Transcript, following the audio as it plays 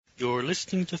You're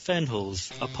listening to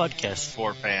Fanholes, a podcast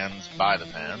for fans by the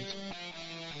fans.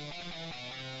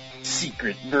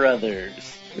 Secret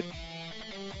Brothers.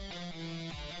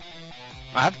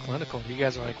 I have clinical. You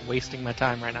guys are like wasting my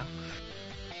time right now.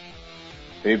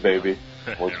 Hey baby,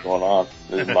 what's going on?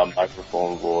 This is my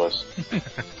microphone voice.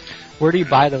 Where do you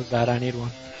buy those at? I need one.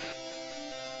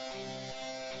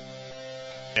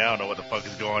 Yeah, I don't know what the fuck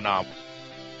is going on.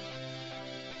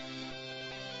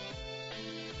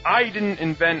 I didn't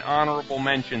invent honorable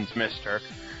mentions, mister.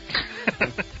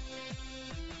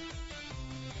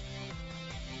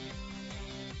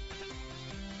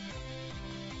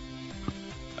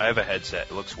 I have a headset.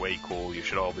 It looks way cool. You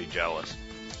should all be jealous.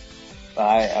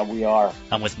 We are.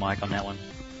 I'm with Mike on that one.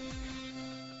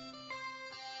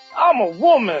 I'm a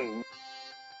woman!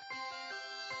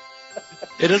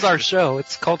 It is our show.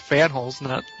 It's called Fanholes,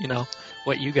 not,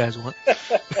 what you guys want.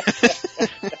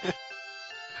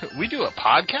 We do a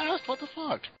podcast? What the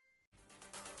fuck?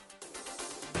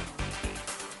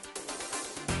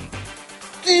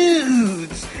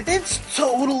 Dudes, it's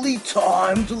totally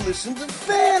time to listen to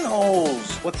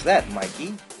Fanholes. What's that,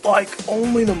 Mikey? Like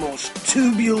only the most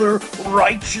tubular,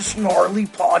 righteous, gnarly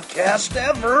podcast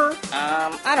ever.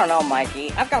 I don't know,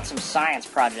 Mikey. I've got some science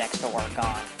projects to work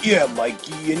on. Yeah,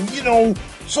 Mikey, and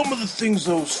some of the things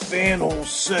those Fanholes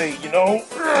say,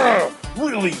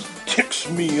 really ticks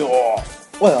me off.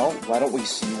 Well, why don't we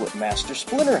see what Master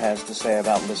Splinter has to say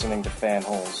about listening to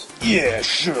Fanholes? Yeah,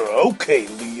 sure. Okay,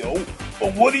 Leo.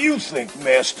 But what do you think,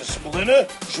 Master Splinter?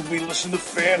 Should we listen to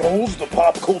Fanholes, the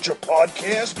pop culture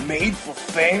podcast made for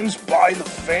fans by the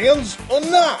fans, or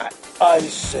not? I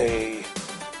say,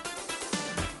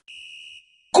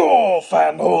 go,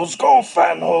 Fanholes, go,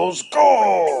 Fanholes,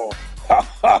 go! Ha,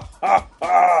 ha, ha,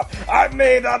 ha! I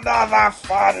made another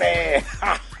funny!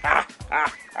 Ha, ha,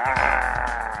 ha,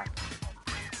 ha!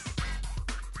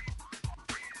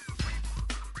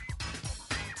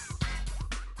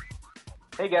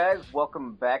 Hey guys,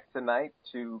 welcome back tonight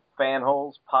to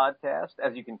Fanholes Podcast.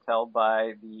 As you can tell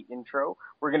by the intro,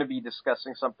 we're going to be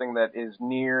discussing something that is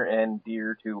near and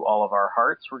dear to all of our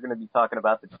hearts. We're going to be talking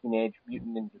about the Teenage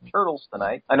Mutant Ninja Turtles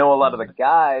tonight. I know a lot of the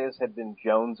guys had been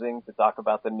jonesing to talk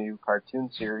about the new cartoon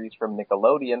series from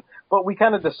Nickelodeon, but we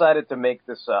kind of decided to make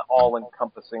this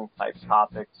all-encompassing type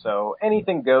topic, so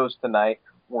anything goes tonight.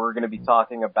 We're going to be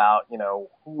talking about,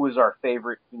 who is our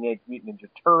favorite Teenage Mutant Ninja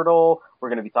Turtle. We're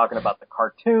going to be talking about the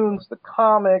cartoons, the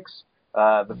comics,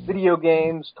 the video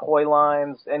games, toy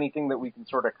lines, anything that we can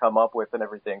sort of come up with and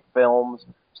everything, films,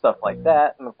 stuff like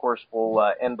that. And, of course,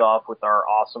 we'll end off with our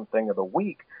awesome thing of the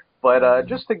week. But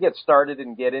just to get started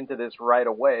and get into this right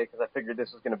away, because I figured this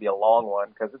is going to be a long one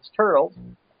because it's Turtles,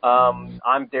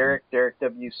 I'm Derek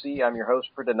WC. I'm your host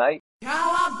for tonight.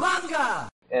 Cowabunga!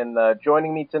 And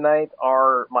joining me tonight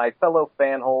are my fellow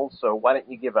Fanholes, so why don't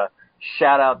you give a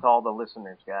shout-out to all the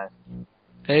listeners, guys?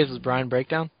 Hey, this is Brian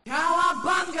Breakdown.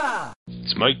 Cowabunga!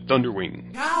 It's Mike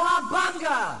Thunderwing.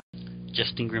 Cowabunga!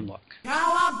 Justin Grimlock.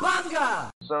 Cowabunga!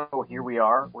 So here we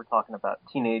are. We're talking about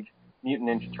Teenage Mutant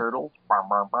Ninja Turtles.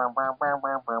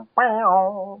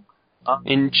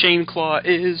 And Chainclaw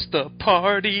is the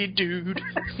party dude.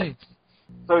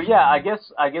 So yeah, I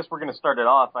guess we're going to start it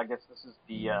off. I guess this is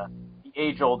the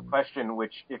age-old question,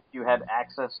 which if you had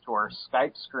access to our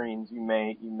Skype screens, you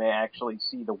may actually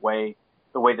see the way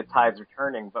the tides are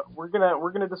turning. But we're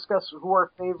gonna discuss who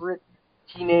our favorite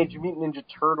Teenage Mutant Ninja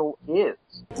Turtle is.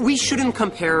 We shouldn't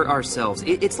compare ourselves.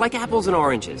 It's like apples and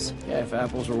oranges. Yeah, if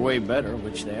apples were way better,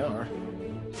 which they are.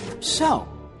 So,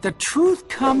 the truth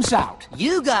comes out.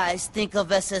 You guys think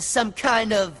of us as some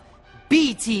kind of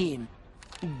B team.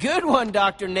 Good one,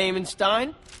 Dr.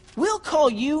 Namenstein. We'll call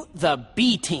you the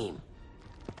B team.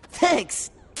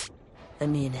 Thanks. I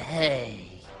mean,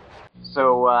 hey.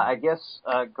 So I guess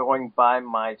going by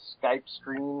my Skype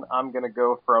screen, I'm going to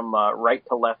go from right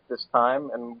to left this time,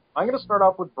 and I'm going to start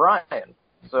off with Brian.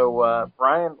 So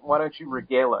Brian, why don't you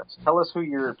regale us? Tell us who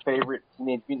your favorite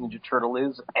Teenage Mutant Ninja Turtle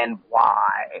is and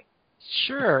why.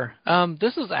 Sure.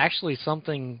 This is actually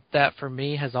something that for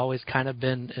me has always kind of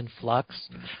been in flux.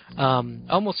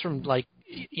 Almost from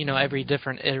every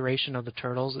different iteration of the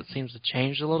Turtles, it seems to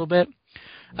change a little bit.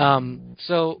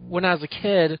 So when I was a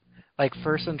kid,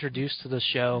 first introduced to the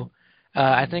show,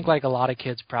 I think like a lot of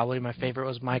kids probably my favorite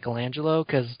was Michelangelo,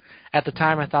 because at the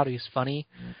time I thought he was funny.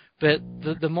 But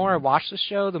the more I watched the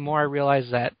show, the more I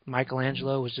realized that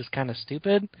Michelangelo was just kind of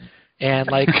stupid. And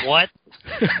what?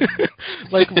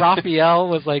 Raphael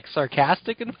was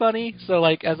sarcastic and funny. So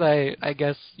as I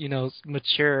guess,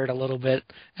 matured a little bit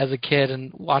as a kid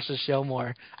and watched the show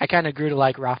more, I kind of grew to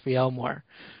like Raphael more.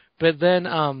 But then,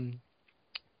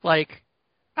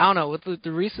 I don't know, with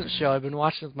the recent show, I've been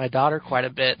watching with my daughter quite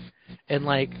a bit, and,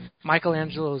 like,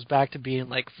 Michelangelo is back to being,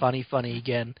 like, funny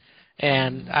again.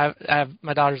 And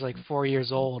my daughter's, like, 4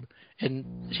 years old, and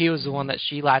he was the one that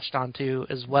she latched onto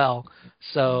as well.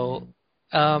 So,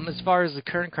 as far as the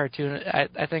current cartoon,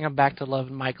 I think I'm back to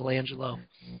loving Michelangelo.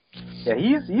 Yeah,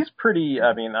 he's pretty.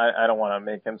 I mean, I don't want to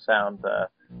make him sound,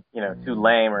 too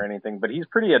lame or anything, but he's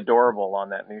pretty adorable on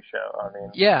that new show. I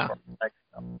mean, yeah.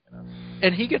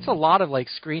 And he gets a lot of, like,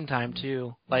 screen time,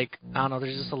 too. Like, I don't know,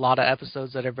 there's just a lot of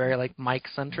episodes that are very, like,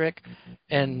 Mike-centric.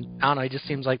 And, I don't know, he just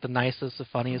seems like the nicest, the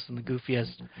funniest, and the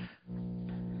goofiest.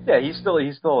 Yeah, he's still a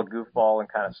goofball and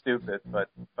kind of stupid, but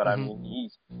I mean,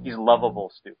 he's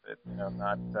lovable stupid.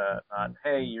 Not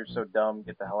hey, you're so dumb,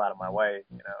 get the hell out of my way.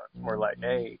 It's more like,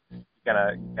 hey, you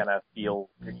kind of feel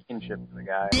your kinship to the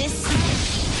guy. This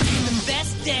is the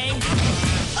best day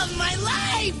of my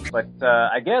life. But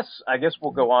I guess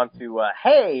we'll go on to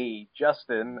hey,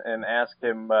 Justin, and ask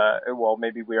him. Well,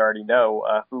 maybe we already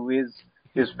know who his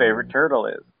favorite turtle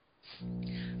is.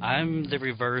 I'm the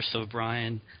reverse of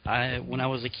Brian. When I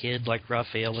was a kid, like,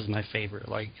 Raphael was my favorite.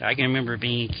 Like, I can remember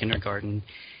being in kindergarten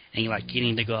and, like,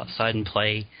 getting to go outside and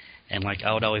play, and, like,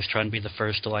 I would always try and be the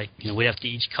first to, like, we'd have to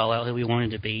each call out who we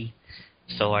wanted to be.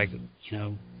 So, like,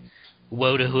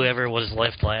 woe to whoever was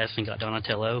left last and got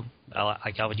Donatello.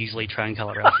 I would usually try and call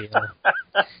it Raphael.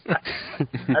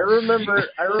 I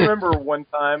remember one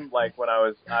time, like, when I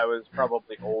was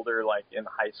probably older, like in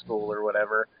high school or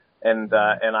whatever, and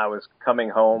I was coming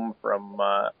home from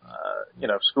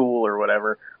school or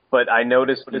whatever, but I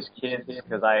noticed this kid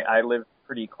because I lived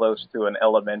pretty close to an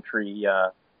elementary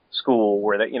school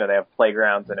where they have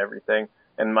playgrounds and everything.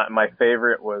 And my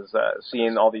favorite was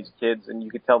seeing all these kids, and you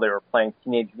could tell they were playing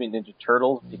Teenage Mutant Ninja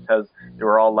Turtles because they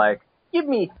were all like, "Give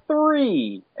me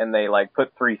 3!" And they, like,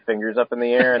 put 3 fingers up in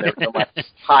the air, and they were like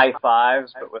high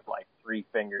fives, but with, like, 3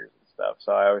 fingers and stuff.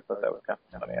 So I always thought that was kind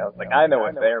of funny. I was like, I know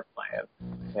what they're playing,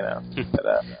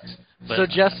 But, so,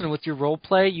 Justin, with your role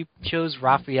play, you chose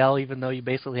Raphael even though you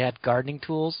basically had gardening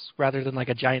tools rather than, like,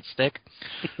 a giant stick?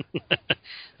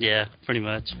 Yeah, pretty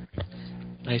much.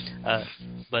 Nice.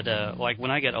 But like,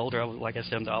 when I got older, like I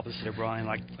said, I'm the opposite of Brian.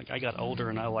 Like I got older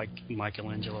and I liked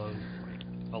Michelangelo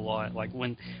a lot. Like,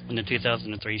 when the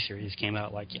 2003 series came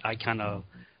out, like, I kind of,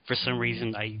 for some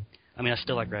reason, I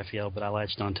still like Raphael, but I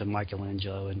latched onto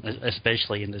Michelangelo, and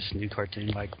especially in this new cartoon,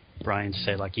 like Brian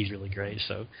said, like, he's really great.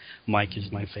 So Mike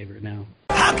is my favorite now.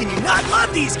 How can you not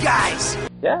love these guys?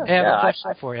 Yeah, I have a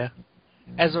question for you.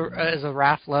 As a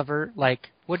Raph lover, like,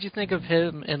 what'd you think of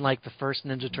him in, like, the first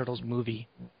Ninja Turtles movie?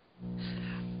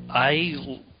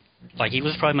 He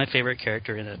was probably my favorite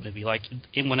character in that movie. Like,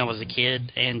 when I was a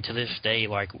kid, and to this day,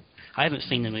 like, I haven't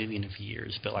seen the movie in a few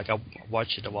years, but, like, I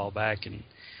watched it a while back, and,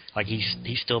 like,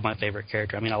 he's still my favorite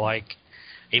character. I mean,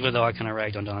 even though I kind of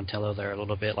ragged on Donatello there a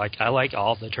little bit, like, I like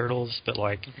all the Turtles, but,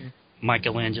 like,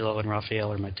 Michelangelo and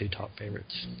Raphael are my 2 top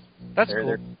favorites. That's cool.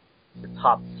 They're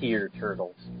top tier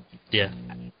turtles. Yeah.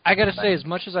 I gotta say, as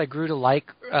much as I grew to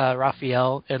like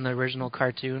Raphael in the original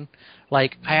cartoon,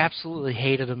 like, I absolutely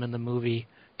hated him in the movie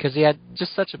because he had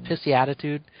just such a pissy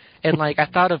attitude. And, like, I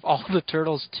thought of all the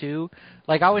turtles too.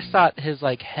 Like, I always thought his,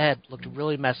 like, head looked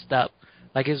really messed up.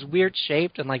 Like, his weird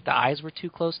shaped, and, like, the eyes were too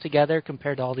close together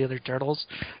compared to all the other turtles.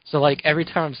 So, like, every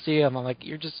time I see him, I'm like,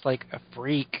 you're just, like, a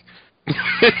freak.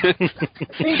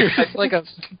 You're just like a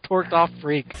torqued off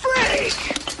freak. Freak!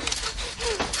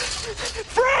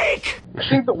 I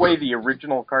think the way the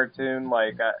original cartoon,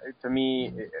 like, to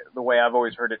me, the way I've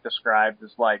always heard it described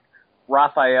is, like,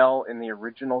 Raphael in the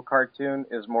original cartoon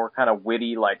is more kind of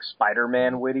witty, like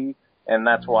Spider-Man witty, and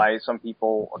that's why some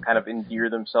people kind of endear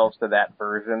themselves to that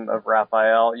version of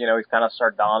Raphael. He's kind of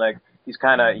sardonic. He's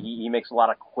kind of, he makes a lot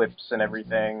of quips and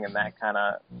everything, and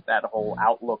that whole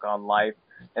outlook on life.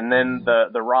 And then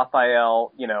the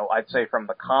Raphael, I'd say from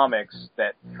the comics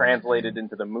that translated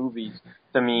into the movies,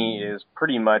 to me, is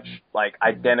pretty much, like,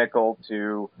 identical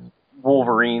to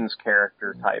Wolverine's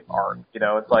character type arc.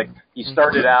 It's like he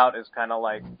started out as kind of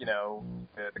like,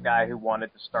 the guy who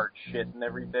wanted to start shit and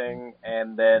everything,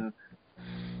 and then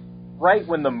right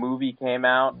when the movie came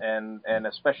out, and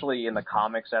especially in the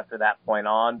comics after that point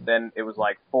on, then it was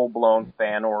like full-blown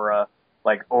fan aura,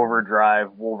 like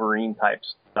overdrive Wolverine type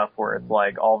stuff, where it's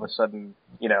like all of a sudden,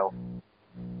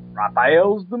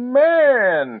 Raphael's the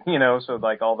man, so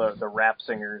like all the rap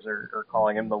singers are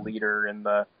calling him the leader in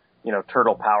the,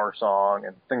 Turtle Power song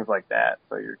and things like that.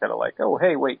 So you're kind of like, oh,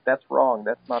 hey, wait, that's wrong.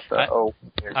 That's not the,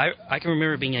 I can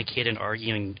remember being a kid and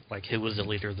arguing, like, who was the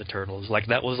leader of the Turtles. Like,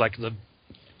 that was, like, the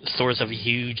source of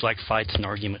huge, like, fights and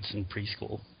arguments in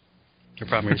preschool or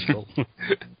primary school.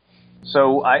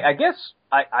 So I guess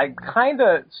I kind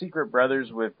of secret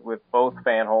brothers with both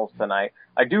Fanholes tonight.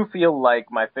 I do feel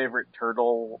like my favorite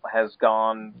turtle has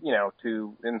gone,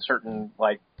 to in certain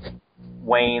like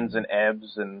wanes and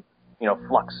ebbs and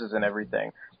fluxes and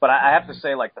everything. But I have to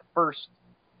say, like, the first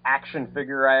action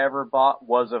figure I ever bought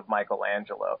was of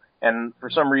Michelangelo. And for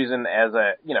some reason, as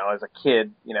a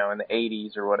kid, in the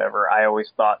 80s or whatever, I always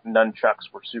thought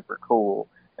nunchucks were super cool.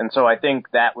 And so I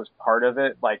think that was part of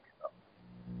it, like,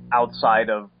 outside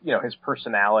of, his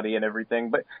personality and everything.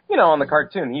 But, on the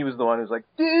cartoon, he was the one who's like,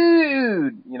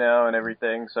 dude, and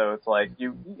everything. So it's like,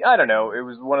 I don't know, it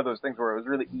was one of those things where it was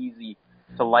really easy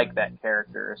to like that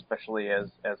character, especially as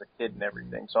a kid and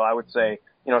everything. So I would say,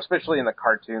 especially in the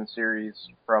cartoon series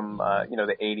from,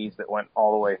 the 80s that went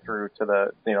all the way through to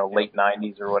the, late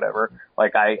 90s or whatever,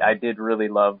 like, I did really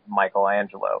love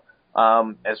Michelangelo.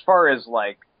 As far as,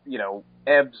 like,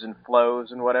 ebbs and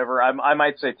flows and whatever, I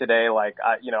might say today, like,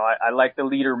 I like the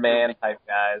leader man type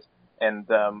guys, and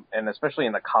especially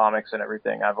in the comics and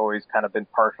everything, I've always kind of been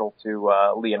partial to,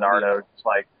 Leonardo, just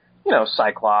like,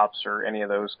 Cyclops or any of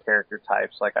those character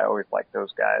types. Like, I always liked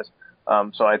those guys.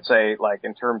 So I'd say, like,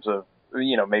 in terms of,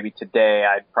 maybe today,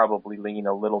 I'd probably lean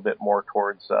a little bit more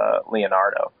towards,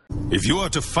 Leonardo. If you are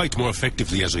to fight more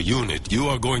effectively as a unit, you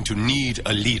are going to need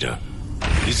a leader.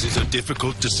 This is a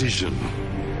difficult decision.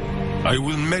 I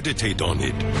will meditate on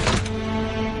it.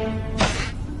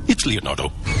 It's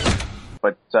Leonardo.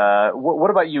 But what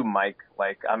about you, Mike?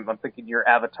 Like, I'm thinking your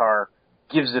avatar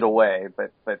gives it away,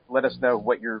 but let us know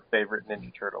what your favorite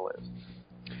Ninja Turtle is.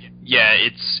 Yeah,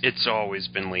 it's always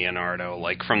been Leonardo,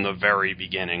 like, from the very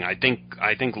beginning. I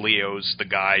think Leo's the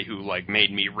guy who, like,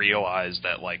 made me realize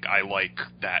that, like, I like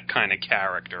that kind of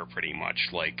character pretty much.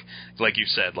 Like you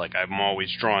said, like, I'm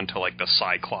always drawn to, like, the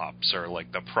Cyclops or,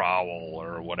 like, the Prowl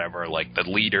or whatever, like, the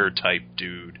leader type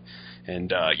dude.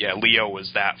 And, yeah, Leo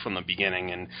was that from the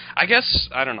beginning. And I guess,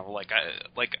 I don't know,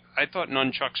 I thought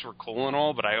nunchucks were cool and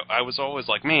all, but I was always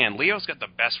like, man, Leo's got the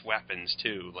best weapons,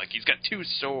 too. Like, he's got 2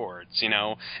 swords,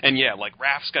 And, yeah, like,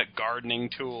 Raph's got gardening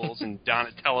tools and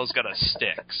Donatello's got a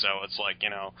stick. So it's like,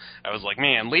 I was like,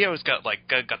 man, Leo's got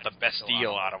the best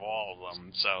deal out of all of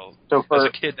them. So for, as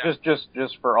a kid...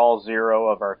 Just for all 0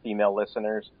 of our female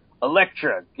listeners...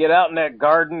 Electra, get out in that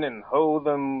garden and hoe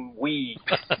them weeds.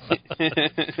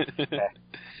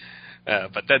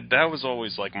 But that was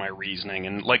always, like, my reasoning.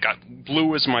 And, like,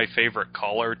 blue is my favorite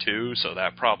color, too, so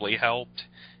that probably helped.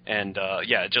 And,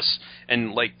 yeah,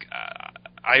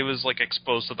 I was, like,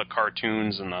 exposed to the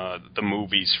cartoons and the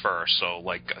movies first, so,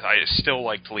 like, I still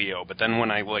liked Leo, but then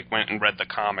when I, like, went and read the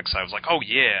comics, I was like, oh,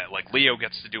 yeah, like, Leo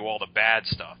gets to do all the bad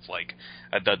stuff, like,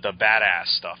 the badass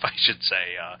stuff, I should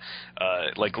say.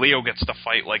 Like, Leo gets to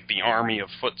fight, like, the army of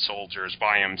foot soldiers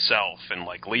by himself, and,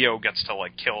 like, Leo gets to,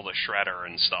 like, kill the Shredder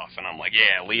and stuff, and I'm like,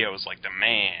 yeah, Leo's, like, the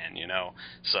man,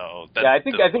 So I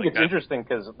think it's interesting,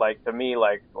 because, like, to me,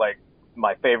 like,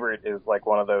 my favorite is, like,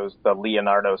 one of those, the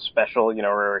Leonardo special,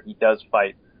 where he does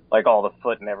fight, like, all the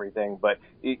foot and everything. But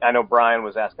I know Brian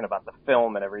was asking about the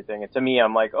film and everything. And to me,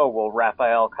 I'm like, oh, well,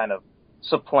 Raphael kind of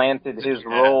supplanted his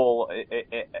role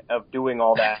of doing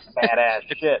all that badass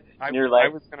shit. And you're like, I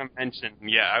was going to mention,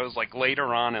 I was like,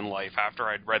 later on in life, after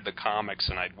I'd read the comics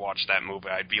and I'd watched that movie,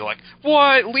 I'd be like,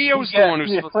 what? Leo's the one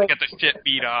who's supposed to get the shit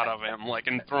beat out of him, like,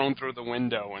 and thrown through the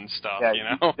window and stuff,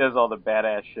 He does all the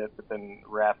badass shit, but then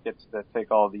Raph gets to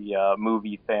take all the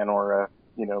movie fan or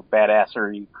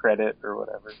badassery credit or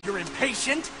whatever. You're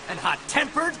impatient and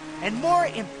hot-tempered, and more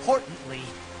importantly,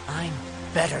 I'm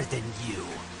better than you.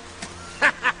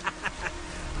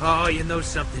 Oh, you know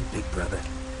something, big brother?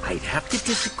 I'd have to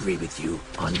disagree with you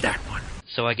on that one.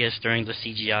 So I guess during the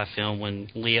CGI film, when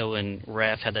Leo and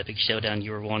Raph had that big showdown,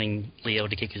 you were wanting Leo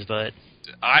to kick his butt?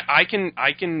 I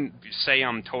can say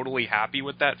I'm totally happy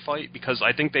with that fight, because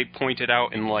I think they pointed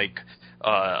out in, like,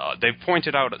 they've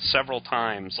pointed out several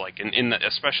times, like,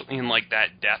 especially in, like,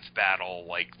 that death battle,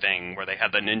 like, thing, where they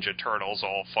had the Ninja Turtles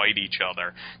all fight each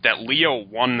other, that Leo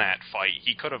won that fight.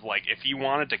 He could have, like, if he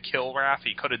wanted to kill Raph,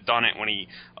 he could have done it when he,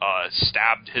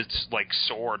 stabbed his, like,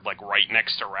 sword, like, right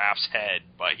next to Raph's head,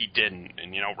 but he didn't,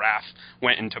 and, Raph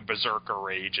went into berserker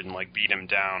rage and, like, beat him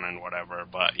down and whatever,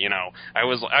 but, I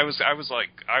was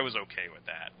okay with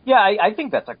that. Yeah, I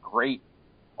think that's a great,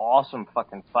 awesome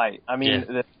fucking fight. I mean,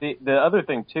 the other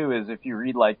thing too is if you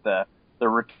read, like, the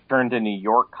Return to New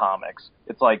York comics,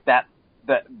 it's like that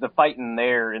the fight in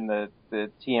there in the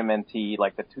TMNT,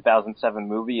 like the 2007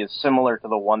 movie, is similar to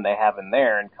the one they have in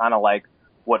there, and kind of like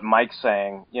what Mike's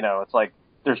saying. It's like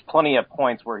there's plenty of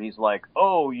points where he's like,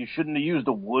 oh, you shouldn't have used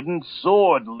a wooden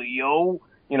sword, Leo,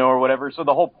 or whatever. So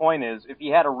the whole point is, if he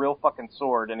had a real fucking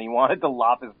sword and he wanted to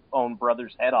lop his own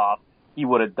brother's head off, he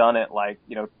would have done it like,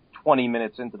 20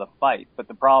 minutes into the fight. But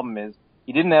the problem is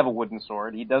he didn't have a wooden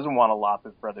sword. He doesn't want to lop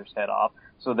his brother's head off.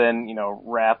 So then,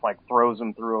 Raph like throws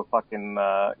him through a fucking,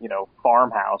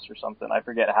 farmhouse or something. I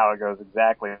forget how it goes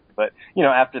exactly. But,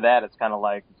 after that, it's kind of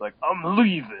like, I'm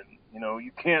leaving.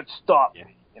 You can't stop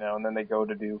me. And then they go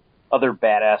to do other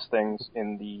badass things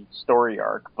in the story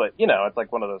arc. But, it's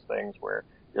like one of those things where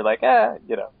you're like,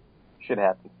 shit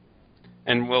happens.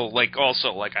 And also,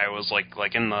 I was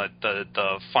in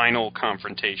the final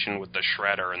confrontation with the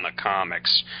Shredder in the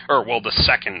comics, the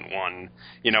second one,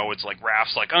 it's like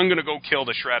Raph's like, I'm gonna go kill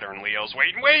the Shredder, and Leo's,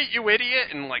 wait, you idiot,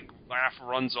 and Raph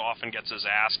runs off and gets his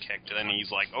ass kicked, and then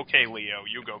he's like, okay, Leo,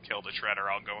 you go kill the Shredder,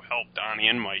 I'll go help Donnie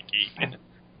and Mikey.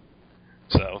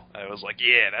 So I was like,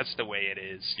 yeah, that's the way it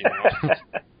is,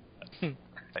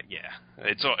 Yeah,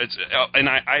 and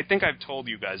I think I've told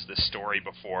you guys this story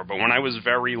before, but when I was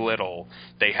very little,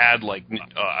 they had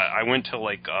I went to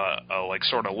a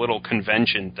sort of little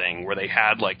convention thing where they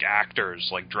had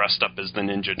actors dressed up as the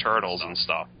Ninja Turtles and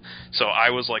stuff. So I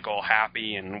was all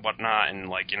happy and whatnot, and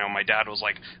my dad was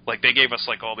they gave us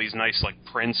all these nice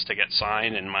prints to get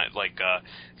signed, and my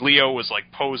Leo was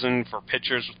posing for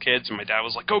pictures with kids, and my dad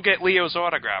was like, go get Leo's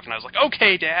autograph, and I was like,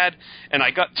 okay, Dad, and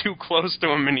I got too close to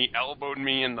him and he elbowed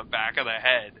me in the back of the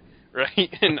head,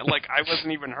 right? And I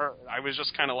wasn't even hurt. I was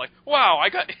just kind of wow, I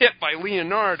got hit by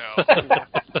Leonardo.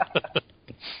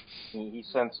 He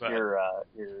sensed your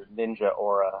ninja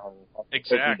aura and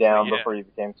exactly, took you down before you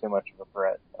became too much of a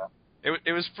threat. Yeah.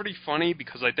 It was pretty funny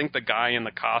because I think the guy in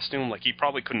the costume, he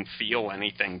probably couldn't feel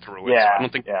anything through it. Yeah, so I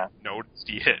don't think he noticed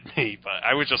he hit me, but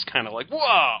I was just kind of whoa,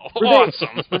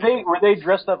 awesome. Were they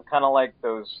dressed up kind of like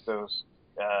those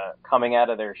coming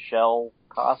out of their shell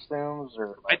costumes,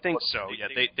 or I think so. Yeah,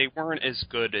 they weren't as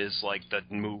good as the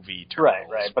movie Turtles.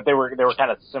 Right. But they were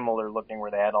kind of similar looking, where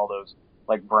they had all those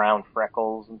brown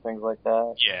freckles and things like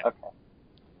that. Yeah. Okay.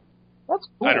 That's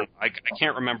cool. I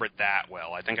can't remember it that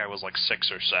well. I think I was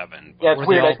 6 or 7. But yeah, it's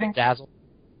weird. I think dazzled.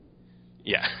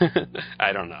 Yeah,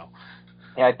 I don't know.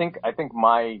 Yeah, I think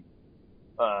my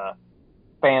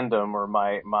fandom or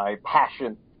my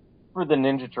passion for the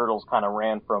Ninja Turtles kind of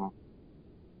ran from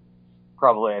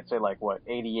probably, I'd say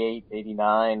 88,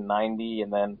 89, 90,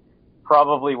 and then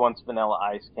probably once Vanilla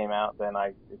Ice came out, then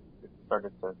it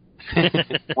started to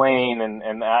wane,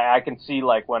 and I can see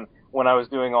when I was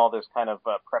doing all this kind of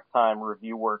prep time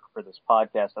review work for this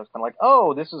podcast, I was kind of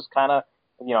oh, this is kind of,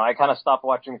 I kind of stopped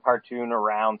watching the cartoon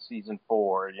around season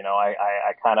 4.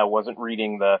 I kind of wasn't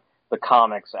reading the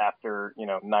comics after,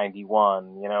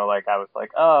 91, I was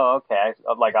oh, okay,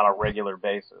 on a regular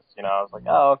basis, I was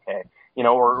oh, okay,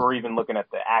 or even looking at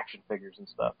the action figures and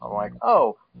stuff. I'm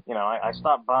oh, I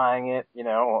stopped buying it,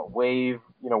 Wave,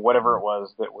 whatever it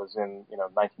was that was in,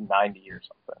 1990 or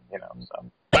something,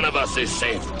 so. None of us is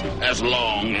safe as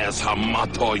long as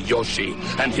Hamato Yoshi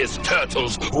and his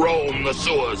turtles roam the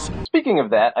sewers. Speaking of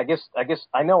that, I guess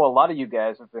I know a lot of you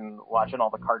guys have been watching all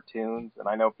the cartoons, and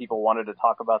I know people wanted to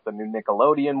talk about the new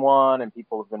Nickelodeon one, and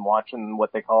people have been watching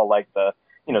what they call the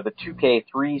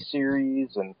 2K3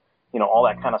 series and all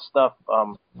that kind of stuff.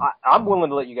 I'm willing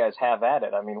to let you guys have at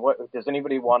it. I mean, what does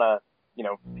anybody want to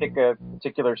pick a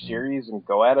particular series and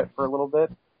go at it for a little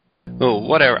bit? Oh,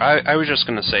 whatever. I was just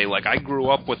gonna say, I grew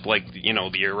up with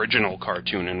the original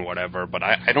cartoon and whatever, but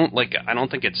I don't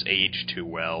think it's aged too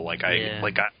well.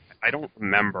 I don't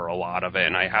remember a lot of it,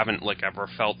 and I haven't ever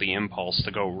felt the impulse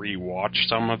to go rewatch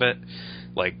some of it.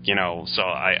 So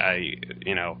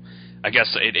I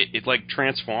guess it like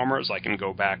Transformers I can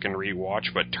go back and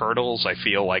rewatch, but Turtles I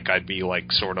feel I'd be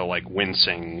sort of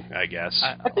wincing, I guess.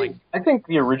 I think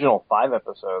the original 5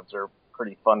 episodes are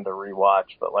pretty fun to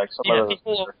rewatch, but some of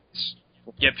those.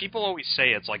 People always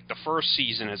say it's the first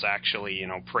season is actually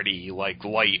pretty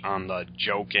light on the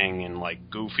joking and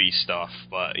goofy stuff,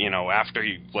 but after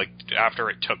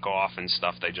it took off and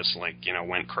stuff, they just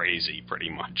went crazy pretty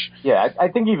much. Yeah, I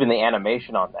think even the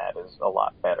animation on that is a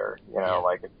lot better. In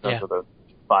terms of the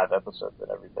 5 episodes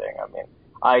and everything. I mean,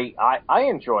 I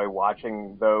enjoy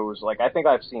watching those. I think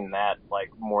I've seen that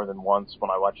more than once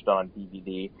when I watched it on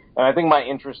DVD. And I think my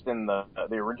interest in the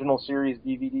original series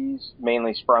DVDs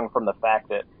mainly sprung from the fact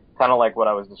that, kind of like what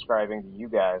I was describing to you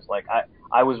guys,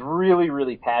 I was really,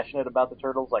 really passionate about the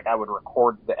Turtles. I would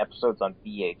record the episodes on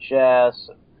VHS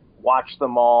and watch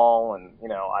them all, and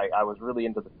I was really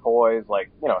into the toys,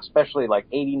 especially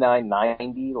 89,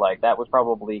 90, that was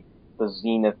probably the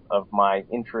zenith of my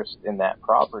interest in that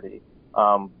property.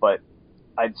 But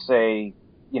I'd say,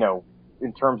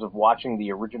 in terms of watching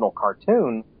the original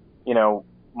cartoon,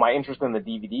 my interest in the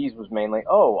DVDs was mainly,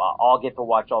 I'll get to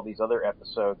watch all these other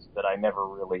episodes that I never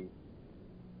really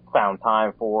found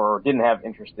time for or didn't have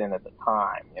interest in at the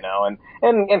time, you know, and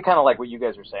kind of like what you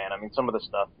guys are saying. I mean, some of the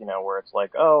stuff, you know, where it's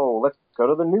like, oh, let's go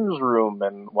to the newsroom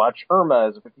and watch Irma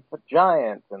as a 50-foot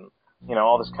giant and, you know,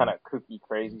 all this kind of kooky,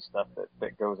 crazy stuff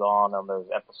that goes on those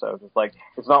episodes. It's like,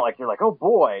 it's not like you're like, oh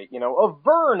boy, you know, a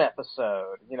Vern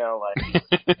episode, you know, like,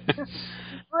 this is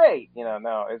great, you know,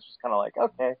 no, it's just kind of like,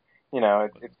 okay, you know,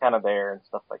 it's kind of there and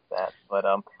stuff like that. But,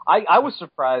 I was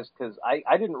surprised because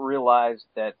I didn't realize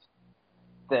that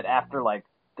after like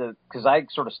because I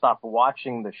sort of stopped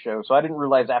watching the show, so I didn't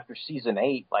realize after season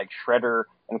 8, like Shredder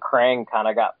and Krang kind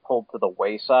of got pulled to the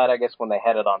wayside, I guess, when they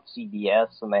had it on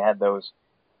CBS and they had those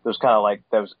kind of like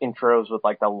those intros with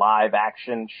like the live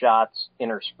action shots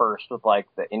interspersed with like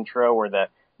the intro where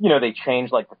you know, they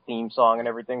changed like the theme song and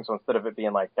everything. So instead of it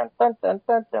being like dun dun dun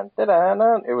dun dun dun dun,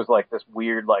 dun, it was like this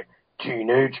weird like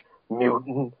Teenage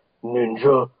Mutant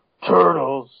Ninja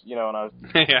Turtles, you know, and I was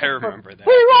yeah, I remember that.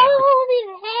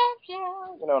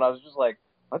 You know, and I was just like,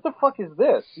 what the fuck is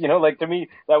this? You know, like to me,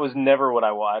 that was never what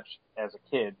I watched as a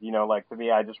kid. You know, like to me,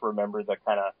 I just remember the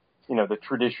kind of, you know, the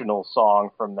traditional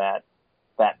song from that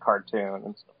cartoon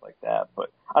and stuff like that.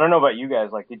 But I don't know about you guys.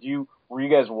 Like, were you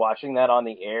guys watching that on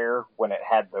the air when it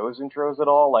had those intros at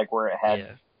all? Like where it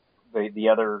had the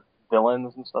other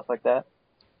villains and stuff like that?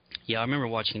 Yeah, I remember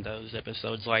watching those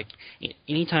episodes. Like,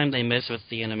 anytime they mess with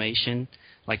the animation,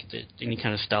 like any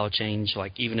kind of style change,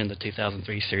 like even in the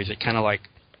 2003 series, it kind of like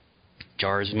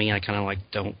jars me. I kind of like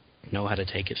don't know how to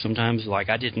take it sometimes. Like,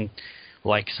 I didn't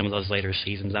like some of those later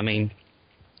seasons. I mean,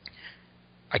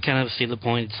 I kind of see the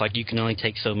point. It's like you can only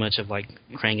take so much of like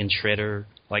Krang and Shredder,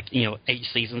 like, you know, 8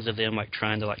 seasons of them like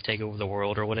trying to like take over the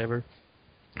world or whatever.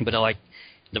 But I like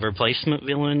the replacement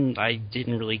villain. I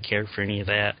didn't really care for any of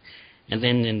that. And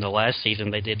then in the last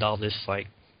season, they did all this, like,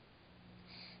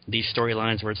 these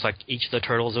storylines where it's like each of the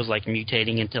turtles was, like,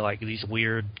 mutating into, like, these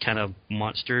weird kind of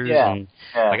monsters. Yeah. And,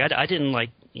 like, I didn't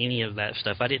like any of that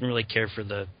stuff. I didn't really care for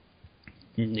the,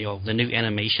 you know, the new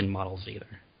animation models either.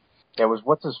 There was,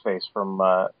 what's-his-face from,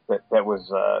 that was,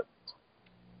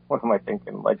 what am I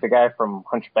thinking? Like, the guy from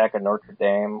Hunchback of Notre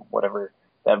Dame, whatever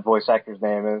that voice actor's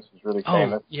name is, who's really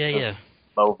famous. Oh, yeah.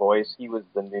 Low voice. He was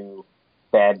the new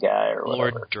bad guy or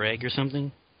whatever. Lord Dreg or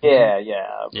something? Yeah.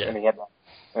 And he had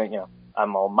that, you know,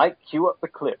 I'm all, Mike, cue up the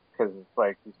clip, because it's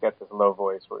like, he's got this low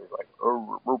voice where he's like,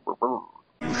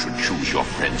 You should choose your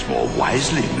friends more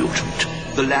wisely,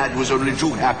 mutant. The lad was only too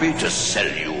happy to sell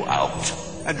you out.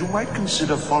 And you might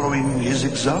consider following his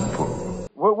example.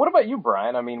 What about you,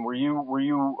 Brian? I mean, were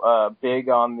you big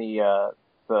on the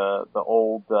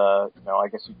old, you know, I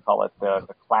guess you'd call it the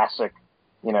classic,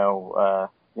 you know,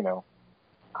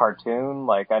 cartoon?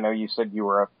 Like, I know you said you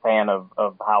were a fan of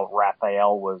how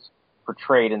Raphael was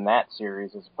portrayed in that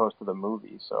series as opposed to the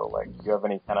movie. So, like, do you have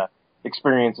any kind of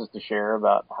experiences to share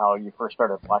about how you first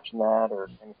started watching that or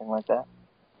anything like that?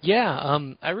 Yeah,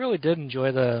 I really did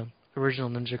enjoy the original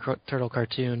Ninja Turtle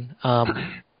cartoon.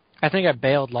 I think I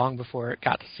bailed long before it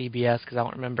got to CBS because I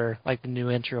don't remember, like, the new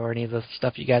intro or any of the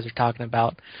stuff you guys are talking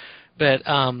about. But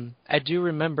I do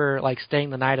remember, like, staying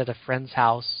the night at a friend's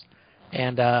house,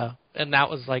 and that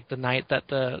was, like, the night that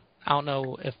I don't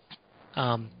know if,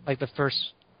 like, the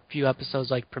first few episodes,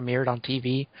 like, premiered on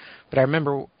TV, but I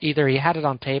remember either he had it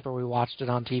on tape or we watched it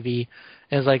on TV.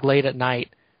 It was, like, late at night,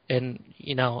 and,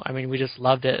 you know, I mean, we just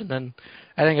loved it. And then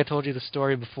I think I told you the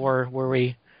story before where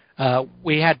we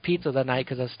had pizza that night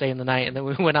because I was staying the night, and then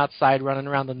we went outside running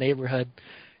around the neighborhood,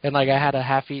 and, like, I had a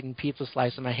half-eaten pizza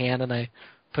slice in my hand, and I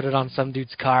put it on some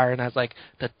dude's car, and I was like,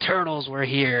 the turtles were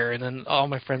here, and then all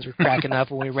my friends were cracking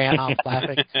up, and we ran off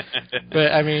laughing.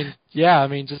 But, I mean, yeah,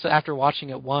 just after watching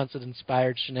it once, it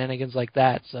inspired shenanigans like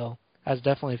that, so I was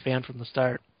definitely a fan from the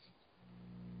start.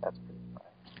 That's pretty funny.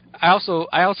 I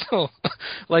also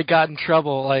like, got in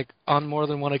trouble, like, on more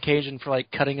than one occasion for,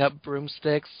 like, cutting up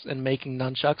broomsticks and making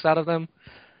nunchucks out of them.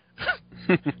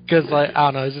 Because, like,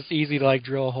 I don't know, it's just easy to, like,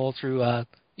 drill a hole through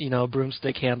you know, a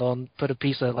broomstick handle and put a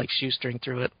piece of, like, shoestring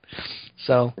through it.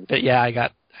 So, but yeah, I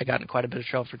got in quite a bit of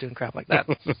trouble for doing crap like that.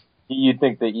 You'd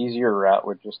think the easier route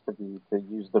would just be to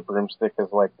use the broomstick as,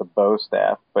 like, the bow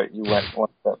staff, but you went one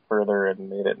step further and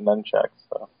made it nunchucks,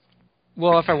 so.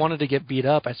 Well, if I wanted to get beat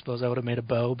up, I suppose I would have made a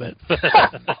bow, but...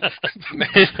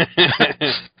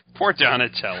 Poor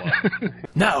Donatello.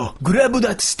 Now, grab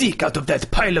that stick out of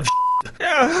that pile of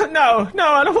No,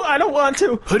 I don't want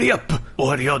to. Hurry up,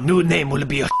 or your new name will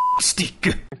be a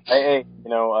stick. Hey, you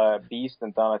know, Beast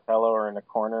and Donatello are in a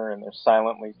corner, and they're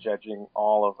silently judging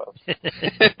all of us.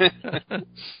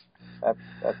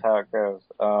 That's how it goes.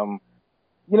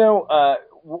 You know,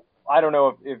 I don't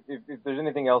know if there's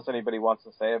anything else anybody wants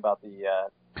to say about the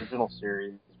original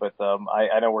series, but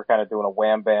I know we're kind of doing a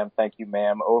wham bam, thank you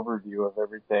ma'am overview of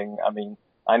everything. I mean,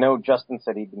 I know Justin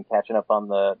said he'd been catching up on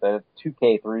the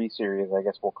 2K3 series, I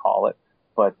guess we'll call it.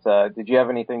 But did you have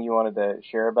anything you wanted to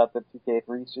share about the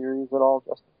 2K3 series at all,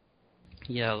 Justin?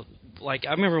 Yeah, like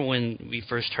I remember when we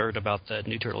first heard about the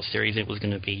new Turtle series, it was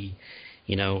going to be,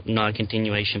 not a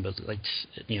continuation, but like,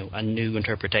 a new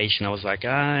interpretation. I was like,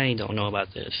 I don't know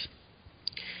about this.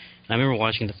 And I remember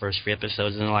watching the first 3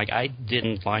 episodes, and like I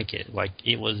didn't like it. Like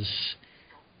it was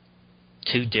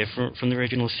too different from the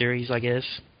original series, I guess.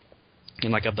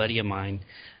 And like a buddy of mine,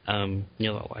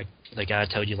 like the guy I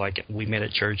told you, like we met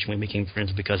at church and we became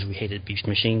friends because we hated Beast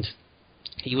Machines.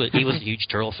 He was a huge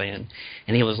Turtle fan,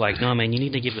 and he was like, "No, man, you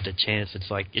need to give it a chance.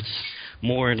 It's like it's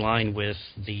more in line with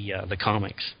the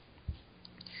comics."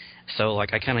 So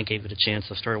like I kind of gave it a chance.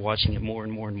 I started watching it more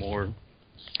and more and more.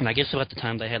 And I guess about the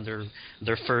time they had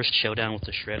their first showdown with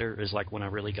the Shredder is like when I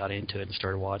really got into it and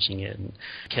started watching it and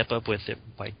kept up with it.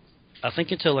 Like I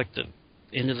think until like the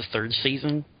end of the 3rd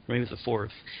season, maybe the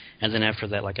 4th, and then after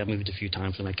that, like I moved a few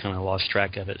times and I kind of lost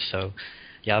track of it. So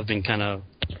yeah, I've been kind of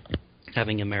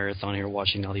having a marathon here,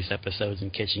 watching all these episodes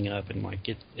and catching up, and like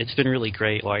it's been really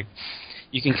great. Like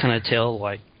you can kind of tell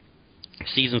like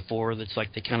season 4 that's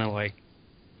like they kind of like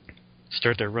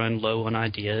start to run low on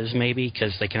ideas maybe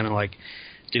because they kind of like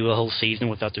do a whole season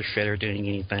without the Shredder doing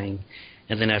anything,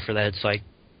 and then after that it's like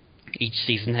each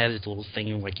season has its little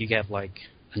thing. Like you have like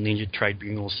a Ninja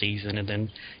Tribunal season, and then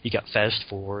you got Fast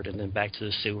Forward, and then Back to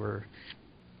the Sewer.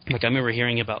 Like I remember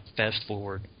hearing about Fast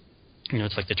Forward.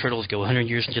 It's like the Turtles go 100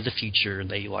 years into the future, and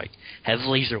they like have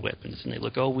laser weapons, and they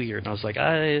look all weird. And I was like,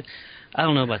 I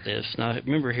don't know about this. And I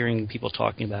remember hearing people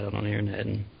talking about it on the internet,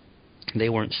 and they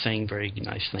weren't saying very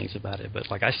nice things about it. But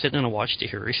like I sat down and watched it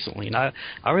here recently, and I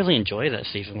really enjoy that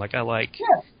season. Like I like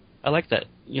that.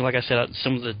 Like I said,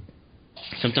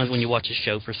 sometimes when you watch a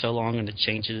show for so long and it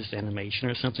changes animation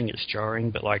or something, it's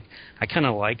jarring. But like I kind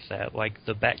of like that. Like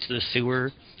the Back to the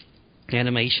Sewer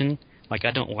animation. Like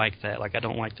I don't like that. Like I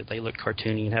don't like that they look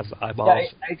cartoony and have the eyeballs.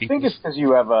 Yeah, I think it's because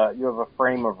you have a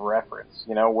frame of reference,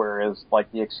 whereas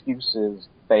like the excuse is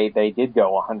they did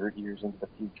go 100 years into the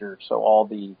future, so all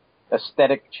the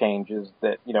aesthetic changes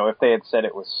that if they had said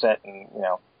it was set in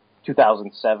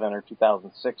 2007 or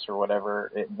 2006 or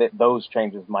whatever, those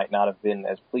changes might not have been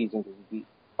as pleasing to be.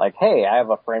 Like, hey, I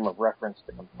have a frame of reference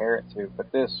to compare it to,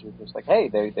 but this, you're just like, hey,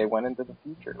 they went into the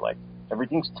future. Like,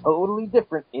 everything's totally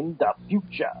different in the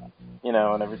future,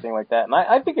 and everything like that. And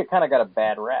I think it kind of got a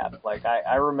bad rap. Like,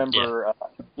 I remember,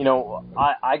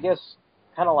 I guess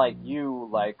kind of like you,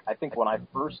 like, I think when I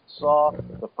first saw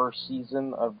the first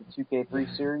season of the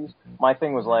 2K3 series, my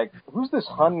thing was like, who's this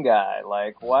Hun guy?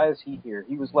 Like, why is he here?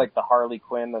 He was like the Harley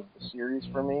Quinn of the series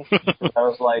for me. I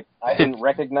was like, I didn't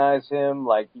recognize him.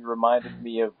 Like, he reminded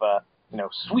me of,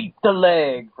 Sweep the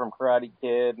Leg from Karate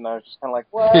Kid, and I was just kind of like,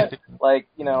 what? Like,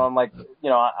 I'm like,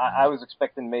 I was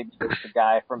expecting maybe the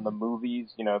guy from the movies,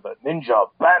 the Ninja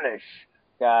Banish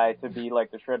guy to be like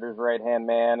the Shredder's right-hand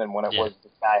man, and when it was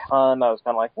this guy Hun, I was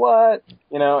kind of like, what?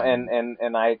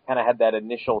 And I kind of had that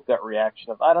initial gut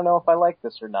reaction of, I don't know if I like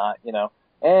this or not,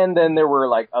 And then there were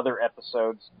like other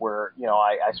episodes where,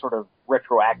 I sort of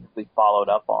retroactively followed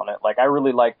up on it. Like I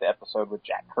really liked the episode with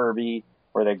Jack Kirby,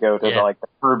 where they go to the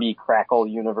Kirby Crackle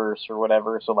universe or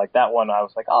whatever. So like that one, I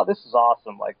was like, oh, this is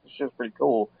awesome. Like this show's pretty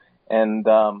cool. And,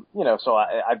 so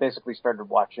I basically started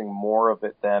watching more of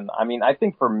it then. I mean, I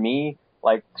think for me,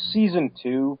 like season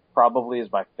 2 probably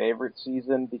is my favorite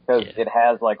season because it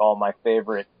has like all my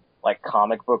favorite like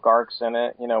comic book arcs in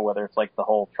it, whether it's like the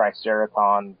whole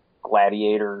Triceraton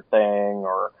Gladiator thing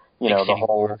or, the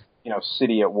whole,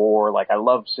 City at War. Like I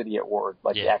love City at War,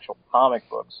 like the actual comic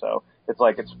book. So it's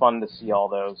like, it's fun to see all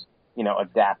those,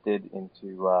 adapted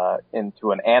into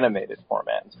an animated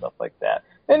format and stuff like that.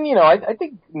 And, I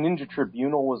think Ninja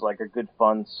Tribunal was like a good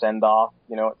fun send off,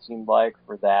 it seemed like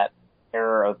for that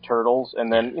era of Turtles,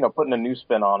 and then putting a new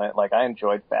spin on it. Like I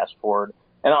enjoyed Fast Forward,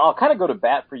 and I'll kind of go to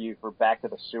bat for you for Back to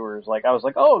the Sewers. Like I was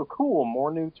like, oh cool, more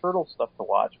new Turtle stuff to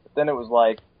watch, but then it was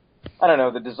like, I don't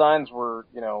know, the designs were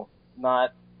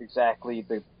not exactly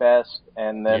the best,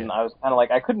 and then I was kind of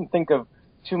like, I couldn't think of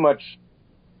too much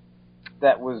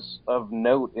that was of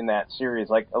note in that series.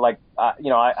 I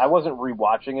wasn't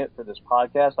rewatching it for this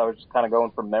podcast. I was just kind of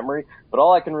going from memory, but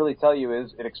all I can really tell you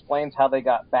is it explains how they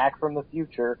got back from the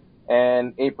future,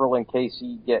 and April and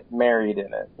Casey get married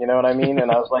in it. You know what I mean? And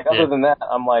I was like, other than that,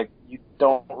 I'm like, you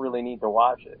don't really need to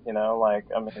watch it, like,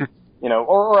 I mean,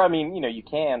 or I mean, you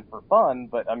can for fun,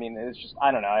 but I mean, it's just,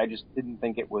 I don't know, I just didn't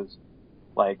think it was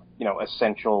like,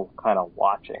 essential kind of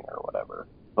watching or whatever.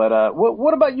 But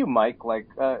what about you, Mike? Like,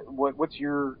 what's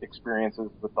your experiences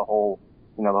with the whole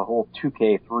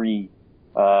 2K3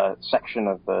 section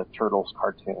of the Turtles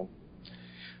cartoon?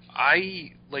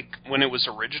 I, like, when it was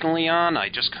originally on, I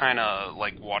just kind of,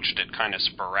 like, watched it kind of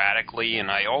sporadically,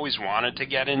 and I always wanted to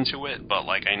get into it, but,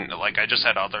 I just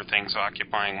had other things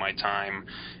occupying my time,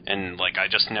 and, I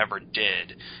just never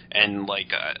did. And,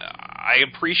 I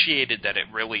appreciated that it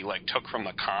really, took from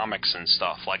the comics and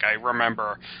stuff. I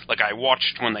remember, I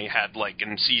watched when they had,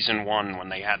 in Season 1, when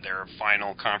they had their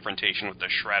final confrontation with the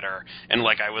Shredder, and,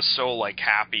 I was so,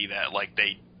 happy that,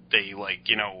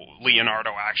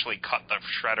 Leonardo actually cut the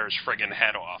Shredder's friggin'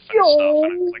 head off and stuff.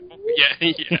 And I was like,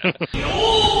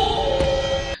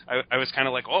 I was kind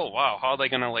of like, oh, wow, how are they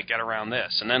going to, get around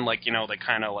this? And then, they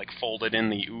kind of, folded in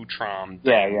the Utrom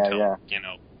thing.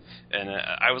 And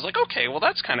I was like, okay, well,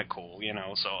 that's kind of cool,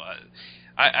 So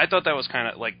I thought that was kind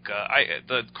of,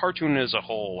 the cartoon as a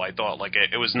whole, I thought,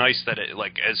 it was nice that it,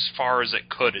 as far as it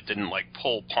could, it didn't,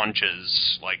 pull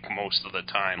punches, most of the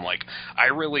time. I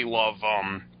really love,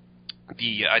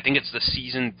 I think it's the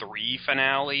season 3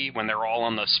 finale when they're all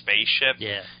on the spaceship.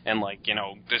 Yeah. And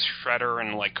this Shredder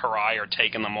and Karai are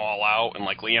taking them all out, and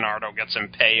Leonardo gets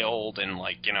impaled, and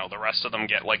the rest of them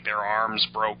get their arms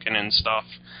broken and stuff.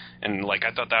 And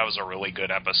I thought that was a really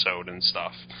good episode and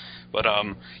stuff. But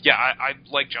yeah, I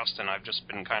like Justin. I've just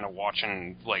been kind of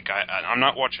watching. I'm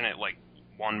not watching it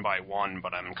one by one,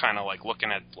 but I'm kind of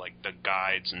looking at the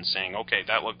guides and saying, okay,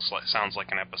 that sounds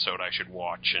like an episode I should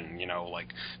watch, and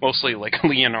mostly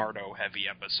Leonardo heavy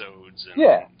episodes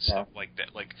and stuff like that.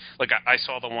 I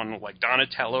saw the one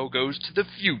Donatello goes to the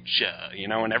future,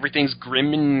 and everything's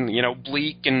grim and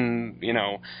bleak and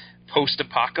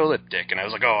post-apocalyptic, and I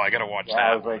was like, oh, I gotta watch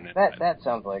that one. That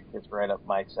sounds like it's right up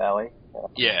Mike's alley.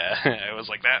 Yeah, it was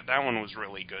that one was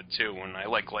really good too, and I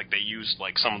like they used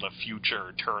some of the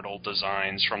future turtle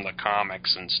designs from the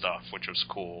comics and stuff, which was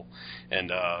cool.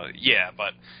 And yeah,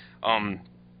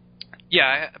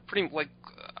 I pretty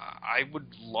I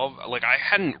would love I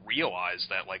hadn't realized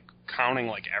that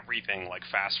counting everything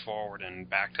Fast Forward and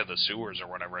Back to the Sewers or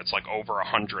whatever, it's over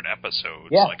 100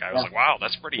 episodes. Yeah, I was wow,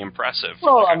 that's pretty impressive.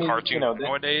 Well, for a cartoon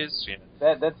nowadays.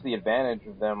 That's the advantage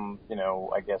of them.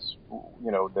 I guess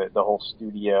the whole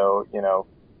studio.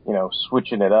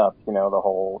 Switching it up. The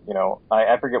whole.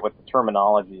 I forget what the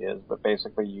terminology is, but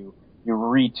basically you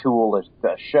retool a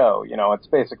show. It's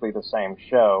basically the same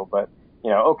show, but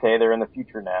okay, they're in the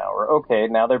future now, or okay,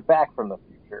 now they're back from the future.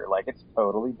 It's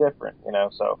totally different,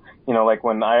 So,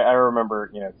 when I remember,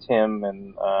 Tim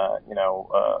and,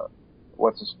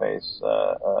 what's his face,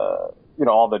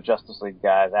 all the Justice League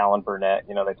guys, Alan Burnett,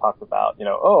 they talked about,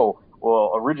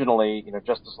 originally,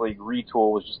 Justice League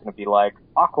Retool was just going to be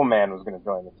Aquaman was going to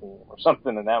join the team or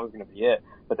something, and that was going to be it.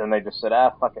 But then they just said,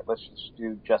 fuck it, let's just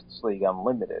do Justice League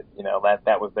Unlimited.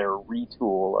 That was their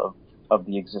retool of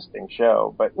the existing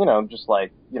show. But, just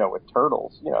with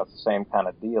Turtles, it's the same kind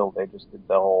of deal. They just did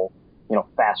the whole,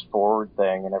 fast forward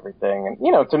thing and everything. And,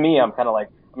 to me, I'm kind of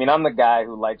I'm the guy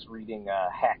who likes reading,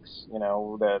 Hex,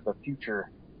 the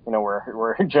future,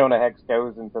 where Jonah Hex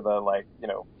goes into the,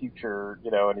 future,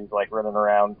 and he's, running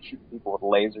around shooting people with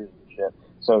lasers and shit.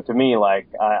 So to me, I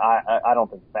don't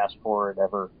think fast forward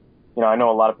ever, I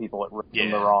know a lot of people it ripped them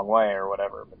the wrong way or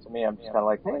whatever, but to me, I'm just kind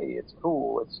of hey, it's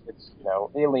cool. It's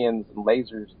aliens and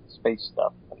lasers and space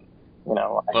stuff. And,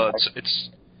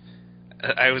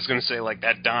 I was going to say,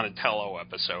 that Donatello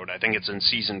episode, I think it's in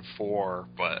season 4,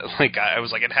 but, I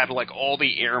was it had, all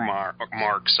the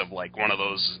earmarks of, one of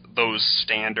those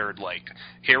standard,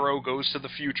 hero goes to the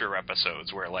future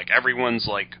episodes where, everyone's,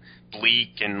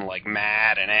 bleak and,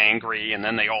 mad and angry, and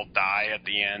then they all die at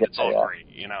the end. It's all great.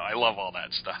 I love all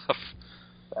that stuff.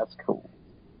 That's cool.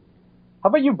 How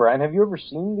about you, Brian? Have you ever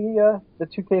seen the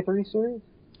 2K3 series?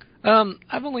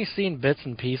 I've only seen bits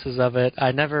and pieces of it.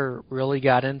 I never really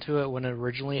got into it when it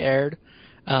originally aired.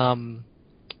 I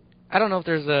don't know if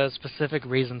there's a specific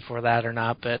reason for that or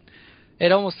not, but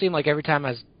it almost seemed like every time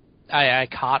I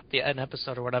caught an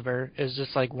episode or whatever, it was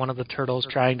just one of the turtles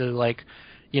trying to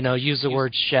use the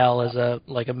word shell as a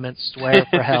immense swear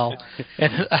for hell.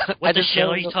 What the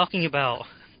shell are you talking about?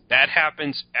 That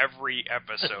happens every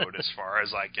episode as far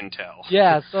as I can tell.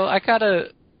 Yeah, so I kind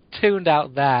of tuned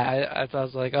out that. I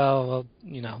was like, oh,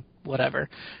 well, whatever.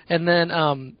 And then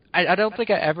I don't think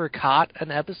I ever caught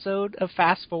an episode of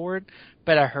Fast Forward,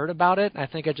 but I heard about it, and I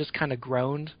think I just kind of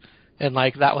groaned, and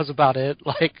that was about it.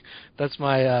 That's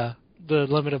my the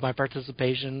limit of my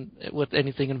participation with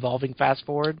anything involving Fast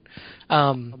Forward.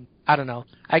 I don't know.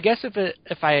 I guess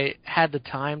if I had the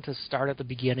time to start at the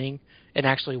beginning and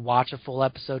actually watch a full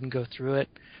episode and go through it,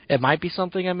 it might be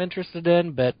something I'm interested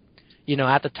in, but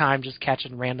at the time, just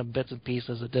catching random bits and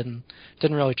pieces, it didn't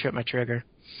really trip my trigger.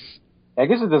 I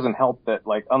guess it doesn't help that,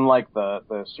 like, unlike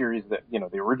the series that,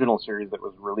 the original series that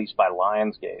was released by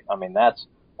Lionsgate, I mean, that's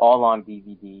all on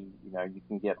DVD. You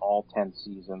can get all 10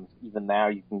 seasons. Even now,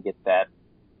 you can get that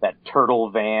turtle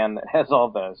van that has all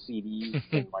the CDs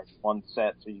in, like, one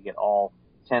set, so you get all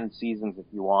 10 seasons if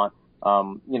you want.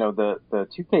 The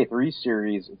 2K3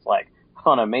 series, it's like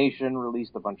Funimation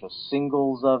released a bunch of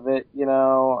singles of it,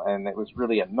 and it was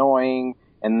really annoying.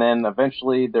 And then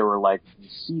eventually there were like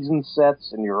these season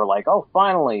sets, and you were like, oh,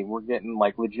 finally, we're getting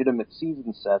like legitimate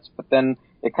season sets. But then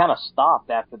it kind of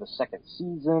stopped after the second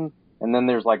season. And then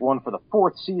there's like one for the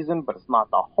fourth season, but it's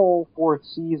not the whole fourth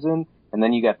season. And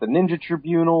then you got the Ninja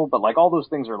Tribunal, but like all those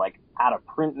things are like out of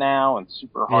print now and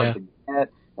super hard to get.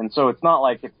 And so it's not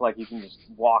like you can just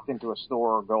walk into a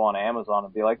store or go on Amazon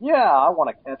and be like, yeah, I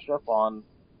want to catch up on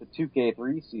the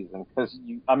 2K3 season. Cause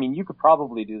you could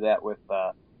probably do that with,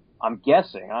 I'm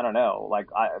guessing, I don't know, like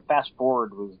Fast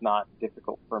Forward was not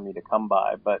difficult for me to come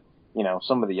by, but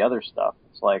some of the other stuff,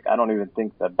 it's like, I don't even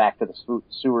think the Back to the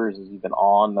Sewers is even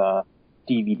on the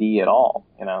DVD at all,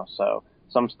 so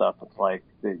some stuff, it's like,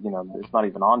 it's not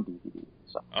even on DVD,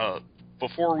 so.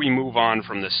 Before we move on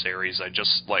from this series, I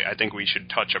think we should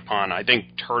touch upon, I think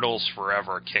Turtles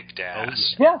Forever kicked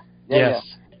ass. Yeah.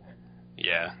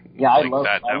 Yeah, I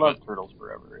love Turtles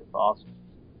Forever. It's awesome.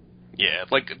 Yeah,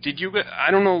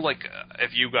 I don't know,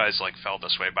 if you guys, felt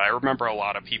this way, but I remember a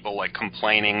lot of people,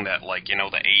 complaining that, the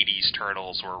 80s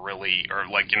Turtles were really, or,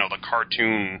 the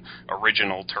cartoon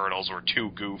original Turtles were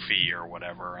too goofy or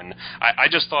whatever, and I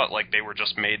just thought, they were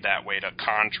just made that way to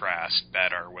contrast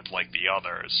better with, the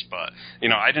others, but,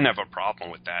 I didn't have a problem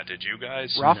with that. Did you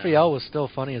guys? Raphael was still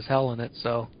funny as hell in it,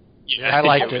 so I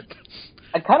liked it.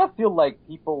 I kind of feel like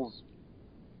people's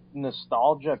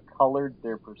nostalgia colored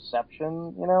their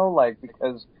perception,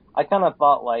 because I kind of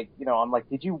thought, I'm like,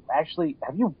 have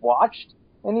you watched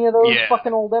any of those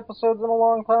fucking old episodes in a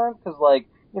long time? Because,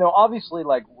 obviously,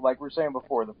 like we were saying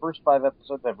before, the first 5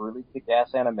 episodes have really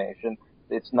kick-ass animation.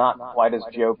 It's not quite as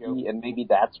jokey, and maybe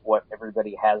that's what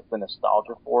everybody has the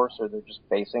nostalgia for, so they're just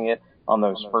basing it on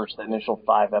those first initial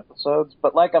 5 episodes.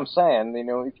 But like I'm saying,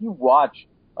 if you watch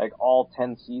all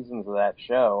 10 seasons of that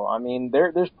show, I mean,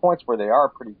 there's points where they are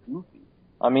pretty goofy.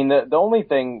 I mean, the only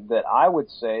thing that I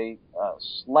would say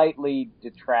slightly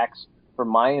detracts from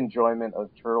my enjoyment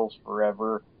of Turtles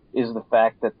Forever is the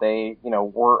fact that they,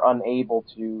 were unable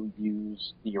to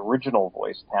use the original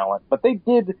voice talent, but they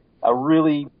did a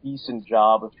really decent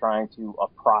job of trying to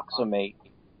approximate,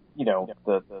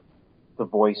 the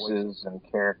voices and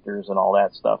characters and all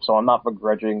that stuff. So I'm not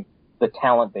begrudging the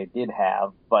talent they did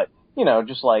have, but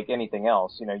just like anything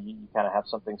else, you kind of have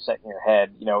something set in your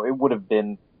head. It would have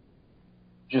been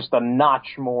just a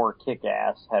notch more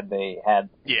kick-ass had they had,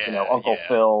 Uncle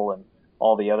Phil and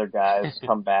all the other guys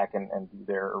come back and do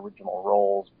their original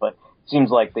roles. But it seems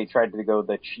like they tried to go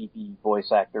the cheapy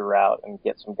voice actor route and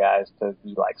get some guys to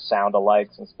be sound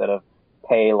alikes instead of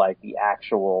pay the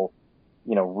actual,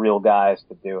 real guys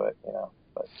to do it,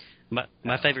 But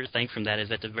My favorite thing from that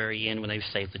is at the very end when they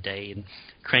save the day and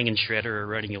Krang and Shredder are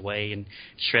running away and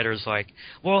Shredder's like,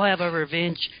 we'll have our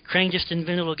revenge. Krang just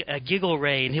invented a giggle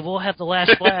ray and we'll have the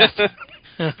last laugh.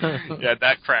 Yeah,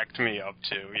 that cracked me up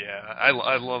too. Yeah,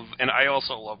 I love, and I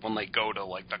also love when they go to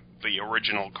the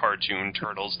original cartoon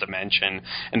Turtles dimension,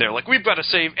 and they're like, we've got to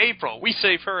save April. We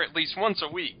save her at least once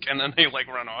a week, and then they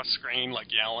run off screen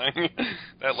yelling.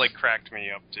 That cracked me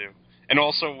up too. And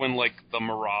also when the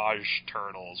Mirage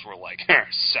Turtles were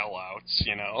sellouts,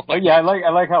 yeah, I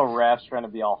like how Raph's trying to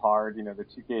be all hard. The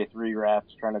 2K3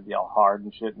 Raph's trying to be all hard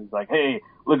and shit, and he's like, hey,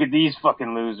 look at these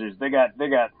fucking losers. They got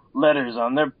letters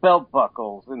on their belt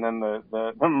buckles. And then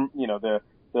the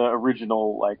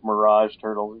original Mirage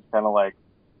Turtles is kind of like,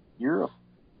 you're a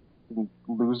fucking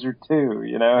loser too,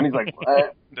 And he's like,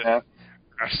 what?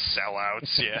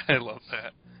 Sellouts. Yeah, I love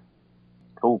that.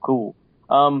 Cool.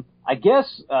 I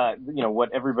guess,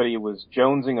 what everybody was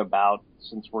jonesing about,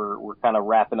 since we're kind of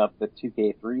wrapping up the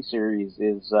 2K3 series,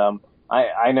 is,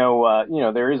 I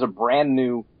know, there is a brand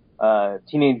new,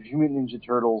 Teenage Mutant Ninja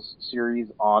Turtles series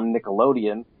on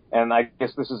Nickelodeon, and I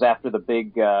guess this is after the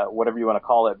big, whatever you want to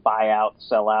call it, buyout,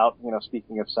 sellout,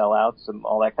 speaking of sellouts and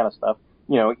all that kind of stuff.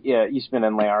 Eastman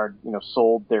and Laird,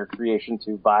 sold their creation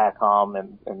to Viacom,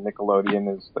 and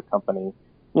Nickelodeon is the company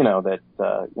that,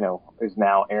 is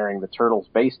now airing the Turtles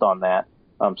based on that.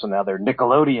 So now they're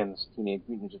Nickelodeon's Teenage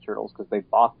Mutant Ninja Turtles because they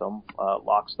bought them,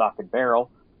 lock, stock, and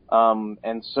barrel.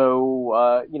 And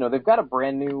so, they've got a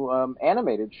brand new,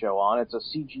 animated show on. It's a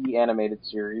CG animated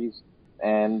series.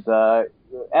 And,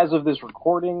 as of this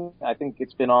recording, I think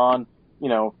it's been on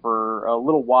for a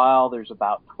little while, there's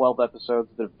about 12 episodes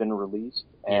that have been released,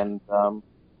 and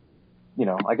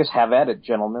I guess have at it,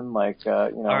 gentlemen. Like, All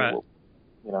right.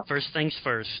 First things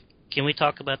first. Can we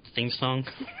talk about the theme song?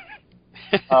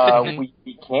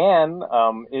 We can.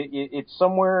 It's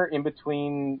somewhere in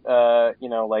between,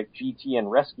 like GT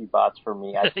and Rescue Bots for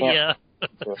me. I can't.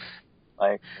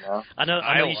 Yeah. I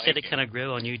know you said it kind of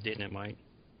grew on you, didn't it, Mike?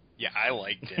 Yeah, I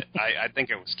liked it. I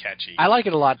think it was catchy. I like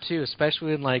it a lot too,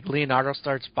 especially when like Leonardo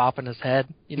starts bopping his head,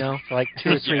 for like 2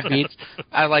 or 3 beats.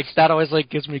 That always like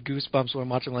gives me goosebumps when I'm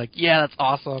watching. Like, yeah, that's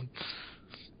awesome.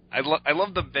 I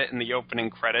love the bit in the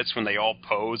opening credits when they all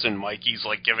pose and Mikey's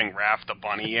like giving Raph the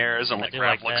bunny airs and like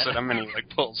Raph looks at him and he like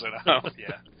pulls it out.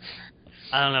 Yeah.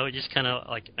 I don't know. It just kind of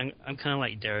like I'm kind of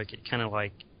like Derek. It's kind of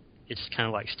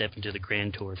like stepping to the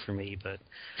Grand Tour for me. But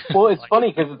well, it's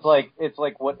funny because it's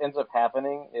like what ends up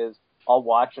happening is I'll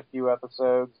watch a few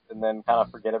episodes and then kind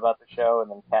of forget about the show and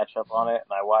then catch up on it,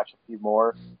 and I watch a few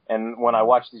more. And when I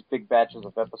watch these big batches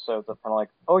of episodes, I'm kind of like,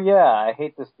 oh yeah, I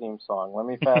hate this theme song. Let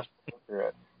me fast forward through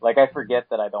it. Like, I forget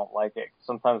that I don't like it.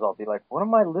 Sometimes I'll be like, what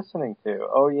am I listening to?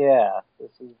 Oh yeah,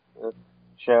 this is the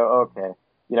show. Okay.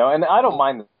 And I don't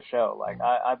mind the show. Like,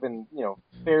 I've been,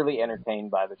 fairly entertained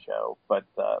by the show, but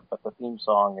the theme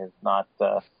song is not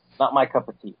my cup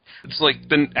of tea. It's like,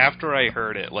 then after I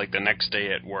heard it, like, the next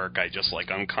day at work, I just, like,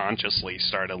 unconsciously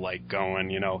started, like,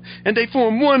 going, and they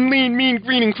form one lean, mean,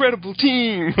 green, incredible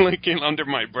team, like, under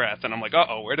my breath, and I'm like,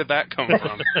 uh-oh, where did that come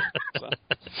from? So.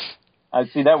 I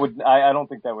see, I don't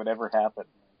think that would ever happen.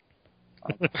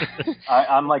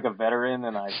 I'm like a veteran,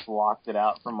 and I blocked it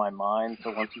out from my mind.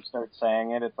 So once you start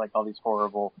saying it, it's like all these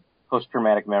horrible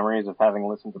post-traumatic memories of having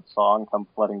listened to the song come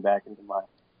flooding back into my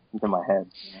head.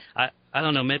 I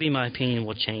don't know. Maybe my opinion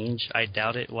will change. I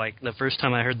doubt it. Like the first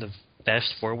time I heard the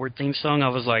Fast Forward theme song, I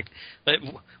was like, "But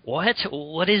what?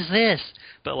 What is this?"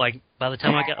 But like by the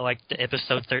time I got like to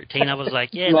episode 13, I was like,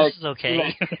 "Yeah, this is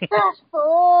okay." Fast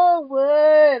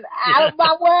forward, out of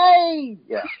my way.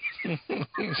 Yeah.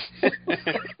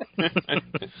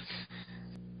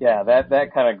 Yeah,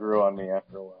 that kind of grew on me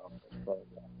after a while,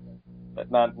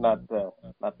 but not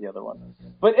the other one.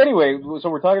 But anyway, so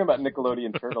we're talking about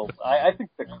Nickelodeon Turtles. I think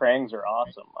the Krangs are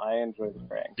awesome. I enjoy the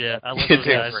Krangs. Yeah, I love those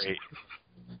guys. Great.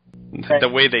 The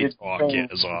way they talk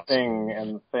is awesome. Thing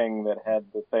and the thing that had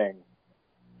the thing.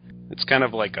 It's kind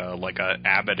of like a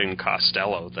Abbott and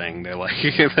Costello thing. They're like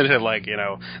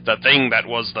the thing that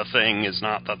was the thing is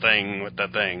not the thing with the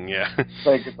thing. Yeah.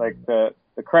 It's like the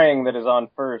Krang that is on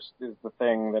first is the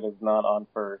thing that is not on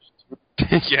first.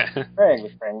 Yeah. The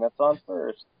Krang that's on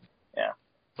first. Yeah.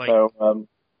 Go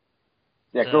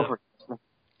for it.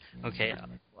 Okay.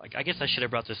 I guess I should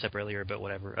have brought this up earlier, but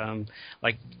whatever.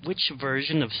 Which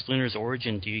version of Splinter's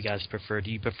origin do you guys prefer? Do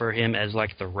you prefer him as,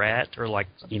 like, the rat or, like,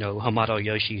 Hamato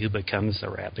Yoshi who becomes the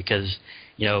rat? Because,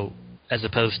 as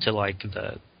opposed to, like,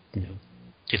 the,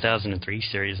 2003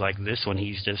 series, like this one,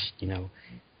 he's just,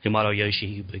 Hamato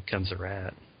Yoshi who becomes a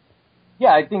rat.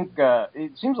 Yeah, I think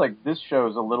it seems like this show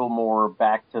is a little more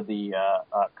back to the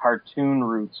cartoon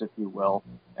roots, if you will.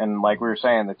 And like we were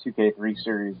saying, the 2K3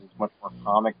 series is much more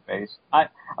comic-based. I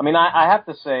have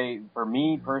to say, for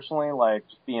me personally, like,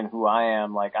 just being who I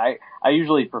am, like, I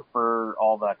usually prefer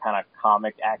all the kind of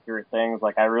comic-accurate things.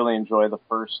 Like, I really enjoy the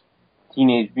first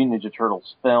Teenage Mutant Ninja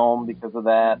Turtles film because of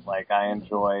that. Like, I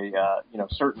enjoy,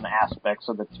 certain aspects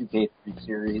of the 2K3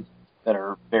 series that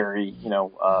are very,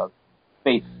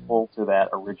 faithful to that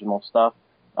original stuff.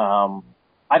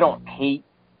 I don't hate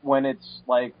when it's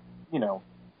like,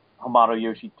 Hamato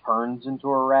Yoshi turns into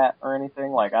a rat or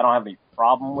anything. Like, I don't have any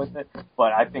problem with it.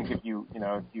 But I think if you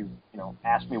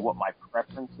ask me what my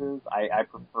preference is, I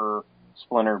prefer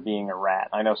Splinter being a rat.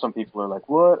 I know some people are like,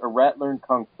 what? A rat learned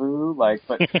Kung Fu? Like,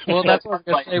 but well, that's what I'm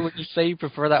gonna say. When you say you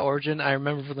prefer that origin, I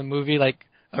remember from the movie, like,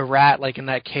 a rat, like, in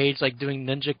that cage, like, doing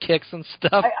ninja kicks and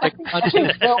stuff, like, punching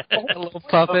a little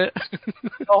puppet.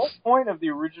 The whole point of the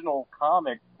original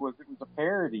comic was it was a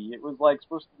parody. It was, like,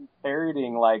 supposed to be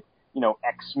parodying, like,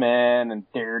 X-Men and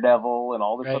Daredevil and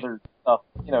all this other stuff.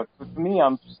 So to me,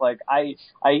 I'm just like,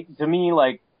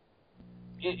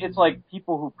 it's like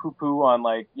people who poo-poo on,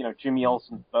 like, Jimmy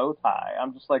Olsen's bow tie.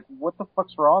 I'm just like, what the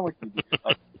fuck's wrong with you, dude?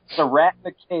 Like, it's a rat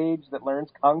in a cage that learns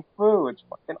Kung Fu. It's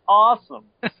fucking awesome.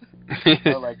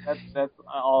 That's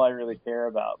all I really care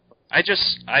about.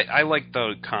 I like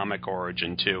the comic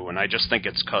origin too, and I just think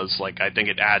it's because, like, I think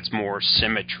it adds more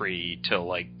symmetry to,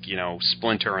 like,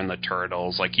 Splinter and the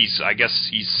Turtles. Like, I guess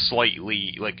he's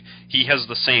slightly, like, he has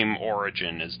the same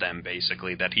origin as them,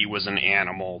 basically, that he was an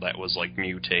animal that was, like,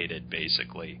 mutated,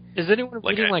 basically. Is anyone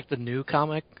reading, like, the new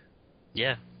comic?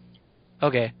 Yeah.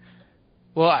 Okay.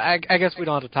 Well, I guess we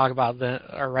don't have to talk about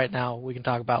or right now. We can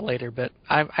talk about later. But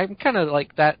I'm kind of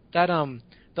like that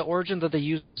the origin that they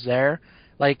used there.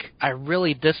 Like, I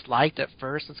really disliked at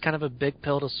first. It's kind of a big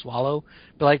pill to swallow.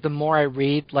 But like, the more I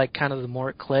read, like, kind of the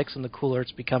more it clicks and the cooler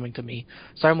it's becoming to me.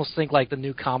 So I almost think like the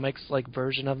new comics like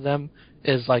version of them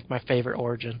is like my favorite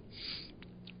origin.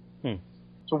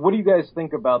 So what do you guys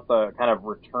think about the kind of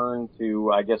return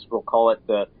to, I guess we'll call it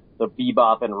the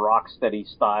Bebop and Rocksteady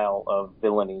style of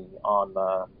villainy on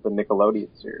the Nickelodeon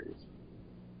series?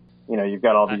 You know, you've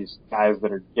got all these guys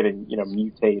that are getting, you know,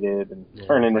 mutated and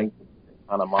turning into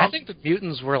kind of monsters. I think the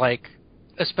mutants were like,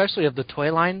 especially of the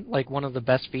toy line, like one of the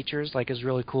best features. Like, is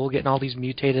really cool getting all these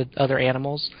mutated other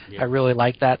animals. Yeah. I really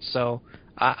like that. So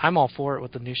I'm all for it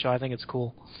with the new show. I think it's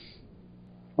cool.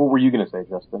 What were you going to say,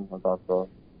 Justin, about the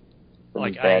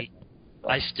like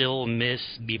I still miss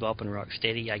Bebop and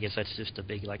Rocksteady. I guess that's just a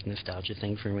big like nostalgia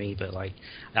thing for me. But like,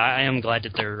 I am glad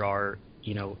that there are,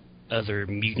 you know, other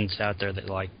mutants out there that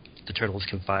like the Turtles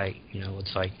can fight. You know,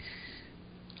 it's like,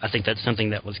 I think that's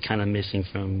something that was kind of missing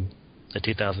from the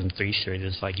 2003 series.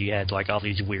 It's like you had like all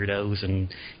these weirdos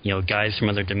and, you know, guys from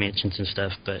other dimensions and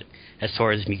stuff. But as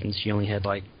far as mutants, you only had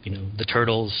like, you know, the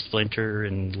Turtles, Splinter,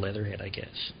 and Leatherhead, I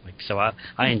guess. Like, so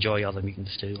I enjoy all the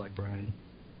mutants too, like Brian.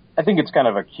 I think it's kind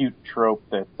of a cute trope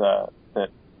that that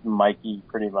Mikey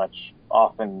pretty much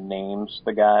often names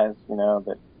the guys, you know,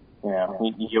 that, you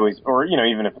know, he always, or, you know,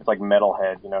 even if it's like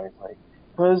Metalhead, you know, he's like,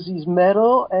 'cause he's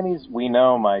metal and we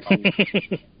know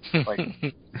Mikey.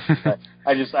 Like,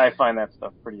 I find that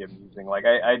stuff pretty amusing. Like,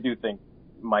 I do think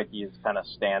Mikey is kind of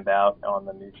stand out on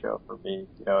the new show for me,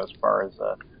 you know, as far as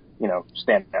you know,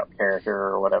 standout character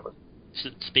or whatever. So,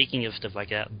 speaking of stuff like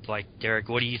that, like, Derek,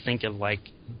 what do you think of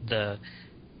like the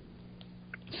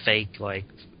fake like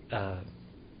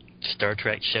Star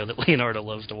Trek show that Leonardo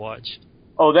loves to watch?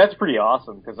 Oh, that's pretty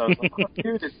awesome, because I was like, oh,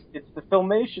 dude, it's the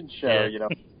Filmation show, you know.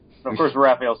 And of course,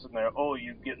 Raphael's sitting there, oh,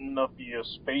 you getting enough of your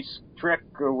space trek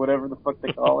or whatever the fuck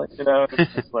they call it, you know?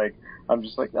 It's just like, I'm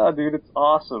just like, no, dude, it's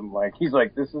awesome. Like, he's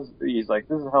like, this is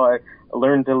how I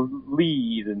learned to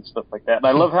lead and stuff like that. And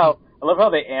I love how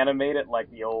they animate it like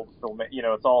the old film, you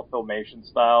know, it's all Filmation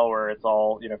style where it's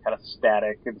all, you know, kind of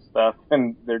static and stuff.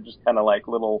 And they're just kind of like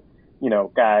little, you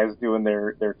know, guys doing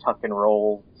their tuck and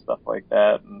rolls and stuff like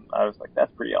that. And I was like,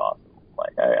 that's pretty awesome.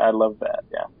 Like, I love that,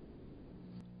 yeah.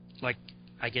 Like,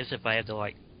 I guess if I had to,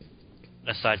 like,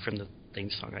 aside from the theme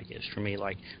song, I guess, for me,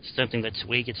 like, something that's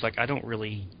weak, it's like I don't,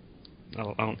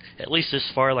 at least this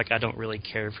far, like, I don't really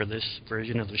care for this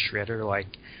version of the Shredder. Like,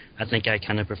 I think I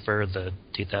kind of prefer the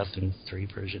 2003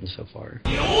 version so far.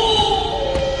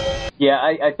 Yeah,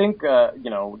 I think,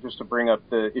 you know, just to bring up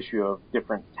the issue of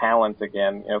different talent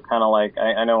again, you know, kind of like,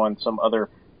 I know on some other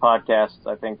podcasts,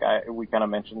 I think we kind of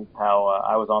mentioned how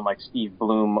I was on, like, Steve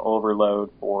Bloom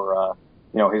Overload for,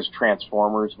 you know, his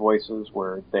Transformers voices,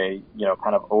 where they, you know,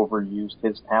 kind of overused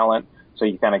his talent, so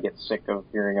you kind of get sick of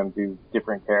hearing him do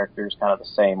different characters kind of the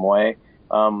same way.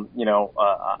 You know,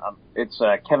 it's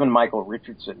Kevin Michael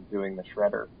Richardson doing the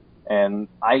Shredder, and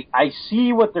I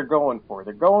see what they're going for.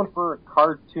 They're going for a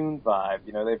cartoon vibe.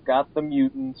 You know, they've got the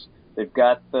mutants, they've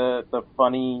got the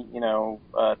funny, you know,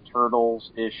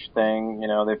 Turtles-ish thing. You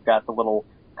know, they've got the little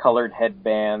colored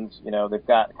headbands. You know, they've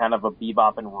got kind of a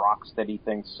Bebop and Rocksteady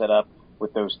thing set up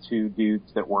with those two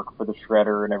dudes that work for the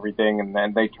Shredder and everything, and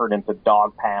then they turn into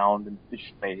Dog Pound and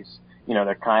Fish Face. You know,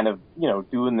 they're kind of, you know,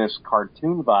 doing this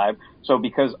cartoon vibe. So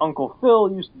because Uncle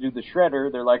Phil used to do the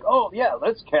Shredder, they're like, oh yeah,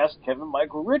 let's cast Kevin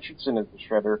Michael Richardson as the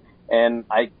Shredder. And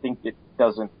I think it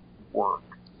doesn't work.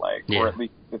 Like, or at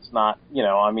least it's not, you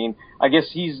know, I mean, I guess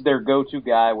he's their go-to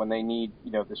guy when they need,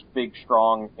 you know, this big,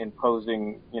 strong,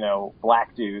 imposing, you know,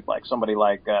 black dude, like somebody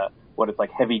like, what it's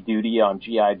like Heavy Duty on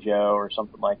G.I. Joe or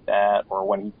something like that, or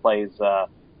when he plays,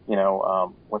 you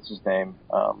know, what's his name,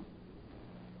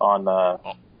 on,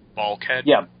 Bulkhead?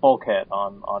 Yeah, Bulkhead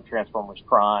on Transformers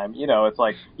Prime. You know, it's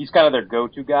like, he's kind of their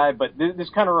go-to guy, but this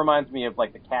kind of reminds me of,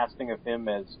 like, the casting of him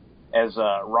as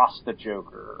Rasta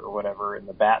Joker or whatever in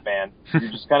the Batman.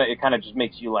 You just kind of, it kind of just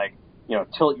makes you, like, you know,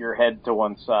 tilt your head to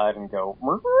one side and go,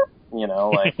 you know,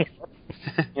 like,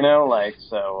 you know, like,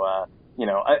 so, you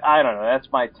know, I don't know. That's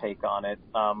my take on it.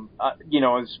 You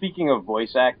know, speaking of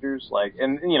voice actors, like,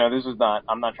 and, you know, this is not,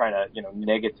 I'm not trying to, you know,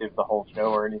 negative the whole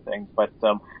show or anything, but,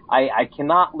 I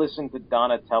cannot listen to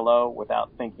Donatello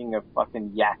without thinking of fucking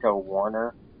Yakko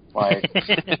Warner. Like,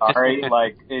 sorry,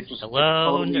 like, it just,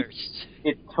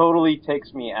 it totally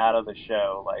takes me out of the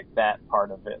show, like, that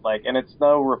part of it. Like, and it's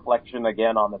no reflection,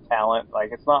 again, on the talent.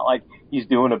 Like, it's not like he's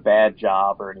doing a bad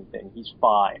job or anything. He's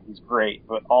fine. He's great.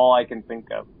 But all I can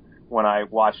think of when I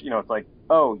watch, it's like,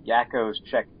 oh, Yakko's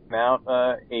checking out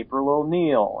April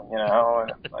O'Neil,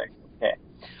 and it's like, okay.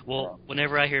 Well,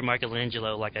 whenever I hear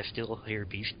Michelangelo, like, I still hear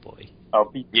Beast Boy. Oh,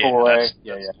 Beast Boy.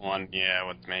 That's one,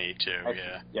 with me too,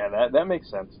 Yeah, that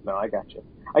makes sense. No, I got you.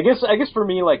 I guess for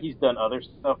me, like, he's done other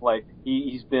stuff, like,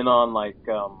 he's been on, like,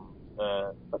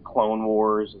 the Clone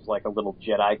Wars as, like, a little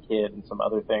Jedi kid and some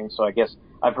other things, so I guess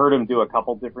I've heard him do a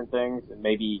couple different things, and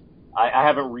maybe I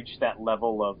haven't reached that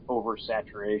level of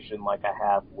oversaturation like I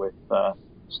have with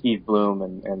Steve Bloom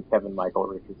and Kevin Michael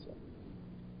Richardson.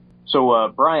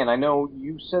 So, Brian, I know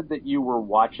you said that you were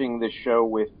watching this show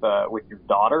with your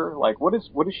daughter. Like, what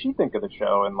does she think of the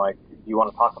show? And, like, do you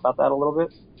want to talk about that a little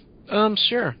bit?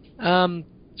 Sure.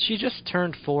 She just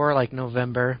turned 4, like,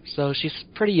 November, so she's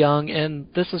pretty young, and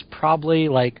this is probably,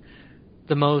 like,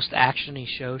 the most action-y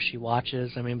show she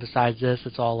watches. I mean, besides this,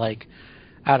 it's all, like,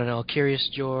 I don't know, Curious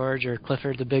George or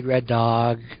Clifford the Big Red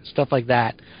Dog, stuff like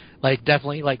that. Like,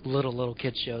 definitely, like, little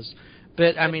kid shows.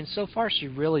 But, I mean, so far she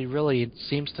really, really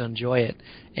seems to enjoy it.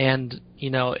 And,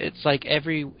 it's like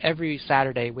every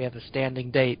Saturday we have a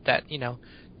standing date that,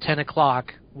 10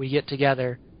 o'clock we get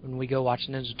together and we go watch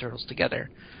Ninja Turtles together.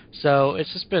 So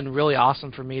it's just been really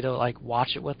awesome for me to, like,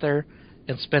 watch it with her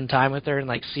and spend time with her and,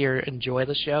 like, see her enjoy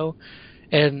the show.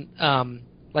 And,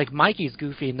 like, Mikey's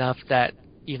goofy enough that,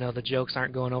 the jokes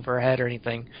aren't going over her head or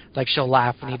anything. Like, she'll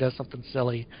laugh when he does something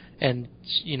silly. And,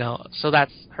 so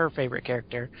that's her favorite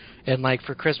character. And, like,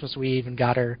 for Christmas, we even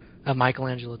got her a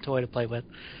Michelangelo toy to play with.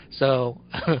 So,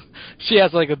 she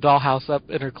has, like, a dollhouse up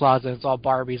in her closet. It's all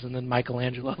Barbies and then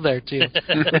Michelangelo there, too. Which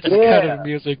is kind of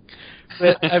amusing.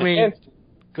 But, I mean,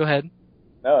 go ahead.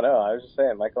 No, I was just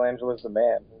saying, Michelangelo's the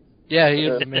man. Yeah, he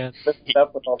is the man. He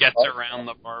gets around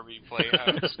the Barbie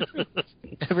playhouse.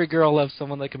 Every girl loves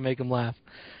someone that can make them laugh.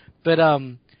 But,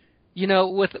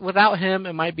 without him,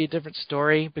 it might be a different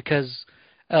story because,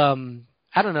 I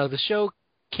don't know, the show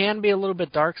can be a little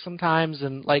bit dark sometimes,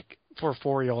 and, like, for a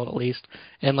 4-year-old at least,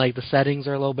 and, like, the settings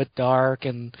are a little bit dark,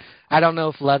 and I don't know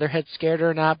if Leatherhead scared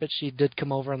her or not, but she did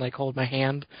come over and, like, hold my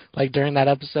hand, like, during that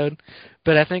episode.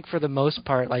 But I think for the most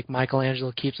part, like,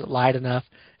 Michelangelo keeps it light enough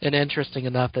and interesting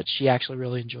enough that she actually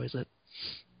really enjoys it.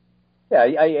 Yeah,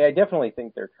 I definitely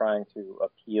think they're trying to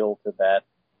appeal to that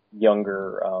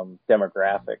younger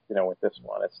demographic, with this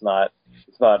one. It's not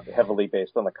heavily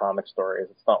based on the comic stories.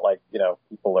 It's not like,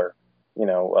 people are,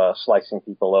 slicing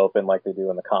people open like they do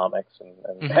in the comics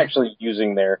and actually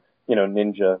using their,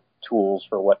 ninja tools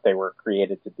for what they were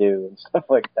created to do and stuff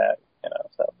like that,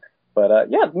 so. But,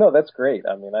 that's great.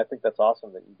 I mean, I think that's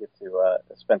awesome that you get to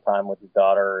spend time with your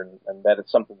daughter and that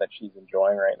it's something that she's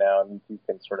enjoying right now and you two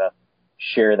can sort of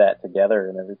share that together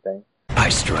and everything. I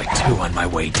strike 2 on my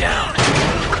way down.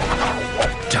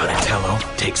 Donatello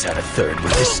takes out a 3rd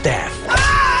with his staff.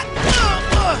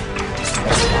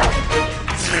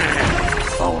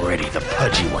 Already the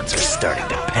pudgy ones are starting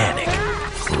to panic.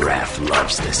 Raph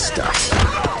loves this stuff.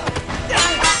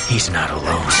 He's not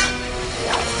alone.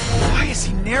 Why is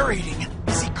he narrating?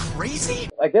 Is he crazy?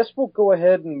 I guess we'll go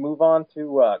ahead and move on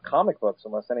to comic books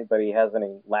unless anybody has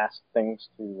any last things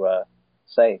to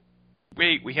say.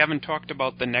 Wait, we haven't talked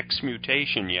about the next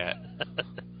mutation yet.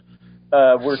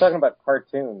 We're talking about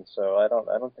cartoons, so I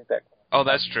don't think that. Oh,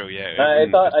 that's true. Yeah.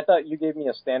 I thought you gave me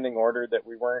a standing order that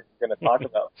we weren't going to talk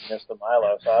about Venus de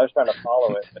Milo, so I was trying to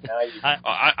follow it, but now you.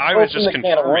 I was just the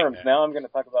can of worms. Now I'm going to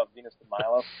talk about Venus de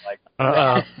Milo.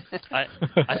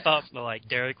 I thought like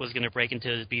Derek was going to break into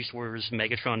his Beast Wars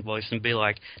Megatron voice and be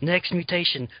like, "Next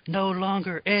mutation no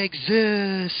longer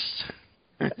exists."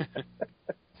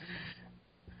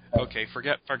 Okay,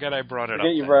 forget I brought it up.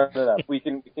 You brought it up. We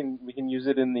can use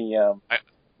it in the.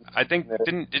 I think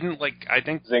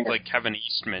Kevin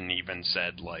Eastman even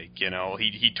said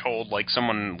he told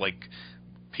someone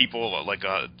people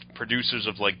producers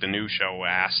of the new show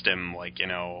asked him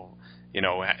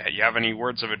you have any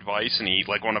words of advice, and he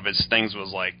one of his things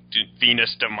was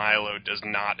Venus de Milo does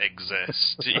not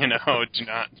exist.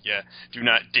 do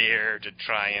not dare to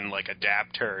try and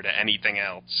adapt her to anything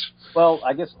else. Well,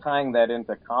 I guess tying that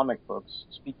into comic books,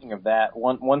 speaking of that,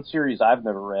 one series I've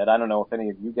never read, I don't know if any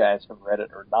of you guys have read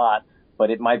it or not, but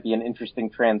it might be an interesting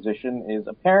transition, is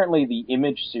apparently the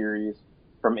Image series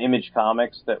from Image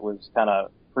Comics that was kind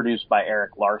of produced by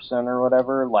Eric Larson or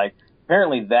whatever,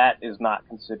 apparently that is not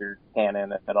considered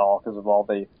canon at all because of all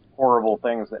the horrible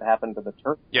things that happened to the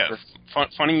Turtles. Yeah,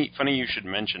 funny you should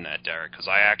mention that, Derek, because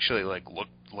I actually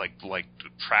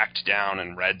tracked down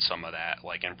and read some of that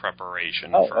in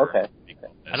preparation. Oh, okay.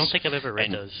 I don't think I've ever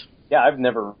read those. Yeah, I've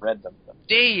never read them.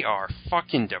 They are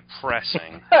fucking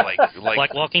depressing.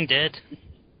 Like Walking Dead.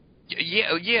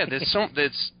 Yeah.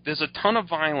 There's a ton of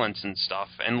violence and stuff,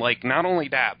 and like not only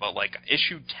that, but like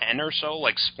issue 10 or so,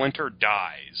 like Splinter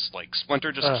dies. Like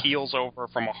Splinter just keels over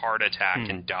from a heart attack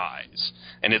and dies,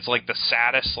 and it's like the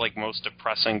saddest, like most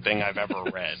depressing thing I've ever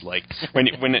read. Like when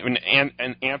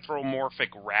an anthropomorphic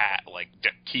rat like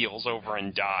keels over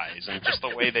and dies, and just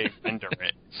the way they render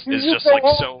it is just like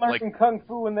so like kung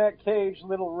fu in that cage,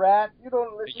 little rat. You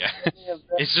don't listen to any of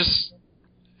that. It's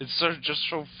just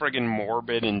so friggin'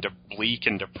 morbid and bleak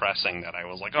and depressing that I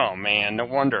was like, oh man, no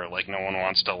wonder like no one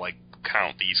wants to like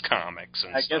count these comics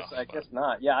and stuff. I guess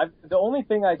not. Yeah, the only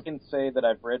thing I can say that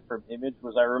I've read from Image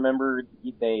was I remember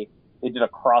they did a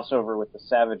crossover with the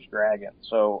Savage Dragon.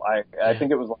 So I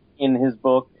think it was like in his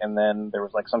book, and then there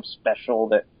was like some special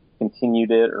that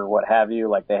continued it or what have you.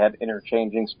 Like they had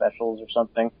interchanging specials or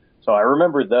something. So I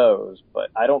remember those,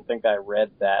 but I don't think I read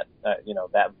that,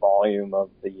 that volume of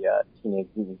the Teenage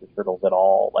Mutant Ninja Turtles at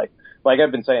all. Like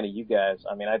I've been saying to you guys,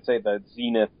 I mean, I'd say the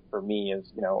zenith for me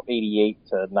is, 88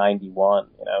 to 91,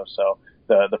 so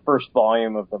the first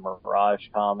volume of the Mirage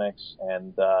comics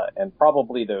and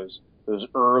probably those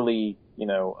early,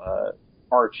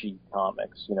 Archie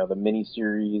comics, the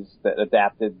miniseries that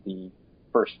adapted the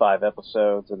first 5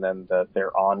 episodes and then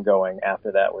their ongoing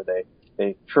after that where they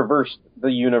traversed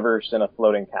the universe in a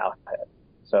floating cow head.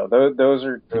 So those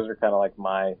are kind of like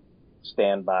my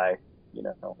standby,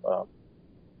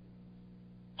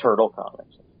 turtle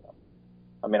comics and stuff.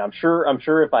 I mean, I'm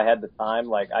sure if I had the time,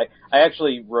 like I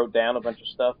actually wrote down a bunch of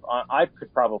stuff. I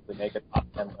could probably make a top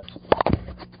 10 list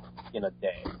in a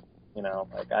day.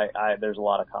 There's a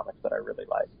lot of comics that I really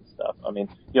like and stuff. I mean,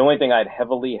 the only thing I'd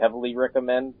heavily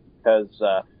recommend because,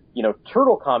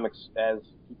 turtle comics, as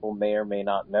people may or may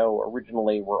not know,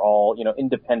 originally were all,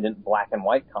 independent black and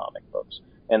white comic books.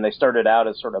 And they started out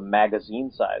as sort of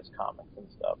magazine-sized comics and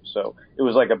stuff. So it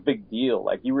was like a big deal.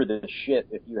 Like, you were the shit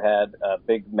if you had a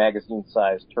big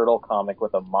magazine-sized turtle comic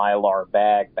with a Mylar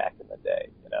bag back in the day.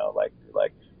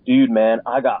 Like, dude, man,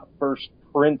 I got first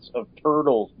prints of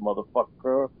Turtles,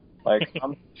 motherfucker. Like,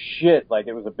 I'm shit. Like,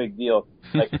 it was a big deal.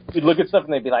 Like, you'd look at stuff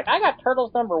and they'd be like, I got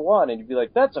Turtles #1. And you'd be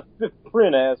like, that's a 5th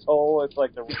print, asshole. It's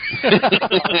like the...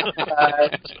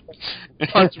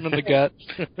 Punch him in the gut.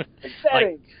 That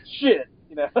ain't shit,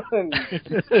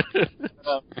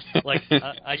 Like,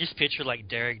 I just picture, like,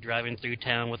 Derek driving through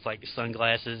town with, like,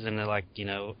 sunglasses and, like,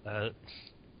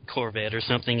 Corvette or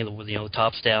something with, the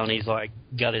tops down. He's, like,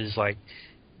 got his, like...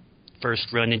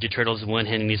 first run Ninja Turtles in one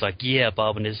hand, and he's like, yeah,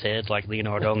 bobbing his head like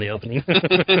Leonardo in the opening.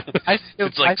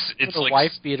 It's like a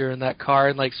wife beater in that car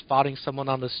and like spotting someone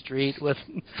on the street with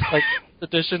like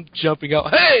edition jumping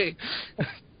out. Hey,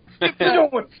 you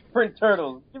don't want print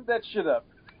Turtles. Give that shit up.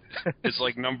 It's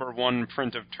like #1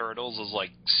 print of Turtles is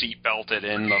like seat belted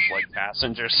in the like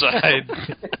passenger side.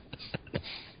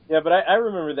 Yeah, but I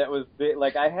remember that was big.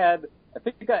 Like I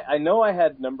know I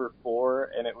had #4,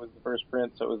 and it was the first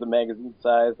print, so it was the magazine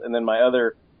size. And then my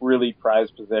other really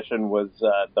prized possession was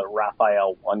the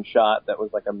Raphael one-shot that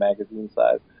was like a magazine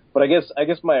size. But I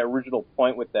guess my original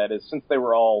point with that is since they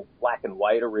were all black and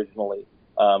white originally,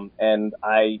 and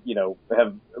I,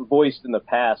 have voiced in the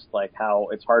past like how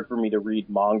it's hard for me to read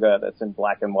manga that's in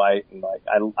black and white, and like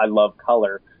I love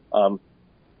color.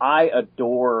 I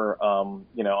adore,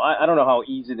 I don't know how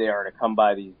easy they are to come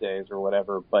by these days or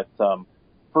whatever, but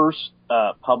First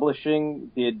Publishing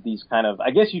did these kind of,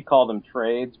 I guess you'd call them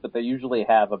trades, but they usually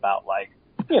have about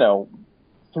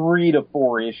 3 to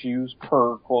 4 issues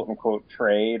per quote-unquote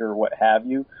trade or what have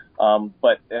you.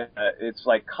 But it's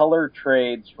like color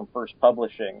trades from First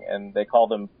Publishing, and they call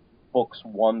them books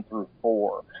 1 through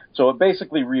 4. So it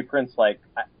basically reprints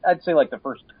I'd say the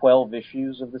first 12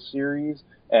 issues of the series,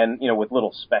 and with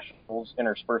little specials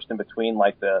interspersed in between,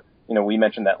 we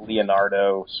mentioned that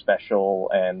Leonardo special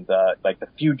and the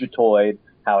Fugitoid,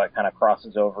 how it kind of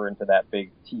crosses over into that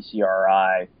big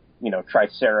TCRI,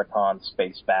 Triceraton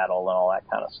space battle and all that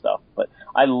kind of stuff. But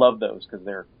I love those because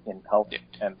they're in color.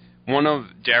 And one of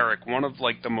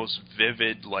the most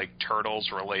vivid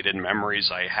Turtles related memories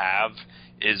I have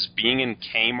is being in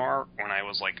Kmart when I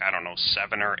was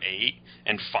 7 or 8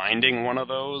 and finding one of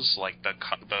those I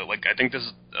think this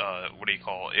is what do you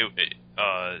call it?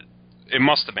 It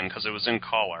must have been because it was in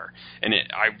color, and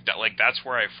that's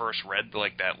where I first read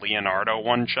that Leonardo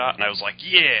one shot, and I was like,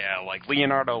 yeah,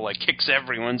 Leonardo kicks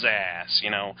everyone's ass,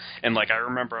 and I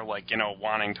remember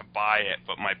wanting to buy it,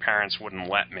 but my parents wouldn't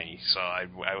let me, so I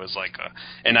was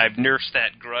and I've nursed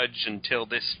that grudge until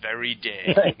this very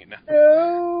day,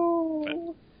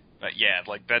 No. But yeah,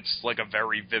 that's a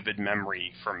very vivid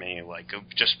memory for me, of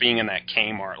just being in that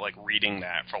Kmart, reading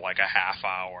that for a half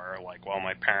hour, while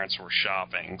my parents were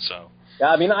shopping. So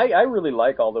yeah, I mean, I really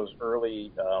like all those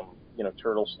early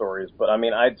turtle stories, but I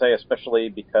mean, I'd say especially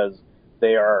because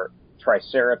they are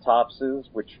triceratopses,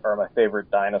 which are my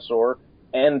favorite dinosaur,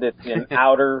 and it's in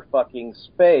outer fucking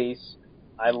space.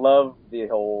 I love the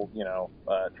whole,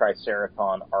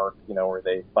 Triceraton arc, where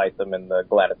they fight them in the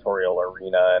gladiatorial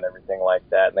arena and everything like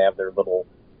that, and they have their little,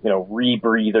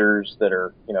 rebreathers that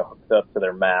are, hooked up to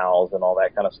their mouths and all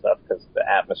that kind of stuff because the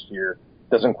atmosphere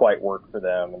doesn't quite work for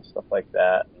them and stuff like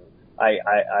that.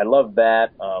 I love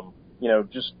that.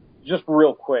 Just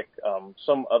real quick,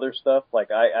 some other stuff, like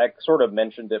I sort of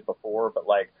mentioned it before, but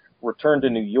like Return to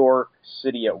New York,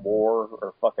 City at War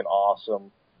are fucking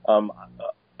awesome.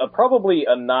 Probably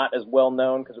not as well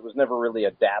known because it was never really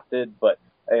adapted, but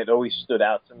it always stood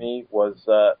out to me was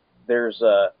there's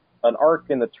an arc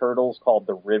in the Turtles called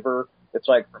The River. It's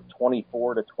like from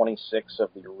 24 to 26 of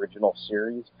the original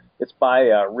series. It's by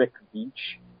Rick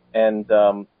Beach, and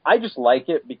I just like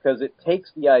it because it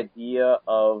takes the idea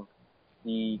of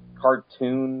the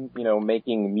cartoon,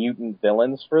 making mutant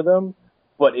villains for them,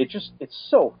 but it's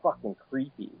so fucking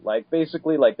creepy. Like,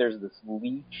 basically, like, there's this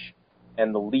leech,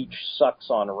 and the leech sucks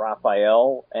on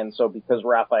Raphael, and so because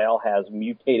Raphael has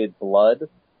mutated blood,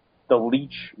 the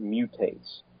leech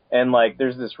mutates. And, like,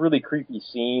 there's this really creepy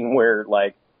scene where,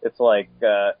 like, it's like,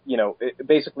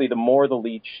 basically the more the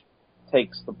leech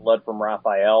takes the blood from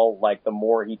Raphael, like, the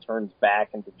more he turns back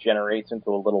and degenerates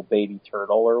into a little baby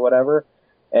turtle or whatever.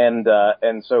 And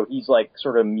so he's, like,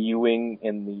 sort of mewing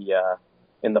in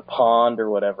the pond or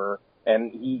whatever,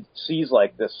 and he sees,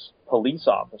 like, this police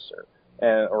officer,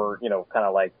 or kind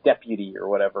of like deputy or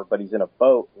whatever, but he's in a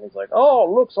boat, and he's like,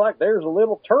 oh, looks like there's a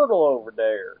little turtle over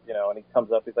there, and he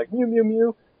comes up, he's like, mew, mew,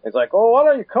 mew. He's like, oh, why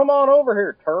don't you come on over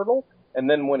here, turtle? And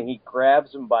then when he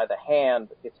grabs him by the hand,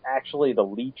 it's actually the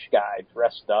leech guy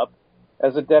dressed up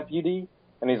as a deputy,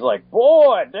 and he's like,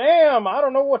 boy, damn, I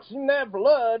don't know what's in that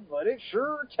blood, but it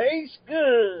sure tastes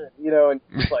good, and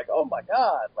he's like, oh my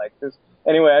God, like this.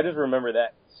 Anyway, I just remember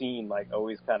that scene, like,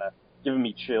 always kind of giving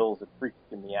me chills and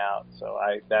freaking me out. So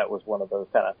that was one of those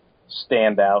kind of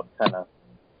standout kind of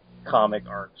comic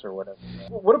arcs or whatever.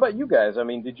 What about you guys? I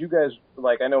mean, did you guys,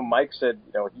 like, I know Mike said,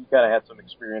 he kind of had some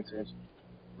experiences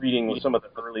reading some of the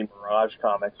early Mirage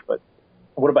comics, but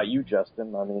what about you,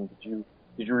 Justin? I mean,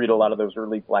 did you read a lot of those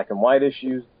early black and white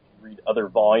issues? Did you read other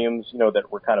volumes,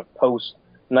 that were kind of post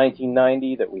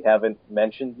 1990 that we haven't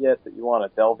mentioned yet that you want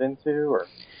to delve into, or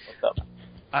what's up?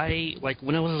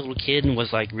 When I was a little kid and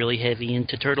was, like, really heavy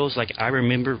into Turtles, like, I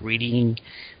remember reading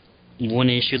one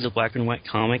issue of the black and white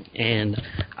comic, and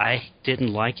I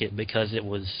didn't like it because I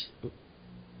was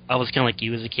kind of like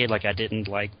you as a kid, like, I didn't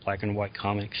like black and white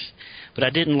comics. But I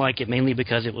didn't like it mainly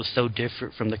because it was so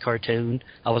different from the cartoon.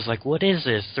 I was like, what is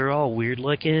this? They're all weird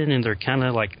looking, and they're kind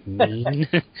of, like, mean.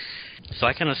 So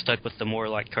I kind of stuck with the more,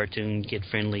 like, cartoon,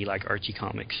 kid-friendly, like, Archie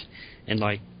comics. And,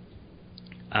 like,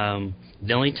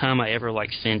 the only time I ever,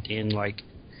 like, sent in, like,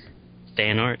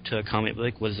 fan art to a comic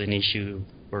book was an issue,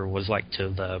 or was, like, to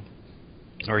the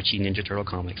Archie Ninja Turtle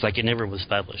comics. Like, it never was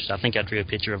published. I think I drew a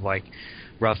picture of, like,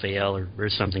 Raphael or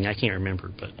something. I can't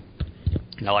remember, but,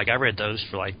 like, I read those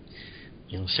for, like,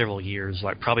 several years,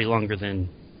 like, probably longer than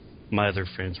my other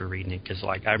friends were reading it, because,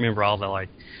 like, I remember all the, like,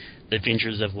 the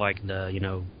adventures of, like,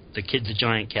 the Kid's a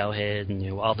Giant Cowhead,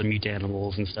 and all the mute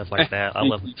animals and stuff like that. I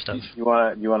love that stuff. You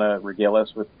want to regale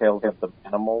us with Tales of the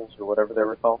Animals or whatever they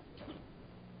were called?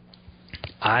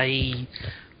 I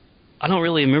don't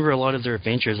really remember a lot of their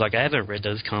adventures. Like, I haven't read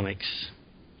those comics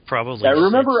probably. Yeah,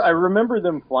 I remember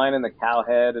them flying in the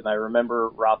Cowhead, and I remember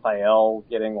Raphael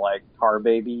getting, like, tar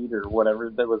babied or whatever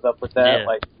that was up with that. Yeah.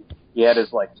 Like, he had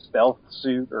his, like, stealth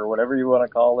suit or whatever you want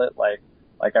to call it. Like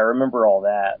I remember all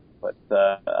that. But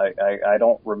I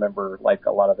don't remember, like,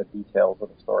 a lot of the details of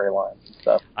the storylines and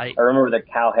stuff. I remember that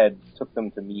Cowhead took them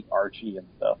to meet Archie and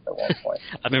stuff at one point.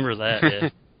 I remember that, yeah.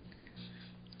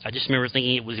 I just remember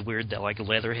thinking it was weird that, like,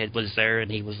 Leatherhead was there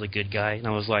and he was the good guy. And I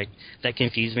was like, that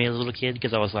confused me as a little kid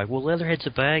because I was like, well, Leatherhead's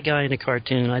a bad guy in a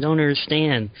cartoon. I don't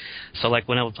understand. So, like,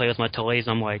 when I would play with my toys,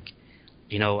 I'm like,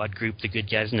 I'd group the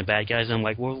good guys and the bad guys. And I'm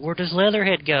like, well, where does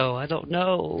Leatherhead go? I don't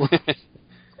know. It's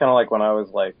kind of like when I was,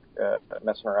 like,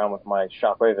 messing around with my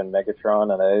Shockwave and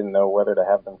Megatron, and I didn't know whether to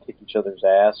have them kick each other's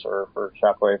ass or for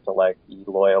Shockwave to, like, be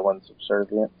loyal and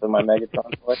subservient to my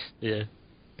Megatron toy. Yeah.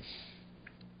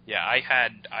 Yeah, I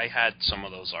had some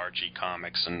of those Archie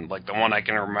comics, and, like, the one I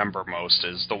can remember most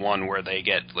is the one where they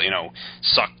get,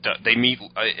 sucked up. They meet,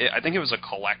 I think it was a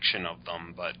collection of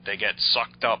them, but they get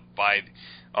sucked up by,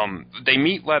 they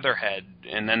meet Leatherhead,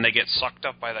 and then they get sucked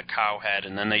up by the Cowhead,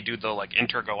 and then they do the, like,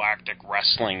 intergalactic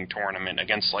wrestling tournament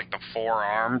against, like, the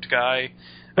four-armed guy.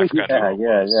 I forgot who it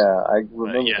was. I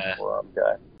remember the four-armed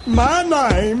guy. My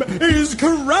name is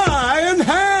Crying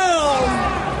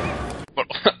Hound! But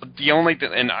the only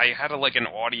thing, and I had an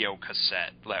audio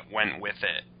cassette that went with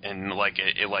it, and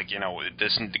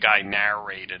this guy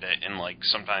narrated it, and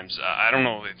sometimes I don't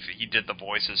know if he did the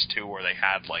voices too, or they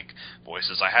had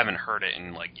voices. I haven't heard it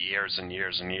in years and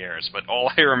years and years, but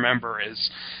all I remember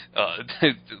is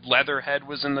Leatherhead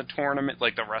was in the tournament,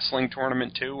 the wrestling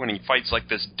tournament too, and he fights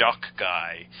this duck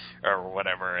guy or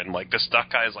whatever, and this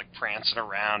duck guy is prancing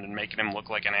around and making him look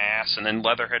like an ass, and then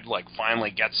Leatherhead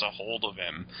finally gets a hold of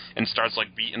him and starts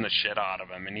beating the shit out of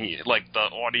him, and he the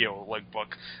audio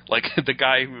book, the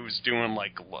guy who was doing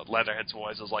Leatherhead's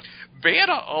voice is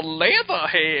better a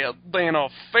leatherhead than a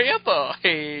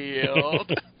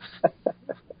featherhead.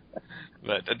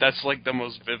 But that's the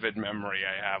most vivid memory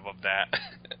I have of that.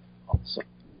 Awesome.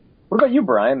 What about you,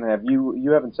 Brian?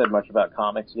 You haven't said much about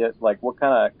comics yet. What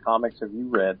kind of comics have you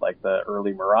read? The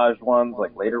early Mirage ones,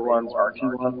 later ones, Archie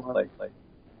ones,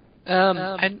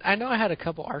 I know I had a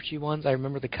couple Archie ones. I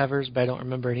remember the covers, but I don't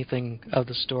remember anything of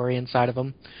the story inside of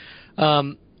them.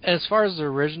 As far as the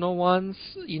original ones,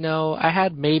 I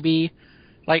had maybe,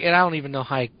 and I don't even know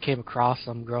how I came across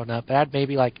them growing up, but I had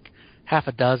maybe half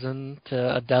a dozen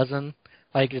to a dozen,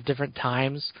 at different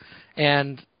times.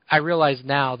 And I realize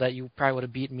now that you probably would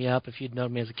have beaten me up if you'd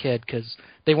known me as a kid, because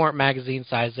they weren't magazine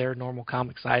size; they were normal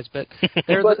comic size. But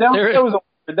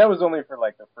that was only for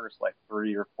the first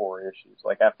 3 or 4 issues.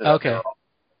 After that, okay, they were all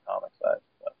comic size.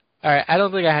 So. All right, I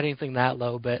don't think I had anything that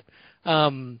low, but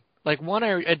one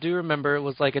I do remember, it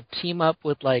was a team up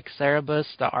with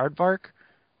Cerebus the Aardvark,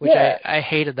 which yeah. I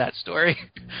hated that story.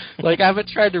 I haven't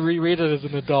tried to reread it as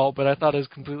an adult, but I thought it was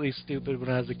completely stupid when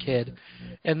I was a kid.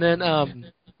 And then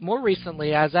more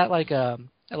recently, I was at a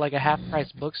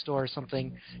half-price bookstore or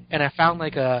something, and I found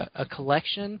a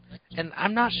collection, and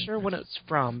I'm not sure when it's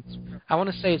from. I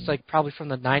want to say it's probably from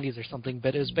the 90s or something,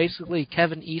 but it was basically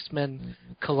Kevin Eastman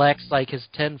collects his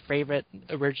 10 favorite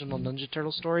original Ninja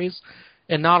Turtle stories,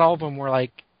 and not all of them were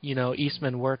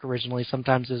Eastman work originally.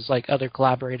 Sometimes it's other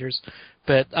collaborators,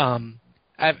 but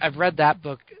I've read that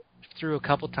book through a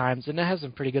couple times, and it has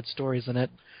some pretty good stories in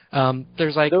it.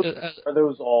 There's are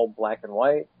those all black and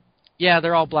white? Yeah,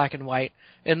 they're all black and white.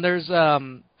 And there's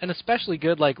an especially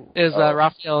good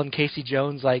Raphael and Casey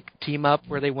Jones team up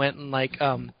where they went and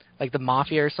the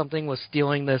mafia or something was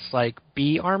stealing this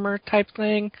bee armor type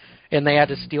thing, and they had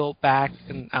to steal it back,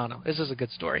 and I don't know. This is a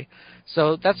good story.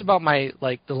 So that's about my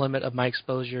the limit of my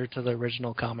exposure to the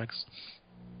original comics.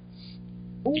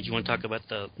 Did you want to talk about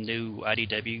the new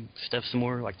IDW stuff some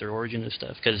more, their origin and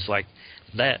stuff? Because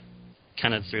that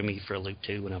kind of threw me for a loop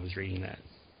too when I was reading that.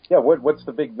 Yeah, what's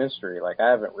the big mystery? I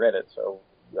haven't read it, so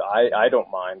I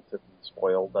don't mind to be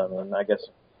spoiled. I mean, I guess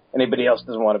anybody else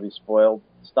doesn't want to be spoiled,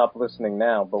 stop listening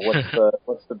now. But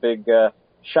what's the big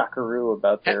shockaroo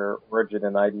about their origin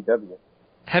in IDW?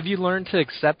 Have you learned to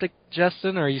accept it,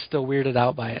 Justin, or are you still weirded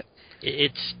out by it?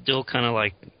 It's still kind of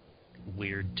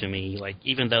weird to me.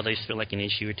 Even though they spent an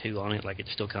issue or two on it,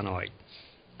 it's still kind of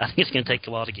I think it's going to take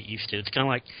a while to get used to. It's kind of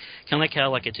like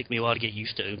how it took me a while to get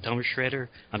used to Thomas Shredder.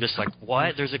 I'm just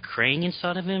what? There's a crane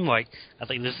inside of him? I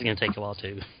think this is going to take a while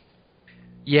too.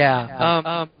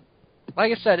 Yeah.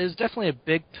 Like I said, it was definitely a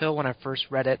big pill when I first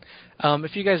read it.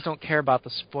 If you guys don't care about the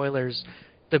spoilers,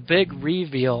 the big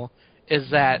reveal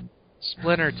is that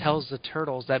Splinter tells the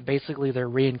Turtles that basically they're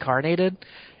reincarnated,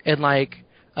 and back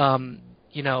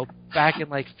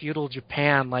in feudal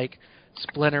Japan,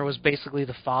 Splinter was basically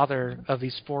the father of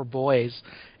these 4 boys,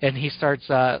 and he starts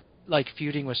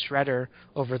feuding with Shredder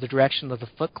over the direction of the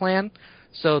Foot Clan.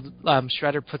 So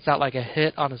Shredder puts out a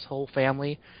hit on his whole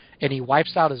family, and he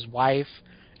wipes out his wife,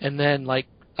 and then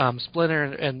Splinter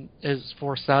and his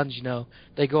 4 sons,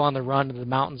 they go on the run to the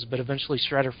mountains, but eventually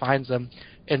Shredder finds them,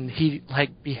 and he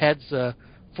beheads the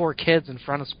 4 kids in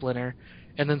front of Splinter.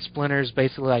 And then Splinter's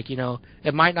basically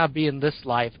it might not be in this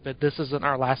life, but this isn't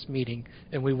our last meeting,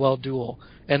 and we will duel.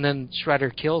 And then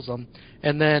Shredder kills him.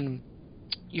 And then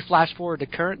you flash forward to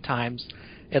current times,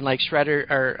 and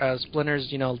Shredder or Splinter's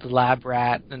the lab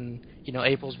rat, and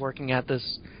April's working at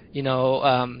this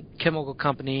chemical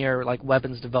company or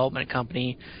weapons development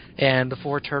company, and the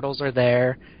 4 turtles are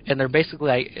there, and they're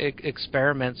basically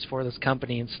experiments for this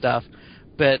company and stuff.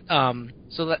 But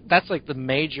so that's the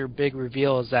major big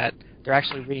reveal is that they're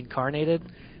actually reincarnated,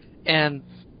 and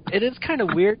it is kind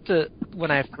of weird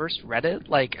when I first read it.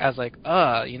 I was it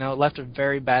left a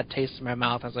very bad taste in my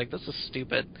mouth. I was this is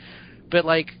stupid, but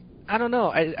I don't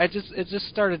know. It just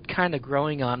started kind of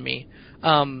growing on me.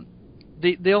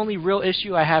 The only real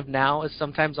issue I have now is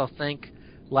sometimes I'll think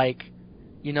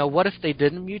what if they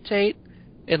didn't mutate,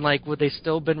 And, like, would they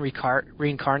still been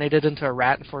reincarnated into a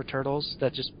rat and 4 turtles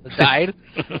that just died?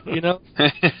 You know?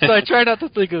 So I try not to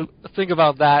think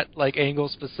about that, like, angle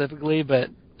specifically, but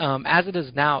as it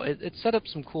is now, it set up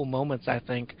some cool moments, I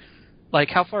think. Like,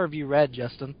 how far have you read,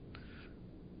 Justin?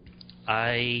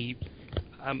 I'm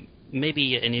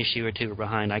maybe an issue or two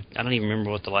behind. I don't even remember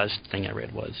what the last thing I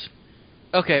read was.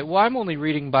 Okay, well, I'm only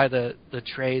reading by the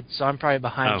trade, so I'm probably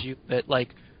behind you, but, like,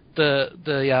 okay,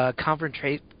 I'm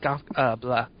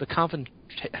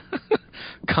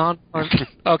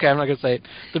not gonna say it.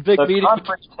 The meeting.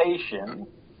 Confrontation.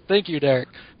 Thank you, Derek.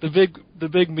 The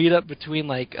big meetup between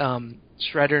like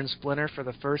Shredder and Splinter for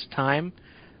the first time,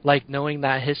 like knowing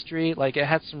that history, like it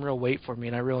had some real weight for me,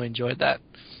 and I really enjoyed that.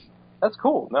 That's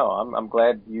cool. No, I'm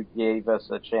glad you gave us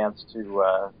a chance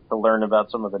to learn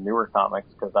about some of the newer comics,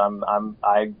 because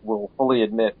I will fully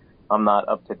admit I'm not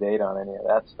up to date on any of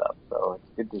that stuff, so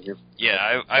it's good to hear.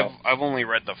 Yeah, I've only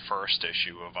read the first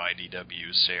issue of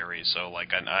IDW's series, so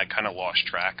like I kind of lost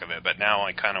track of it, but now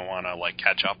I kind of want to like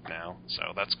catch up now,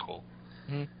 so that's cool.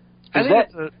 Mm-hmm.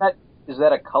 Is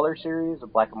that a color series, a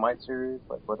black and white series?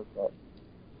 Like, what is that?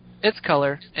 It's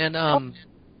color, and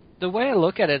the way I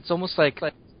look at it, it's almost like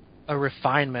a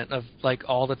refinement of like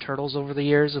all the turtles over the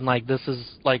years, and like this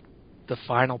is like the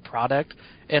final product,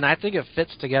 and I think it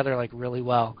fits together like really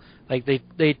well. Like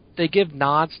they give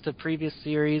nods to previous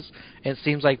series, and it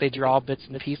seems like they draw bits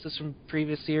and pieces from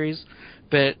previous series,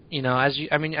 but you know, as you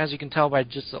can tell by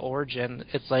just the origin,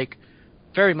 it's like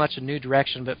very much a new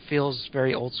direction, but feels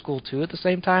very old school too at the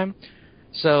same time.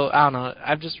 So I don't know,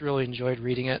 I've just really enjoyed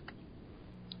reading it.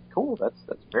 Cool, that's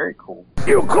very cool.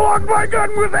 You clogged my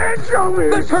gun with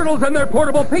anchovies! The turtles and their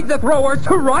portable pizza thrower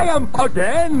triumph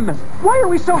again! Why are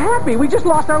we so happy? We just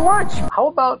lost our lunch! How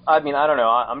about, I don't know,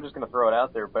 I'm just going to throw it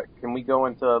out there, but can we go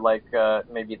into, like,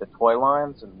 maybe the toy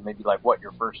lines, and maybe, like, what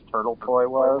your first turtle toy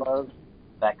was?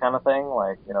 That kind of thing?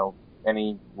 Like, you know,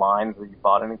 any lines that you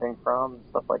bought anything from,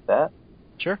 stuff like that?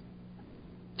 Sure.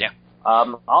 Yeah.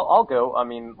 I'll go. I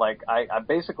mean, like, I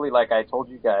basically, like I told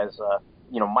you guys,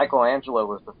 you know, Michelangelo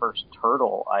was the first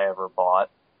turtle I ever bought,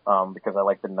 because I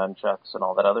like the nunchucks and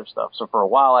all that other stuff. So for a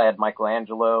while I had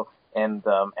Michelangelo, and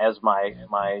as my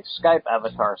Skype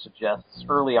avatar suggests,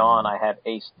 early on I had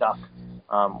Ace Duck,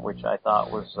 which I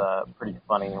thought was pretty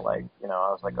funny. Like, you know,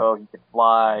 I was like, oh, he could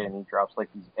fly, and he drops like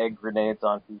these egg grenades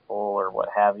on people or what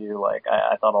have you. Like,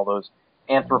 I thought all those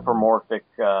anthropomorphic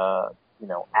you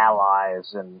know,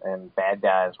 allies and bad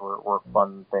guys were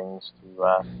fun things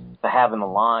to have in the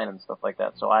line and stuff like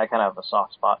that. So I kind of have a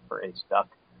soft spot for Ace Duck.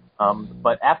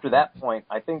 But after that point,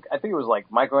 I think it was like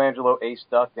Michelangelo, Ace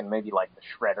Duck, and maybe like the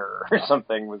Shredder or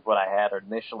something was what I had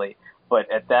initially.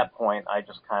 But at that point, I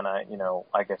just kind of, you know,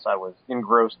 I guess I was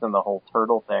engrossed in the whole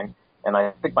turtle thing. And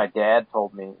I think my dad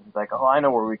told me, he's like, oh, I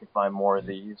know where we could find more of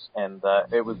these. And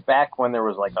it was back when there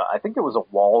was like, I think it was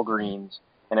a Walgreens,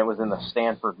 and it was in the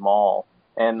Stanford Mall.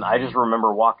 And I just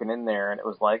remember walking in there, and it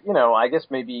was like, you know, I guess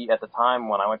maybe at the time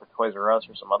when I went to Toys R Us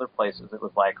or some other places, it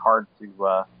was like hard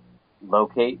to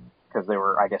locate because they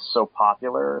were, I guess, so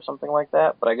popular or something like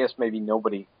that. But I guess maybe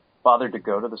nobody bothered to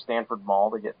go to the Stanford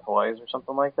Mall to get toys or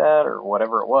something like that, or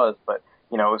whatever it was. But,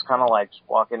 you know, it was kind of like just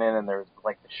walking in, and there was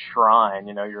like the shrine,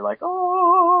 you know, you're like,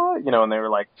 oh, you know, and they were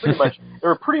like they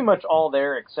were pretty much all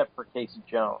there except for Casey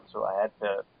Jones. So I had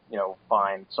to, you know,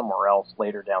 find somewhere else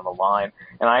later down the line.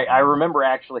 And I remember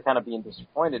actually kind of being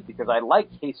disappointed because I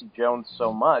liked Casey Jones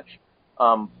so much.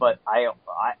 But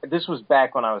this was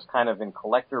back when I was kind of in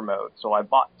collector mode. So I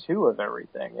bought 2 of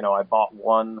everything. You know, I bought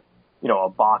one, you know, a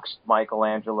boxed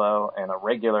Michelangelo and a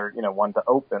regular, you know, one to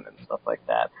open and stuff like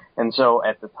that. And so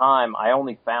at the time, I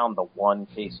only found the one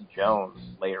Casey Jones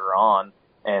later on.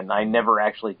 And I never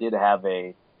actually did have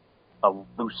a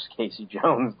loose Casey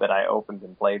Jones that I opened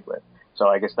and played with. So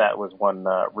I guess that was one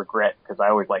regret, because I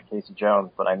always liked Casey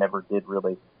Jones, but I never did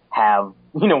really have,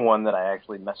 you know, one that I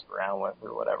actually messed around with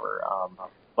or whatever.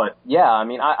 But yeah, I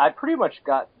mean, I pretty much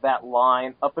got that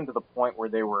line up into the point where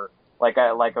they were, like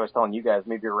I was telling you guys,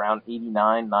 maybe around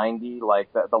 89, 90. Like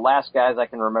the last guys I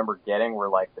can remember getting were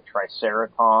like the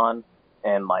Triceraton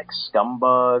and like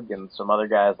Scumbug and some other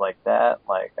guys like that.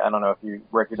 Like, I don't know if you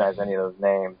recognize any of those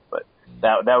names, but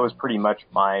that was pretty much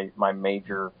my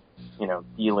major, you know,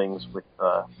 dealings with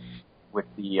the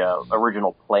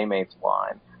original Playmates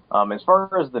line. As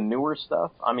far as the newer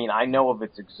stuff, I mean, I know of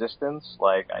its existence.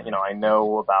 Like, you know, I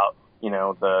know about, you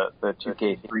know, the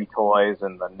 2K3 toys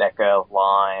and the NECA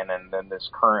line, and then this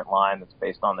current line that's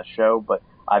based on the show, but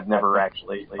I've never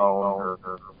actually owned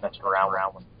or messed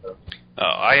around with those.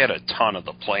 I had a ton of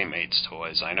the Playmates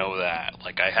toys. I know that.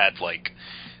 Like, I had like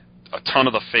a ton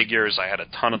of the figures. I had a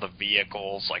ton of the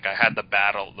vehicles. Like I had the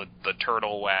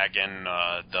turtle wagon,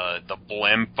 the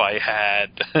blimp I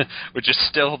had, which is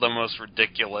still the most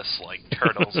ridiculous like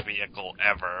Turtles vehicle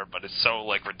ever. But it's so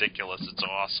like ridiculous, it's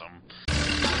awesome.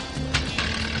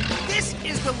 This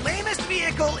is the lamest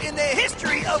vehicle in the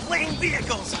history of lame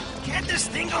vehicles. Can't this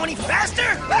thing go any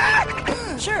faster?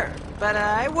 Sure, but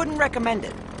I wouldn't recommend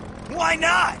it. Why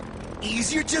not?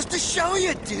 Easier just to show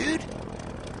you, dude.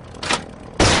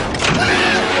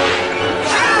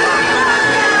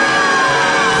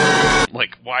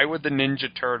 Like, why would the Ninja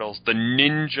Turtles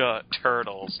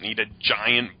need a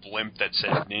giant blimp that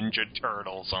said Ninja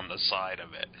Turtles on the side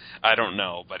of it? I don't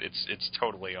know, but it's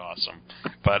totally awesome.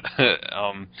 But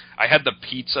I had the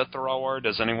pizza thrower.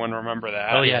 Does anyone remember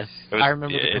that? Oh, yes. I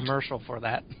remember the commercial for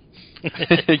that.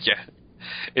 Yeah.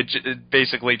 It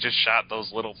basically just shot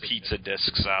those little pizza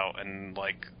discs out, and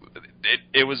like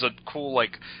it was a cool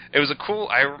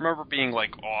I remember being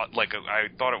like I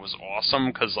thought it was awesome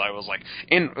because I was like,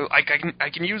 and like I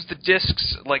can use the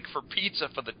discs like for pizza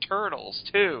for the turtles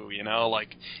too,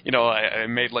 I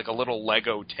made like a little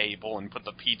Lego table and put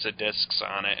the pizza discs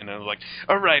on it, and I was like,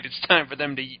 all right, it's time for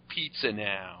them to eat pizza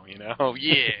now,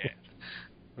 yeah.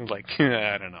 Like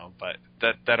I don't know, but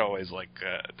that always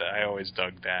I always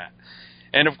dug that.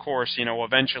 And of course,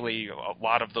 eventually a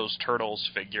lot of those Turtles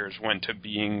figures went to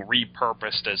being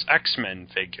repurposed as X-Men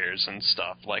figures and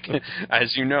stuff. Like,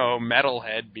 as you know,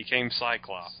 Metalhead became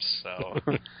Cyclops. So,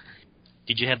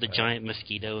 did you have the giant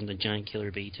mosquito and the giant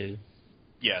killer bee too?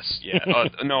 Yes, yeah.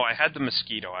 No, I had the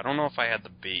mosquito. I don't know if I had the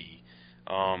bee.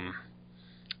 I'm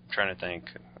trying to think.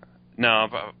 No,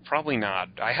 probably not.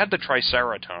 I had the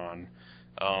Triceraton.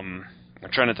 I'm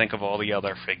trying to think of all the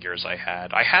other figures I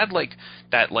had. I had like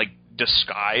that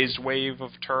disguised wave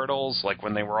of Turtles, like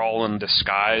when they were all in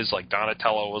disguise, like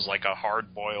Donatello was like a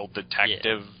hard-boiled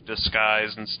detective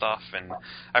disguise and stuff, and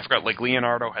I forgot, like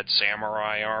Leonardo had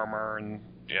samurai armor, and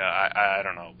I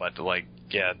don't know, but like,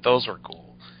 yeah, those were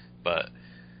cool. But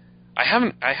I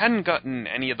hadn't gotten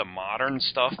any of the modern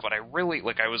stuff, but I really,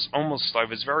 like, I was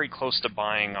very close to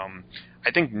buying, I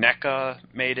think NECA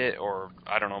made it, or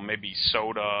I don't know, maybe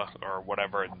Soda or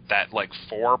whatever, that like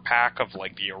 4-pack of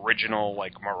like the original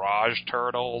like Mirage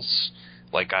Turtles.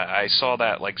 Like I saw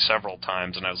that like several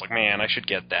times, and I was like, man, I should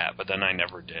get that, but then I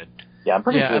never did. Yeah, I'm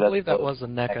pretty sure I believe that was a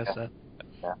NECA set.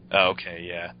 Yeah. Oh, okay,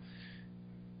 yeah.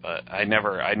 But I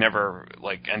never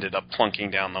like ended up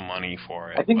plunking down the money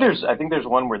for it. I think there's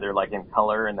one where they're like in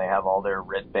color and they have all their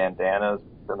red bandanas.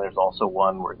 Then there's also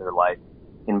one where they're like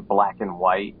in black and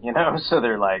white, so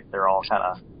they're all kind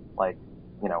of like,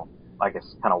 I guess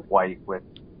kind of white with,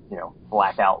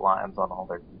 black outlines on all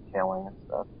their detailing and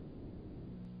stuff.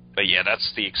 But yeah,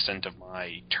 that's the extent of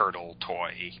my turtle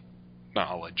toy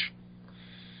knowledge.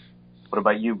 What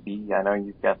about you, B? I know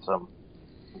you've got some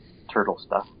turtle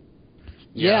stuff.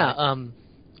 Yeah.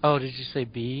 Oh, did you say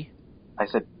B? I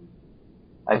said.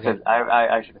 I should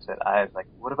have said. I was like,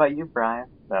 what about you, Brian?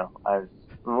 No, I was.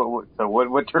 So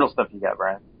what turtle stuff you got,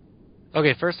 Brian?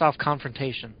 Okay, first off,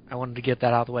 confrontation. I wanted to get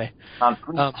that out of the way.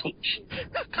 Confrontation.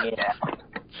 Yeah.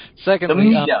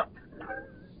 Secondly,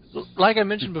 like I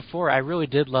mentioned before, I really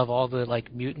did love all the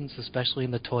like mutants, especially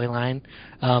in the toy line.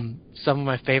 Some of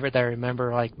my favorite that I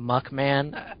remember, like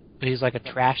Muckman. He's like a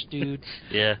trash dude.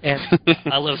 Yeah. And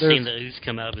I love seeing the ooze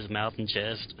come out of his mouth and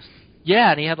chest.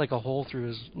 Yeah, and he had like a hole through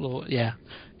his little,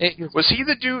 Was he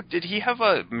the dude, did he have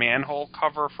a manhole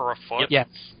cover for a foot? Yes.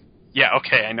 Yeah,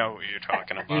 okay, I know what you're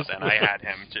talking about, and I had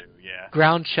him too, yeah.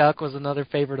 Ground Chuck was another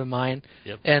favorite of mine.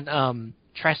 Yep. And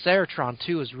Triceratron,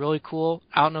 too, was really cool.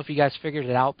 I don't know if you guys figured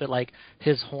it out, but like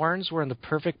his horns were in the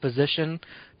perfect position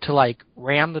to like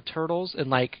ram the turtles and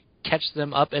like catch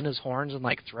them up in his horns and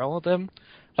like throw them.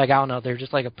 Like, I don't know, they're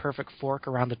just like a perfect fork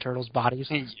around the turtles' bodies.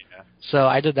 Yeah. So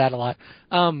I did that a lot.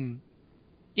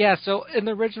 Yeah, so in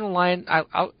the original line, I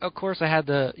of course I had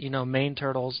the, main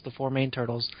turtles, the 4 main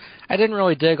turtles. I didn't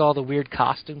really dig all the weird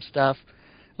costume stuff.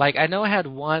 Like, I know I had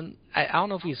one, I don't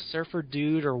know if he's Surfer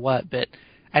Dude or what, but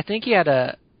I think he had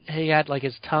like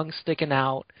his tongue sticking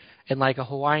out and like a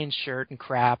Hawaiian shirt and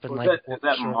crap. And is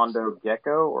that Mondo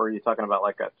Gecko, or are you talking about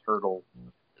like a turtle?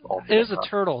 It was a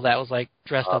turtle that was like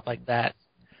dressed up like that.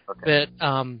 Okay.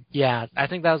 But, yeah, I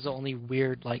think that was the only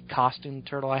weird, like, costume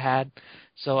turtle I had,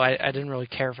 so I didn't really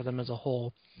care for them as a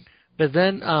whole. But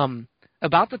then,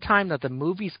 about the time that the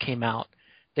movies came out,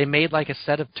 they made, like, a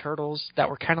set of turtles that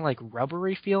were kind of, like,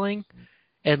 rubbery feeling,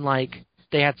 and, like,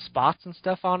 they had spots and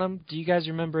stuff on them. Do you guys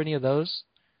remember any of those?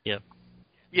 Yep.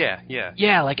 Yeah.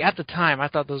 Yeah, like, at the time, I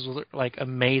thought those were, like,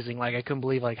 amazing. Like, I couldn't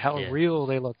believe, like, how real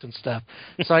they looked and stuff.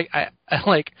 So, I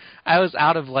was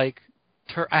out of, like,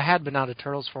 I had been out of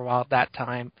Turtles for a while at that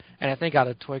time, and I think out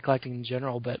of toy collecting in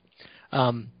general. But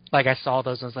like I saw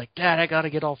those, and I was like, Dad, I got to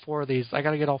get all 4 of these. I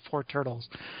got to get all 4 Turtles.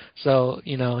 So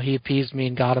he appeased me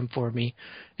and got them for me.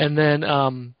 And then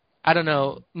I don't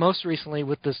know. Most recently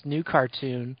with this new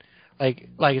cartoon, like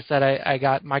I said, I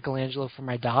got Michelangelo for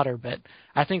my daughter, but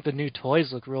I think the new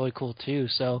toys look really cool too.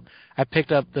 So I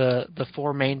picked up the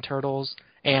 4 main Turtles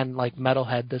and like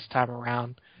Metalhead this time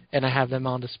around. And I have them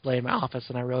on display in my office,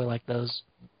 and I really like those.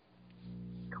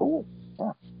 Cool.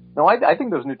 Yeah. No, I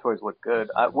think those new toys look good.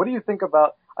 What do you think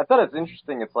about? I thought it's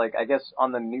interesting. It's like, I guess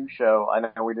on the new show, I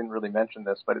know we didn't really mention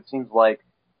this, but it seems like,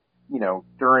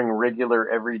 during regular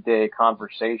everyday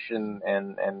conversation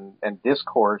and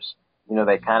discourse,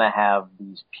 they kind of have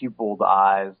these pupilled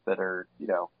eyes that are,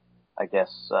 I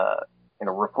guess,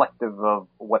 reflective of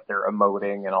what they're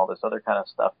emoting and all this other kind of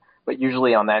stuff. But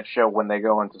usually on that show, when they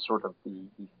go into sort of the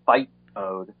fight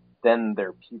mode, then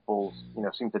their pupils,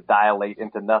 seem to dilate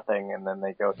into nothing, and then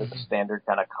they go to the standard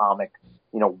kind of comic,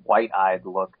 white-eyed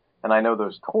look. And I know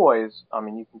those toys, I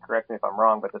mean, you can correct me if I'm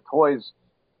wrong, but the toys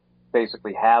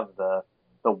basically have the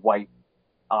white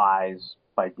eyes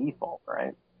by default,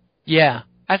 right? Yeah.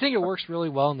 I think it works really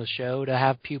well in the show to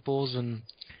have pupils, and,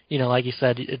 like you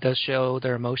said, it does show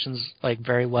their emotions, like,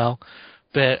 very well.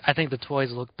 But I think the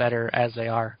toys look better as they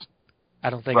are. I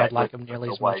don't think I'd like them nearly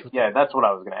as much. Yeah, that's what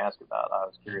I was going to ask about. I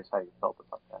was curious how you felt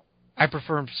about that. I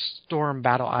prefer Storm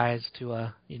Battle eyes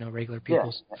to regular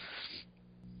pupils. Yeah.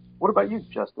 What about you,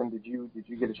 Justin? Did you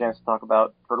get a chance to talk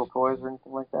about Turtle toys or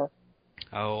anything like that?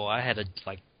 Oh, I had a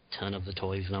ton of the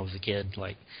toys when I was a kid.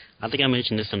 I think I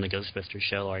mentioned this on the Ghostbusters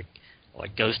show.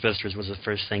 Like Ghostbusters was the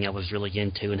first thing I was really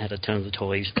into and had a ton of the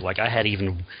toys. But I had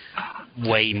even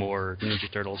way more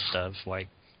Ninja Turtle stuff.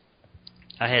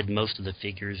 I had most of the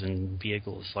figures and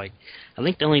vehicles. I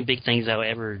think the only big things I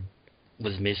ever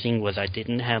was missing was I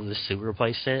didn't have the sewer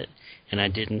play set, and I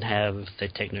didn't have the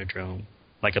Technodrome.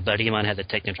 A buddy of mine had the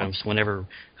Technodrome, so whenever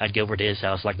I'd go over to his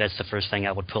house, that's the first thing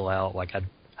I would pull out. I'd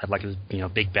a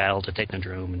big battle to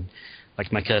Technodrome, and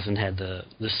my cousin had the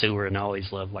sewer, and I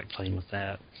always loved playing with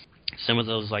that. Some of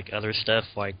those other stuff,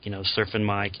 Surfing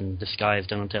Mike and Disguised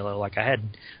Donatello, I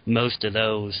had most of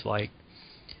those.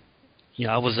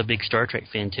 I was a big Star Trek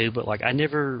fan too, but I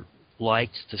never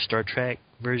liked the Star Trek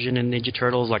version in Ninja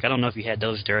Turtles. I don't know if you had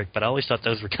those, Derek, but I always thought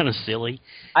those were kind of silly.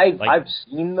 I've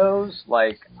seen those.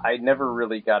 I never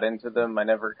really got into them. I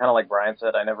never, kind of like Brian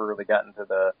said, I never really got into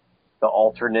the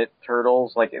alternate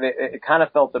Turtles. It kind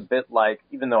of felt a bit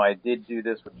even though I did do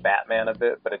this with Batman a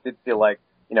bit, but it did feel like,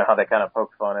 how they kind of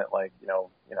poked fun at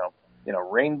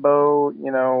Rainbow,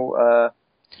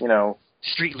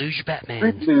 Street Luge Batman.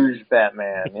 Street Luge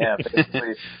Batman, yeah.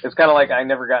 Basically, it's kind of like I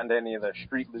never got into any of the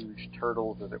Street Luge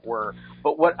Turtles, as it were.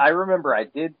 But what I remember I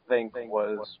did think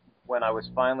was when I was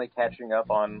finally catching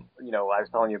up on, I was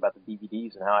telling you about the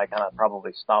DVDs and how I kind of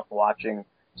probably stopped watching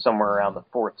somewhere around the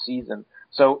 4th season.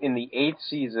 So in the 8th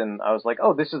season, I was like,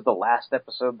 oh, this is the last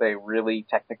episode they really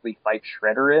technically fight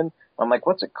Shredder in. I'm like,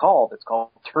 what's it called? It's called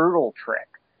Turtle Trek.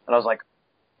 And I was like,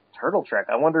 Turtle Trek?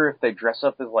 I wonder if they dress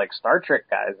up as Star Trek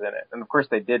guys in it. And of course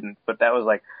they didn't, but that was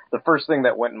the first thing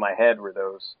that went in my head were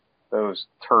those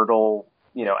turtle,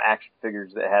 action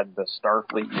figures that had the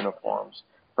Starfleet uniforms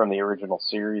from the original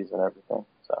series and everything.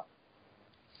 So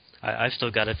I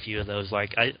still got a few of those.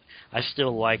 I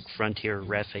still like Frontier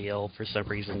Raphael for some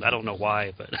reason. I don't know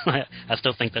why, but I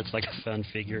still think that's a fun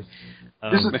figure.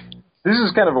 This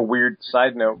is kind of a weird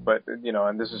side note, but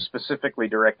and this is specifically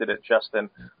directed at Justin.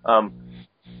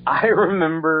 I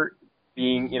remember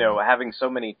being, having so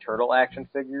many turtle action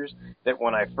figures that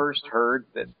when I first heard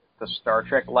that the Star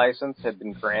Trek license had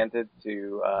been granted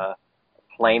to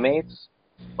Playmates,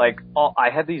 I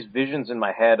had these visions in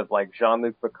my head of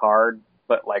Jean-Luc Picard,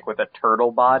 but with a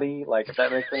turtle body, if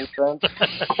that makes any sense.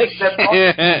 That's all.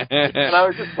 And I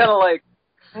was just kind of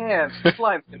man, this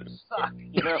line's gonna suck,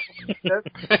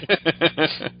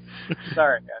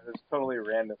 Sorry, guys, it's totally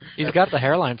random. He's got the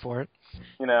hairline for it.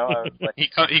 I was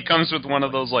he comes with one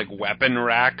of those weapon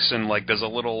racks, and there's a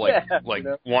little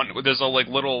there's a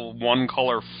little one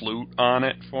color flute on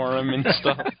it for him and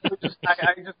stuff.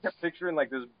 I just kept picturing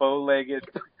this bow-legged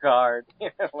Picard,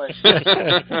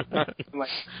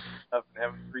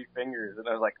 having 3 fingers, and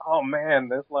I was like, oh man,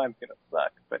 this line's gonna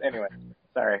suck. But anyway,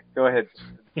 sorry. Go ahead,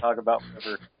 talk about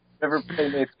whatever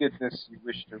Playmates goodness you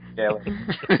wish to regale.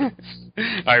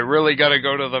 I really gotta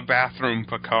go to the bathroom,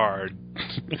 Picard.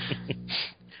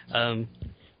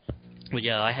 But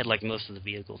yeah, I had most of the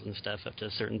vehicles and stuff up to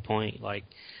a certain point.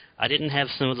 I didn't have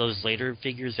some of those later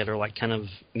figures that are kind of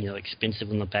expensive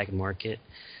in the back market.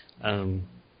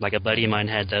 like a buddy of mine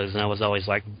had those, and I was always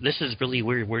like, "This is really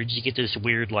weird. Where did you get this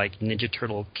weird like Ninja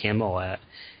Turtle camo at?"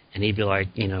 And he'd be like,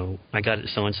 "I got it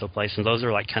so and so place." And those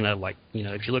are like kind of like,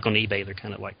 if you look on eBay, they're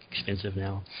kind of like expensive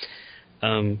now.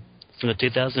 From the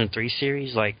 2003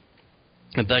 series, like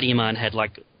a buddy of mine had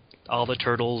like all the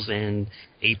turtles and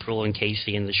April and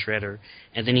Casey and the Shredder,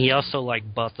 and then he also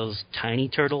like bought those tiny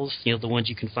turtles, the ones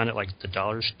you can find at like the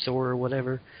dollar store or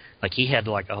whatever. Like he had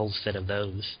like a whole set of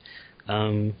those.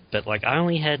 But like I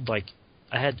only had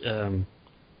I had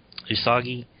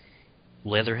Usagi,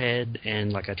 Leatherhead,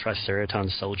 and like a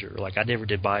Triceratops Soldier. Like I never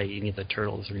did buy any of the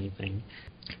turtles or anything.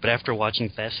 But after watching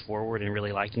Fast Forward and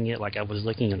really liking it, like I was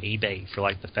looking on eBay for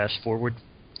like the Fast Forward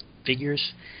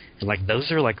figures, and like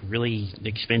those are like really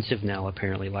expensive now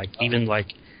apparently. Like even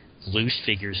like loose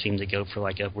figures seem to go for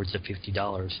like upwards of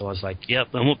 $50. So I was like, yep,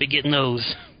 I won't be getting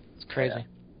those. It's crazy. Yeah.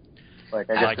 Like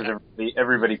I guess because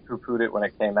everybody poo-pooed it when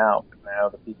it came out. But now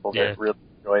the people that really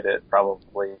enjoyed it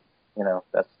probably,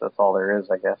 that's all there is,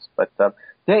 I guess. But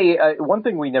hey, one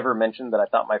thing we never mentioned that I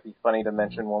thought might be funny to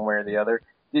mention one way or the other.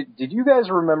 Did you guys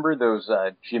remember those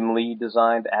Jim Lee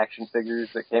designed action figures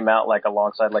that came out like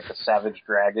alongside like the Savage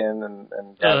Dragon and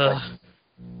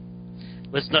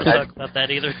let's not talk about that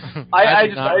either.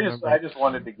 I just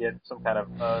wanted to get some kind of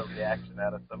reaction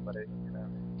out of somebody.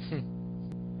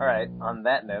 All right. On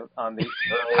that note, I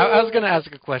was going to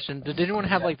ask a question. Did anyone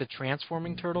have like the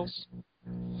transforming turtles?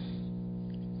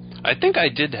 I think I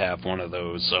did have one of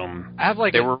those. I have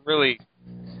like they were really.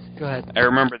 Go ahead. I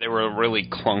remember they were really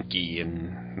clunky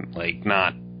and like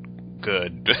not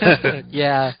good.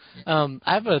 Yeah. I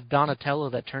have a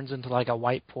Donatello that turns into like a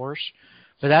white Porsche,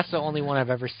 but that's the only one I've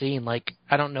ever seen. Like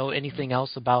I don't know anything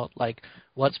else about like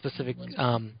what specific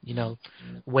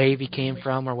wave he came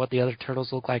from or what the other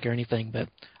turtles look like or anything, but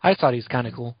I thought he was kind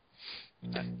of cool.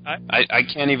 I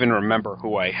can't even remember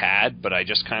who I had, but I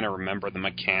just kind of remember the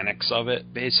mechanics of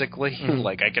it, basically.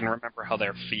 Like, I can remember how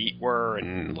their feet were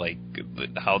and, like,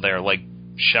 how their, like,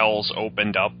 shells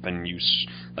opened up and you,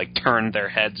 like, turned their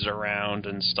heads around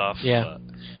and stuff. Yeah.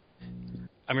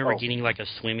 I remember getting, like, a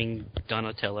swimming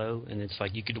Donatello, and it's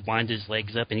like you could wind his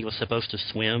legs up and he was supposed to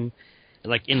swim.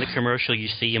 Like, in the commercial, you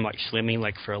see him, like, swimming,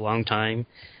 like, for a long time.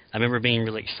 I remember being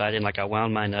really excited, like, I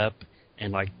wound mine up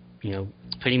and, like,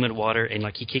 put him in water, and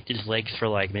like he kicked his legs for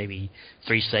like maybe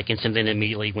 3 seconds, and then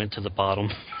immediately went to the bottom.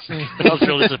 I was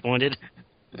real disappointed.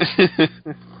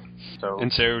 So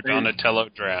Donatello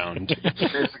drowned.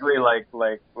 Basically, like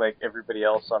everybody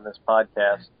else on this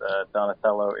podcast,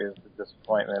 Donatello is the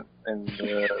disappointment in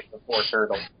the four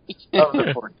turtles of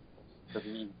the four, because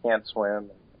he can't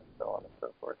swim and so on and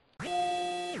so forth.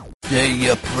 Say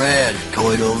your prayers,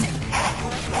 turtle.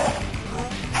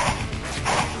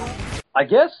 I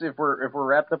guess if we're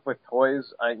wrapped up with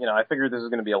toys, I figured this is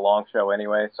going to be a long show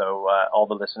anyway, so all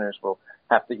the listeners will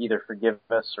have to either forgive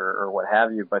us or what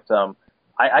have you. But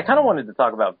I kind of wanted to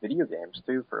talk about video games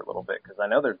too for a little bit, because I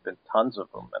know there's been tons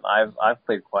of them, and I've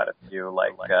played quite a few.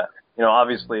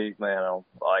 Obviously,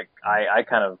 I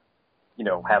kind of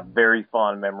have very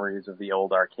fond memories of the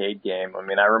old arcade game. I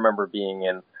mean, I remember being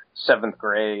in 7th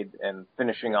grade and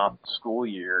finishing off the school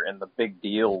year, and the big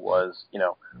deal was,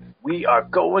 we are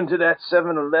going to that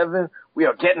 7-Eleven, we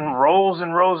are getting rolls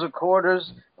and rolls of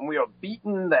quarters, and we are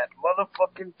beating that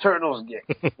motherfucking Turtles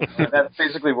game. That's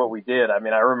basically what we did. I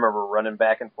mean, I remember running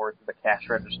back and forth to the cash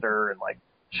register and like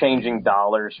changing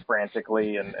dollars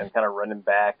frantically and kind of running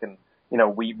back, and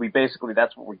we basically,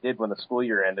 that's what we did when the school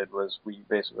year ended, was we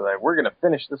basically like, we're going to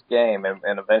finish this game,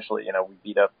 and eventually, we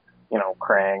beat up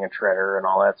Krang and Shredder and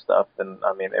all that stuff. And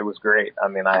I mean, it was great. I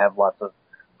mean, I have lots of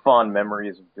fond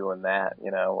memories of doing that.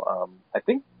 I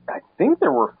think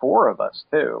there were 4 of us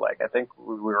too. Like, I think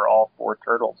we were all 4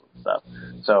 turtles and stuff.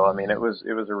 So, I mean, it was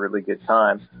a really good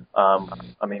time.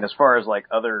 I mean, as far as like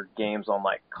other games on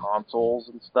like consoles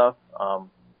and stuff,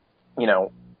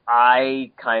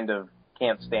 I kind of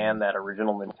can't stand that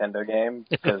original Nintendo game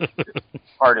because it's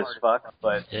hard as fuck,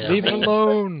 but leave it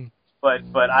alone.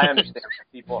 But I understand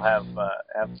that people have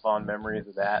fond memories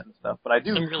of that and stuff. But I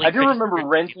do remember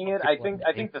renting it. I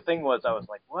think the thing was, I was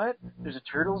like, what? There's a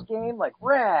Turtles game? Like,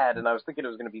 rad! And I was thinking it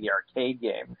was going to be the arcade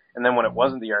game. And then when it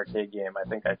wasn't the arcade game, I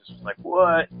think I just was like,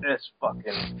 what? This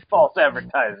fucking false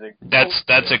advertising. That's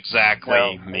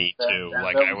exactly me too.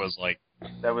 I was like,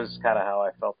 that was kind of how I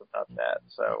felt about that.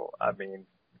 So I mean,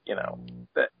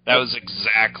 that was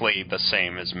exactly the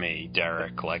same as me,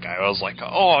 Derek. Like, I was like,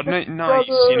 oh, nice,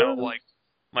 like,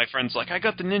 my friend's like, I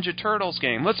got the Ninja Turtles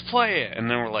game, let's play it, and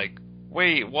then we're like,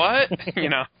 wait, what?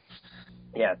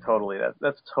 Yeah, totally.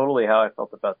 That's totally how I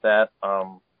felt about that.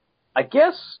 I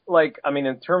guess,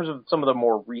 in terms of some of the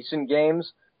more recent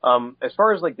games, As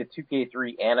far as like the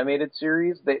 2K3 animated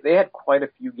series, they had quite a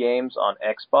few games on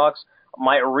Xbox.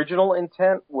 My original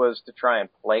intent was to try and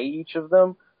play each of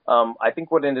them. I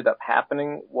think what ended up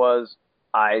happening was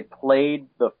I played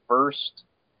the first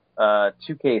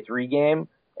 2K3 game,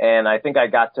 and I think I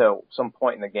got to some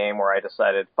point in the game where I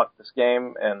decided, fuck this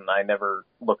game, and I never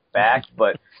looked back.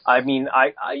 But I mean,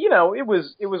 I it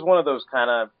was one of those kind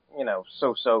of,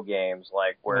 so-so games,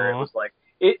 like where it was like,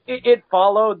 it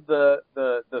followed the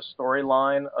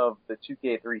storyline of the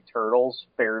 2K3 Turtles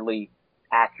fairly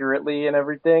accurately and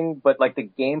everything, but like the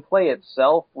gameplay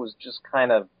itself was just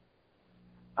kind of,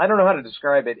 I don't know how to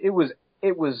describe it. It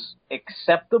was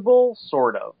acceptable,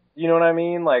 sort of. You know what I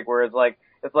mean? Like where it's like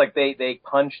they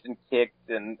punched and kicked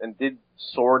and did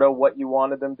sort of what you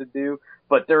wanted them to do,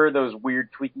 but there are those weird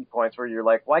tweaky points where you're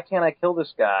like, why can't I kill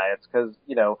this guy? It's because,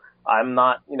 I'm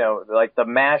not, like the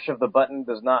mash of the button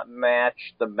does not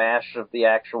match the mash of the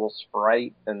actual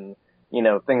sprite, and,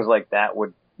 things like that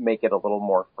would make it a little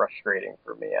more frustrating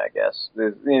for me, I guess.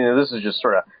 This is just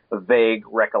sort of vague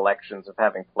recollections of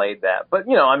having played that. But,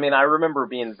 I remember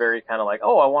being very kind of like,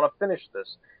 oh, I want to finish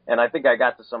this. And I think I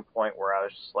got to some point where I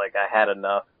was just like, I had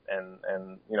enough,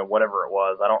 and whatever it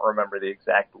was. I don't remember the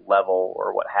exact level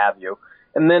or what have you.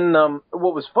 And then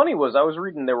what was funny was I was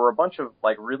reading there were a bunch of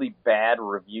like really bad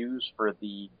reviews for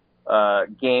the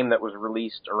game that was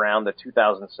released around the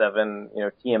 2007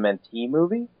 TMNT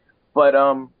movie. But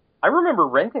I remember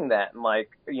renting that and like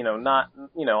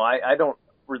I don't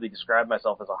really describe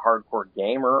myself as a hardcore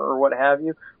gamer or what have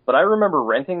you, but I remember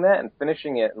renting that and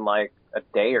finishing it in like a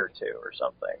day or two or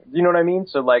something. You know what I mean?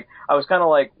 So like I was kind of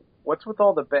like, what's with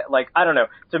all the like I don't know.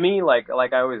 To me, like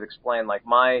I always explain, like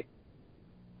my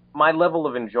level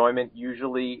of enjoyment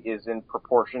usually is in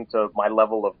proportion to my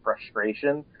level of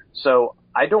frustration. So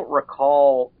I don't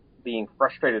recall being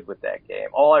frustrated with that game.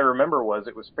 All I remember was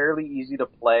it was fairly easy to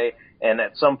play, and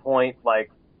at some point,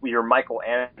 like, you're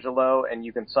Michelangelo and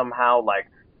you can somehow like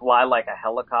fly like a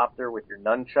helicopter with your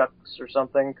nunchucks or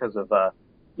something because of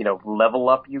level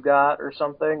up you got or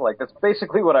something. Like, that's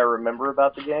basically what I remember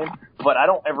about the game, but I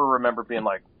don't ever remember being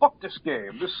like, fuck this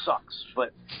game, this sucks.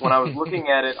 But when I was looking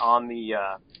at it on the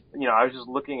I was just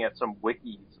looking at some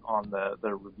wikis on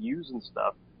the reviews and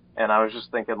stuff, and I was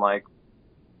just thinking like,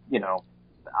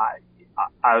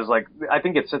 I was like, I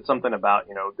think it said something about,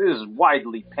 this is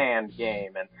widely panned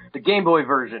game, and the Game Boy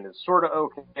version is sort of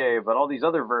okay, but all these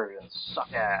other versions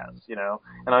suck ass,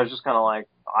 and I was just kind of like,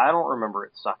 I don't remember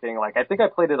it sucking. Like, I think I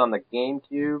played it on the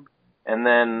GameCube, and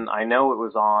then I know it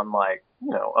was on, like,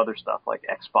 other stuff like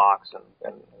Xbox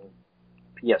and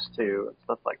PS2 and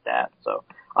stuff like that, so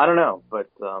I don't know, but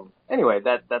anyway,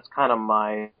 that's kind of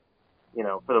my,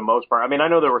 for the most part. I mean, I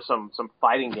know there were some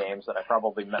fighting games that I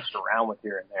probably messed around with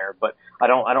here and there, but I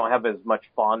don't have as much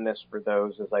fondness for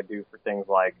those as I do for things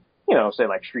like, say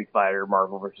like Street Fighter,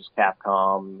 Marvel vs.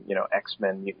 Capcom,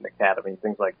 X-Men, Mutant Academy,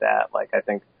 things like that. Like, I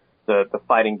think the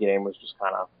fighting game was just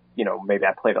kind of, maybe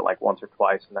I played it like once or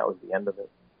twice and that was the end of it.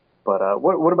 But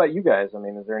what about you guys? I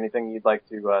mean, is there anything you'd like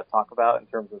to talk about in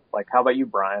terms of, like, how about you,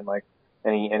 Brian? Like,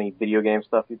 any video game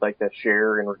stuff you'd like to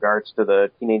share in regards to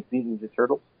the Teenage Mutant Ninja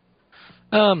Turtles?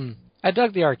 I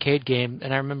dug the arcade game,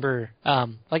 and I remember,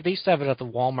 like, they used to have it at the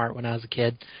Walmart when I was a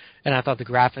kid, and I thought the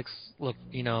graphics looked,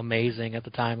 amazing at the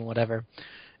time and whatever.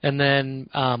 And then,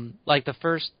 like, the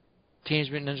first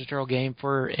Teenage Mutant Ninja Turtle game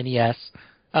for NES,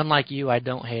 unlike you, I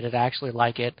don't hate it. I actually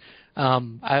like it. I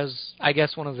was, I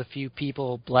guess, one of the few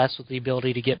people blessed with the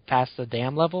ability to get past the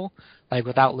dam level, like,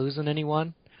 without losing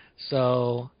anyone.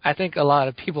 So I think a lot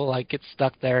of people, like, get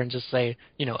stuck there and just say,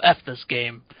 F this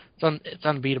game. It's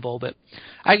unbeatable, but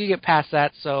I could get past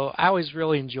that, so I always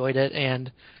really enjoyed it,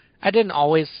 and I didn't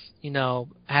always,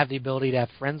 have the ability to have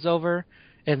friends over,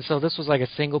 and so this was like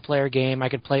a single-player game. I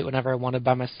could play it whenever I wanted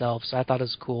by myself, so I thought it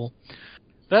was cool.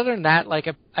 But other than that, like,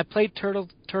 I played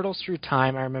Turtles Through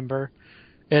Time, I remember,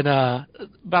 and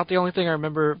about the only thing I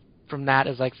remember from that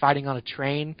is, like, fighting on a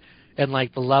train, and,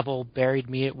 like, the level buried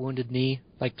me at Wounded Knee,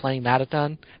 like, playing that a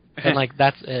ton, and, like,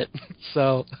 that's it.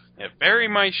 So... Yeah, bury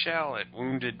my shell at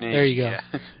Wounded Knee. There you go. Yeah.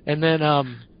 And then,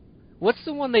 what's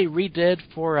the one they redid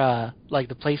for, like,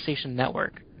 the PlayStation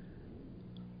Network?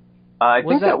 I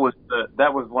think that was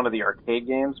one of the arcade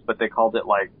games, but they called it,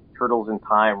 like, Turtles in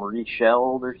Time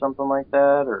Reshelled or something like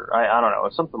that, or I don't know,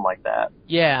 something like that.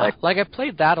 Yeah, like I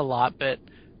played that a lot, but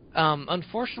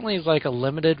unfortunately it's like a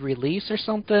limited release or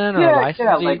something, or licensing.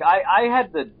 Yeah, like I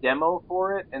had the demo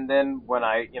for it, and then when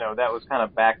I, that was kind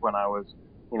of back when I was,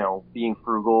 being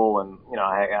frugal, and,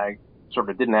 I sort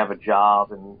of didn't have a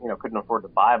job and, couldn't afford to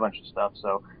buy a bunch of stuff,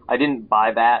 so I didn't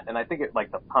buy that, and I think it,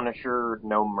 like, the Punisher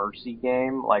No Mercy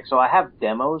game, like, so I have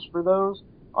demos for those,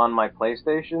 on my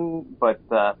PlayStation, but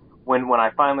when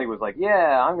I finally was like,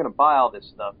 yeah, I'm going to buy all this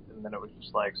stuff, and then it was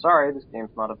just like, sorry, this game's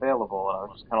not available, and I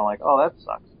was just kind of like, oh, that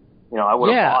sucks. I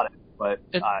would have bought it, but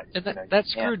that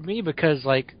screwed me because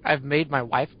like I've made my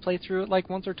wife play through it like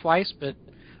once or twice, but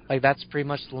like that's pretty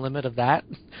much the limit of that.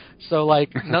 So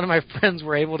like none of my friends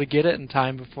were able to get it in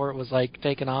time before it was like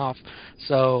taken off.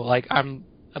 So like I'm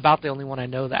about the only one I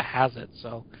know that has it.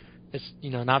 So it's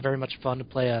not very much fun to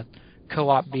play a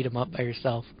co-op beat 'em up by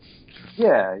yourself.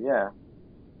 Yeah.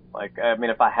 Like, I mean,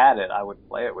 if I had it, I would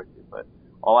play it with you, but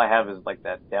all I have is, like,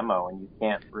 that demo, and you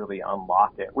can't really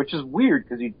unlock it, which is weird,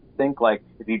 because you'd think, like,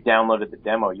 if you downloaded the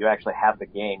demo, you actually have the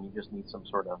game. You just need some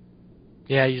sort of...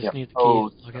 Yeah, you just need the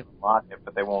key to unlock it,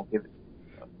 but they won't give it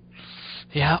to you.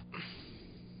 Yeah.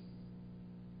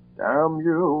 Damn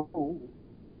you.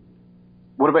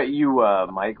 What about you,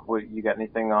 Mike? You got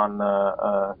anything on,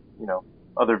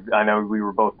 I know we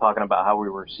were both talking about how we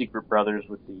were secret brothers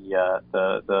with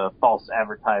the false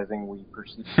advertising we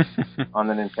perceived on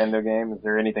the Nintendo game. Is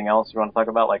there anything else you want to talk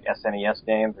about, like SNES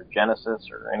games or Genesis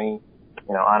or any,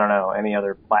 I don't know, any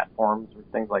other platforms or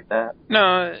things like that?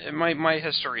 No, my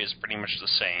history is pretty much the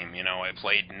same. I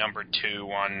played number 2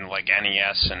 on like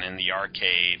NES and in the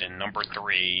arcade, and number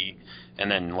 3, and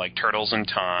then like Turtles in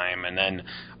Time, and then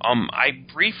I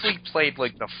briefly played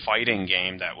like the fighting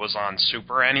game that was on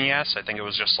Super NES. I think it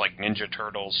was just like Ninja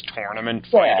Turtles Tournament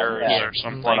Fighters or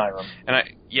something. And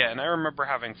I remember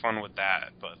having fun with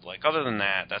that. But like other than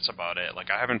that, that's about it.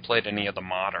 Like I haven't played any of the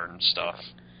modern stuff.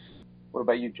 What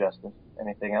about you, Justin?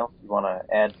 Anything else you want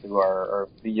to add to our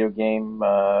video game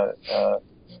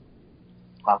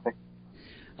topic?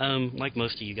 Like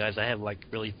most of you guys, I have like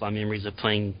really fond memories of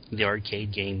playing the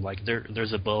arcade game. Like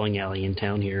there's a bowling alley in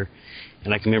town here,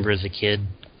 and I can remember as a kid,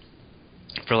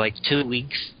 for like 2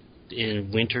 weeks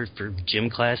in winter for gym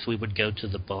class, we would go to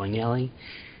the bowling alley,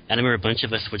 and I remember a bunch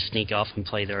of us would sneak off and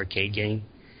play the arcade game.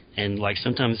 And like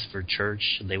sometimes for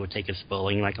church, they would take us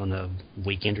bowling like on a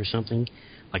weekend or something.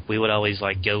 Like we would always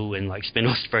like go and like spend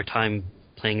most of our time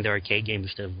playing the arcade game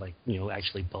instead of like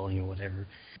actually bowling or whatever.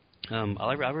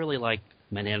 I really like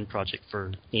Manhattan Project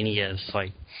for NES.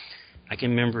 Like I can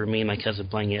remember me and my cousin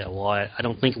playing it a lot. I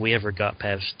don't think we ever got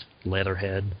past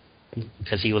Leatherhead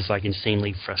because he was like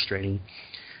insanely frustrating.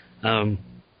 I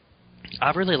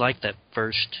really liked that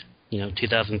first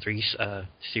 2003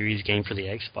 series game for the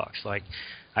Xbox. Like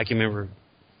I can remember,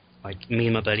 like me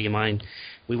and my buddy of mine,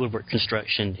 we would work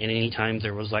construction, and any time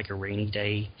there was like a rainy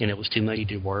day and it was too muddy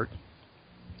to work,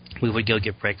 we would go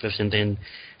get breakfast and then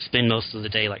spend most of the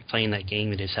day like playing that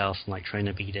game at his house and like trying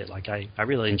to beat it. Like I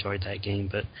really enjoyed that game,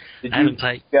 but I haven't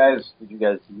played. Did you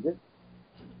guys beat it?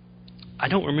 I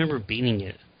don't remember beating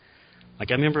it.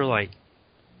 Like I remember like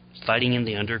fighting in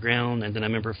the underground, and then I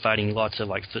remember fighting lots of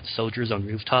like foot soldiers on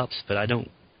rooftops, but I don't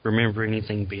remember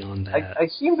anything beyond that. I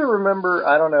seem to remember,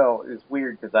 I don't know, it's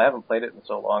weird because I haven't played it in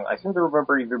so long. I seem to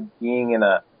remember either being in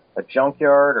a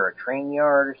junkyard or a train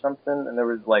yard or something, and there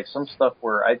was like some stuff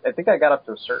where I think I got up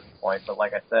to a certain point, but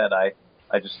like I said, I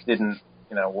just didn't,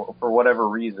 for whatever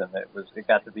reason, it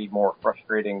got to be more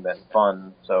frustrating than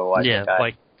fun, so I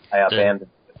think I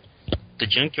abandoned it. The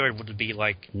junkyard would be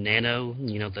like Nano,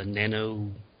 the Nano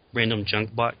random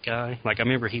junk bot guy. Like I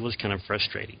remember he was kind of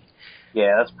frustrating.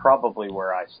 Yeah, that's probably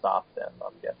where I stopped then,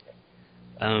 I'm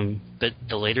guessing. But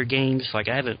the later games, like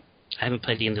I haven't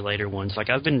played any of the later ones. Like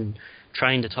I've been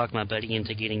trying to talk my buddy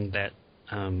into getting that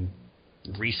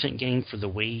recent game for the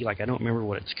Wii. Like I don't remember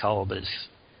what it's called, but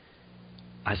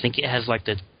I think it has like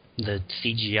the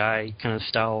CGI kind of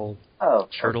style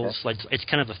turtles. Okay. Like it's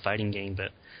kind of a fighting game,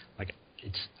 but like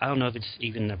I don't know if it's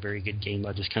even a very good game.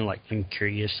 I just kind of like I'm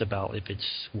curious about if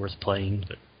it's worth playing,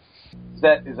 but.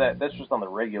 That's just on the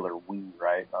regular Wii,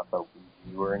 right? Not the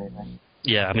Wii U or anything?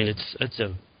 Yeah, I mean, it's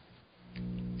a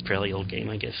fairly old game,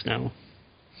 I guess, now.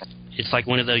 It's like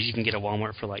one of those you can get at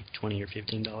Walmart for like $20 or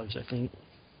 $15, I think.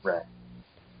 Right.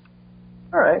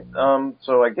 All right.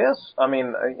 So I guess, I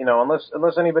mean,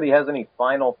 unless anybody has any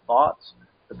final thoughts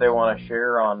that they want to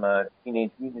share on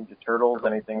Teenage Mutant Ninja Turtles,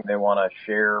 anything they want to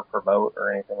share, promote,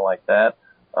 or anything like that,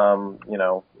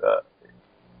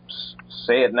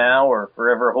 say it now or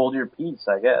forever hold your peace,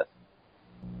 I guess.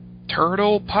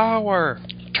 Turtle power!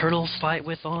 Turtles fight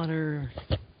with honor!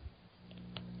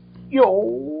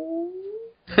 Yo!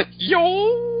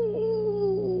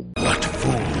 Yo! What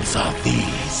fools are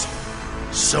these?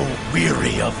 So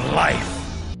weary of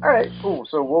life. Alright, cool.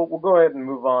 So we'll go ahead and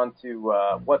move on to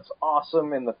what's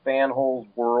awesome in the Fanholes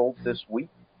world this week.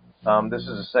 This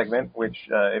is a segment which,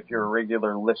 if you're a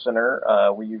regular listener,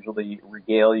 we usually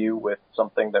regale you with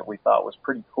something that we thought was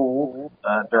pretty cool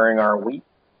during our week.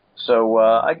 So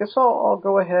I guess I'll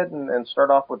go ahead and start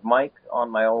off with Mike on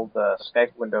my old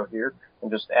Skype window here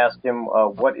and just ask him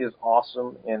what is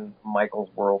awesome in Michael's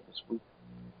world this week.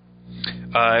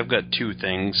 I've got two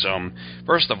things.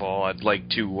 First of all, I'd like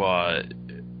to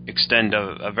extend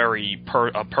a very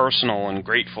personal and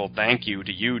grateful thank you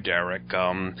to you, Derek.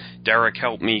 Derek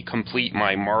helped me complete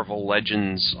my Marvel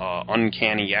Legends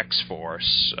Uncanny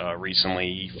X-Force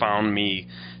recently. He found me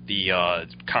the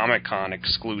Comic-Con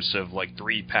exclusive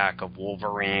 3-pack of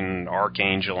Wolverine,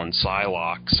 Archangel, and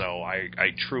Psylocke, so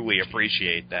I truly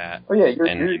appreciate that. Oh yeah,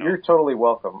 you're totally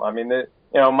welcome. I mean,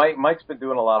 Mike's been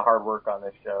doing a lot of hard work on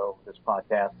this show, this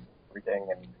podcast, everything,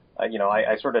 and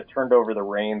I sort of turned over the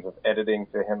reins of editing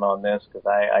to him on this because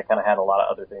I kind of had a lot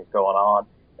of other things going on,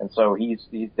 and so he's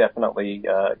definitely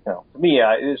to me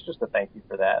it's just a thank you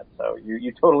for that. So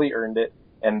you totally earned it,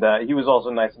 and he was also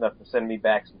nice enough to send me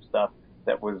back some stuff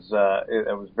that was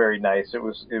very nice. It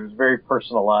was very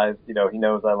personalized. He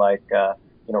knows I like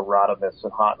Rodimus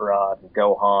and Hot Rod and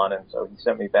Gohan, and so he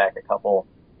sent me back a couple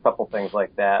things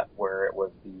like that where it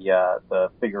was the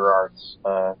figure arts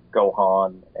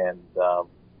Gohan and the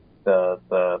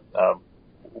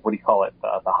what do you call it,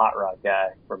 the Hot Rod guy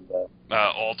from the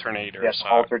Alternators, yes,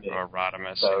 Alternators. Or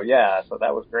Rodimus. So so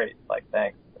that was great.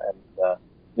 Thanks, and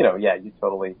you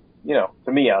totally,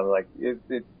 to me I was like,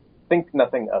 it think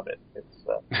nothing of it. It's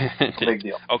a big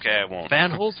deal. Okay, I won't.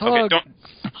 Fanholes hug. Okay,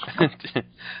 don't.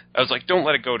 I was like, don't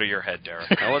let it go to your head, Derek.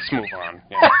 Now let's move on.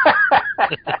 Yeah.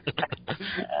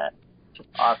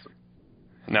 Awesome.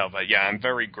 No, but yeah, I'm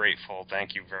very grateful.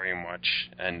 Thank you very much.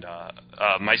 And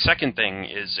my second thing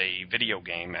is a video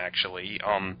game. Actually,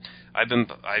 I've been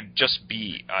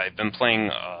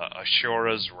playing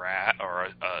Ashura's Wrath, or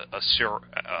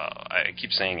I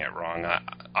keep saying it wrong.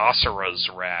 Asura's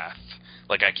Wrath.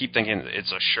 I keep thinking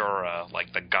it's Ashura,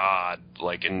 the god,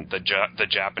 in the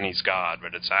Japanese god,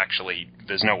 but it's actually,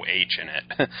 there's no H in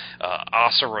it.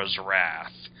 Asura's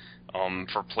Wrath.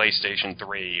 For PlayStation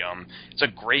 3. It's a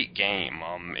great game.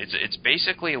 It's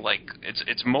basically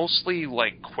it's mostly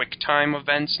quick time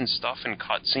events and stuff and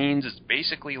cutscenes. It's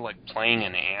basically like playing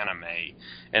an anime,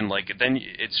 and then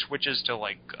it switches to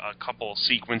a couple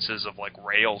sequences of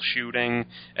rail shooting,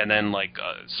 and then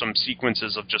some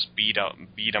sequences of just beat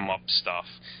 'em up stuff.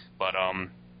 But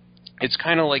it's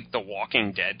kind of like the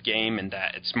Walking Dead game in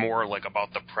that it's more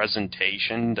about the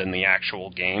presentation than the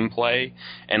actual gameplay.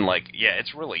 And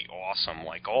it's really awesome.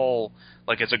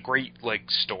 It's a great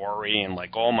story, and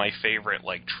all my favorite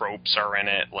tropes are in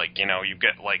it. You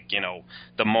get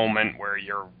the moment where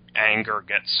your anger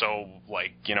gets so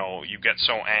you get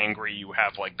so angry you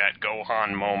have that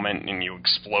Gohan moment and you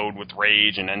explode with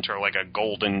rage and enter a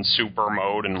golden super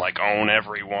mode and own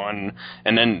everyone.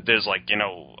 And then there's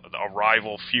a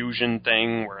rival fusion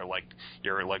thing where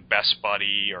your best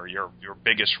buddy or your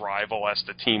biggest rival has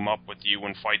to team up with you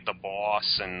and fight the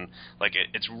boss, and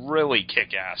it's really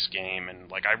kick-ass game,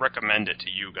 and I recommend it to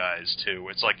you guys too.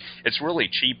 It's really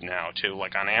cheap now too.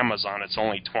 On Amazon it's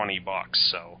only $20.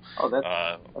 So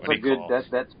that's a good.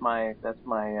 That's my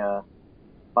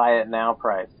buy it now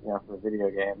price. For video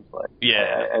games.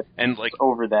 And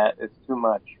over that, it's too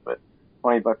much. But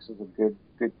 $20 is a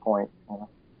good point.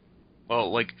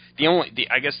 Well, I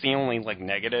guess the only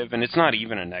negative, and it's not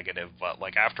even a negative, but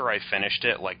after I finished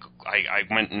it, I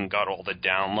went and got all the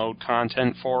download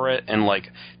content for it, and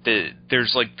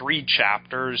there's 3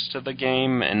 chapters to the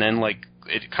game, and then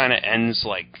it kind of ends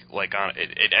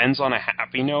it ends on a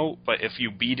happy note, but if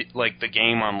you beat the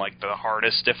game on the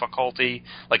hardest difficulty,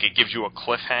 it gives you a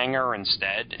cliffhanger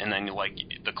instead, and then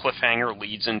the cliffhanger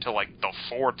leads into the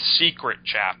 4th secret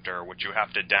chapter, which you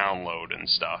have to download and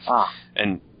stuff.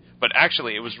 But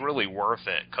actually, it was really worth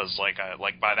it, because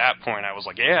by that point I was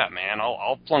yeah, man,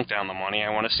 I'll plunk down the money. I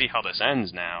want to see how this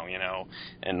ends now,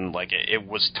 and it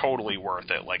was totally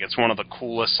worth it. It's one of the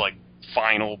coolest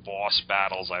final boss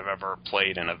battles I've ever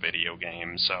played in a video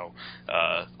game. So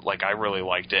I really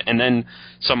liked it. And then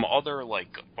some other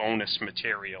bonus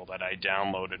material that I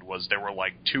downloaded was there were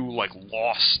 2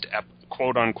 lost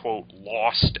quote unquote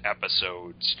lost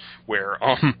episodes where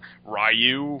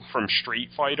Ryu from Street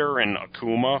Fighter and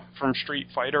Akuma from Street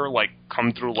Fighter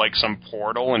come through some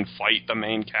portal and fight the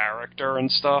main character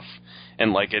and stuff,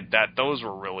 and those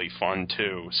were really fun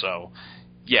too. So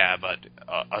yeah, but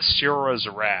Asura's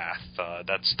Wrath,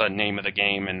 that's the name of the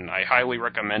game, and I highly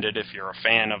recommend it if you're a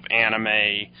fan of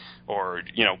anime or,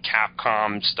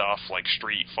 Capcom stuff like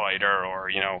Street Fighter, or,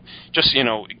 just,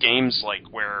 games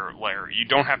where you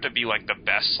don't have to be the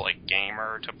best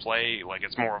gamer to play.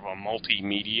 It's more of a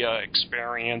multimedia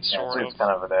experience, sort of. It's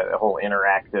kind of a whole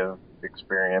interactive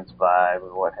experience vibe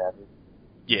or what have you.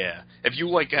 Yeah. If you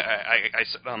like, I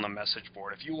said on the message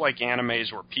board, if you like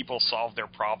animes where people solve their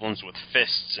problems with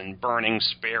fists and burning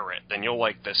spirit, then you'll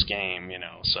like this game,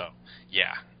 so,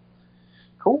 yeah.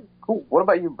 Cool. What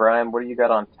about you, Brian? What do you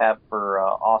got on tap for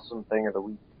awesome thing of the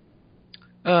week?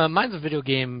 Mine's a video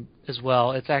game as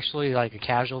well. It's actually like a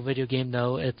casual video game,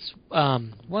 though. It's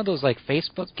one of those like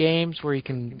Facebook games where you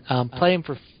can play them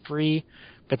for free,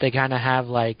 but they kind of have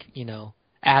like,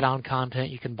 add-on content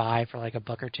you can buy for like $1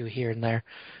 or $2 here and there.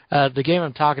 The game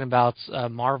I'm talking about is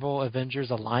Marvel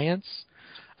Avengers Alliance,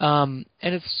 and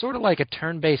it's sort of like a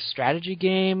turn-based strategy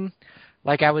game,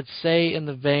 like I would say in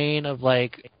the vein of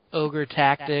like Ogre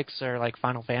Tactics or like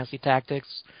Final Fantasy Tactics,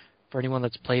 for anyone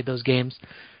that's played those games.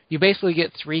 You basically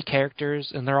get 3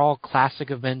 characters, and they're all classic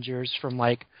Avengers, from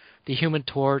like the Human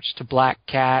Torch to Black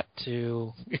Cat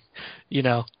to,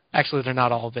 actually they're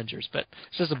not all Avengers, but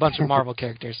it's just a bunch of Marvel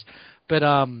characters. But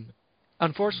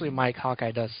unfortunately, Mike,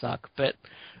 Hawkeye does suck. But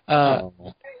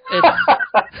it's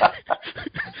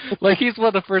like he's one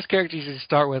of the first characters you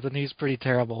start with, and he's pretty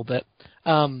terrible. But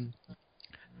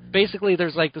basically,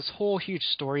 there's like this whole huge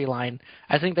storyline.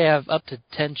 I think they have up to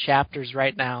 10 chapters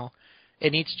right now,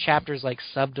 and each chapter is like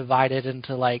subdivided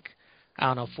into like, I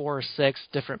don't know, 4 or 6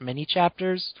 different mini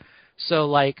chapters. So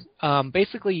like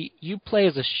basically, you play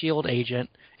as a SHIELD agent,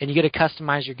 and you get to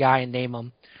customize your guy and name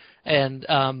him. And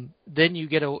then you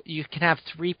can have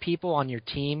 3 people on your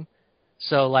team.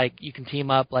 So like you can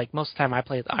team up. Like most of the time, I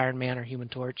play with Iron Man or Human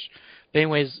Torch. But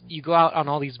anyways, you go out on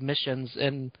all these missions,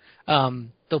 and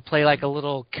they'll play like a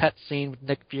little cut scene with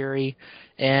Nick Fury,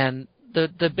 and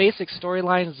the basic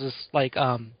storyline is this like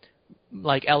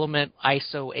element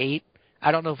ISO 8.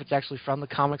 I don't know if it's actually from the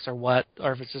comics or what,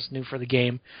 or if it's just new for the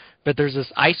game. But there's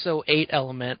this ISO 8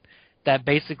 element that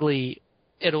basically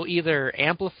it'll either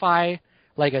amplify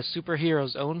like a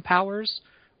superhero's own powers,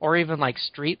 or even like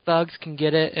street thugs can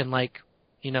get it and like,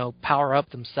 power up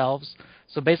themselves.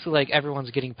 So basically like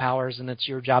everyone's getting powers, and it's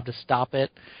your job to stop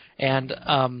it. And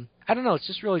I don't know, it's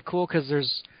just really cool because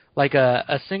there's like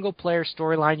a single player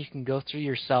storyline you can go through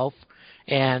yourself,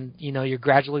 and you're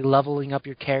gradually leveling up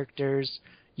your characters.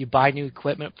 You buy new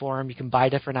equipment for them. You can buy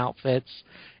different outfits,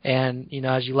 and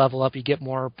as you level up, you get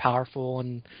more powerful,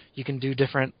 and you can do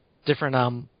different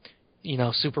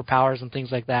superpowers and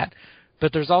things like that.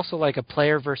 But there's also like a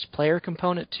player versus player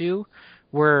component too,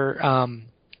 where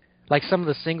like some of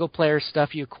the single player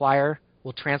stuff you acquire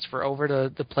will transfer over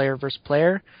to the player versus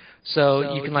player.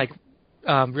 So you can like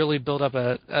really build up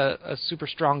a super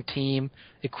strong team,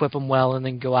 equip them well, and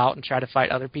then go out and try to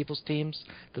fight other people's teams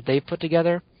that they've put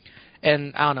together.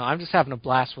 And I don't know, I'm just having a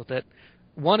blast with it.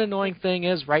 One annoying thing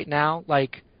is right now,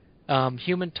 like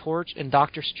Human Torch and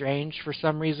Doctor Strange for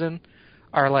some reason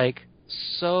are like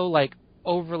so like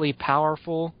overly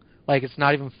powerful, like it's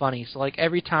not even funny. So like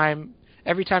every time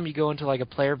you go into like a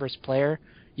player versus player,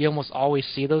 you almost always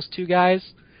see those 2 guys,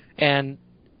 and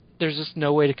there's just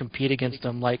no way to compete against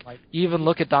them. Like you even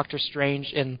look at Doctor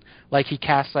Strange, and like he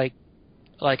casts like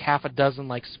half a dozen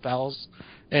like spells,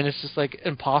 and it's just like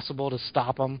impossible to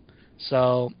stop him.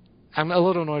 So I'm a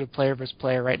little annoyed with player versus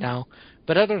player right now.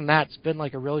 But other than that, it's been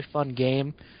like a really fun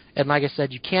game. And like I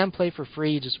said, you can play for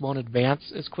free, you just won't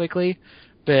advance as quickly.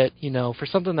 But, for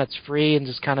something that's free and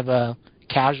just kind of a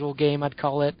casual game, I'd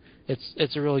call it,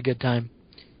 it's a really good time.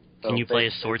 Can you play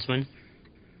as Swordsman?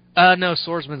 No,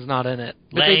 Swordsman's not in it.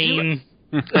 But Lame.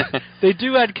 They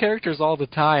do add characters all the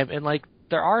time, and like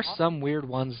there are some weird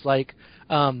ones, like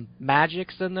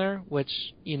Magic's in there, which,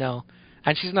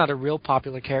 and she's not a real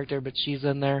popular character, but she's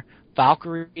in there.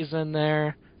 Valkyrie's in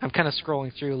there. I'm kind of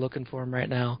scrolling through looking for him right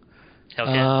now.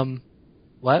 Hellcat?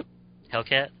 What?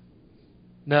 Hellcat?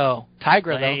 No.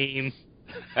 Tigra, Lame.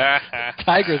 though.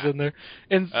 Tigra's in there.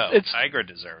 And Tigra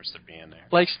deserves to be in there.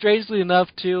 Like, strangely enough,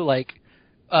 too, like,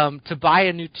 to buy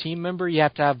a new team member, you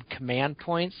have to have command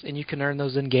points, and you can earn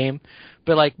those in-game.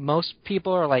 But, like, most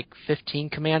people are, like, 15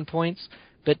 command points,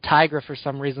 but Tigra, for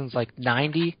some reason, is, like,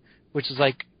 90, which is,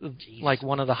 like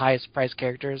one of the highest priced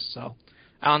characters. So,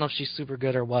 I don't know if she's super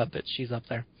good or what, but she's up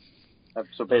there.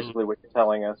 So basically what you're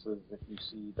telling us is if you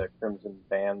see the Crimson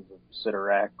Bands of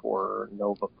Sidorak or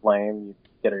Nova Flame, you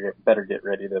better get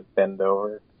ready to bend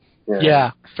over.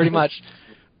 Yeah, pretty much.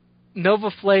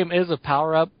 Nova Flame is a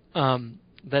power-up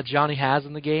that Johnny has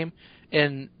in the game,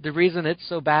 and the reason it's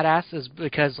so badass is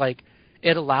because, like,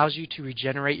 it allows you to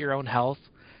regenerate your own health,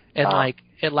 and, like,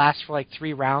 it lasts for, like,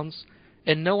 3 rounds,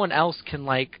 and no one else can,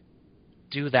 like,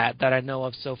 do that I know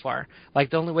of so far. Like,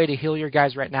 the only way to heal your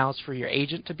guys right now is for your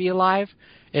agent to be alive,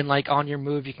 and like on your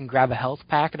move you can grab a health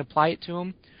pack and apply it to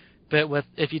him. But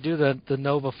if you do the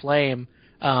Nova Flame,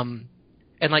 and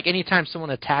like anytime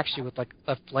someone attacks you with like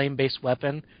a flame based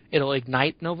weapon, it'll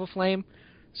ignite Nova Flame.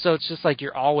 So it's just like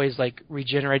you're always like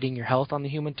regenerating your health on the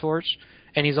Human Torch,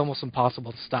 and he's almost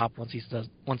impossible to stop once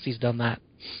he's done that.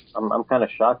 I'm kind of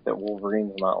shocked that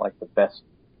Wolverine's not like the best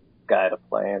guy to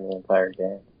play in the entire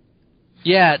game.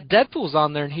 Yeah, Deadpool's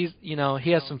on there, and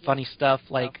he has some funny stuff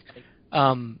like,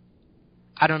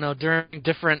 I don't know, during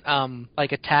different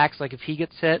like attacks, like if he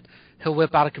gets hit, he'll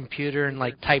whip out a computer and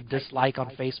like type dislike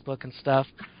on Facebook and stuff,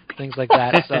 things like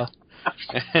that. So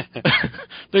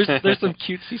there's some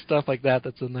cutesy stuff like that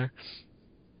that's in there.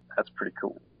 That's pretty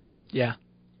cool. Yeah.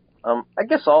 I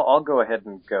guess I'll go ahead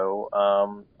and go.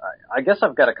 I guess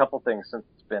I've got a couple things since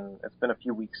it's been a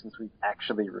few weeks since we've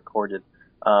actually recorded.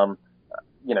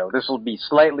 This will be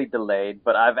slightly delayed,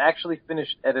 but I've actually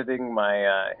finished editing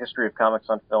my History of Comics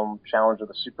on Film Challenge of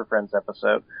the Super Friends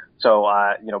episode. So,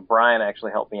 Brian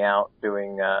actually helped me out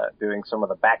doing some of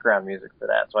the background music for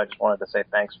that. So I just wanted to say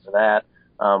thanks for that.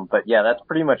 But yeah, that's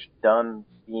pretty much done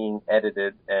being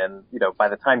edited, and by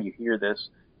the time you hear this,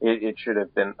 it should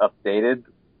have been updated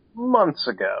months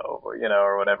ago,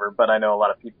 or whatever. But I know a lot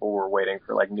of people were waiting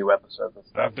for like new episodes and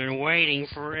stuff. I've been waiting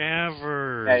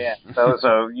forever. Yeah.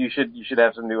 So you should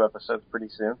have some new episodes pretty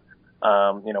soon.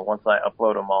 Once I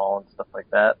upload them all and stuff like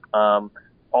that.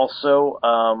 Also,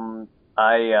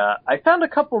 I found a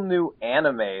couple new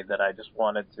anime that I just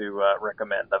wanted to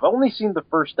recommend. I've only seen the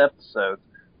first episode,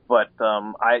 but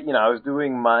I was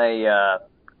doing my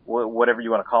whatever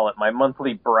you want to call it, my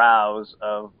monthly browse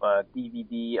of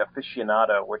DVD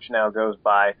aficionado, which now goes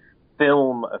by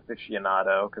film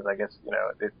aficionado, because I guess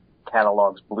it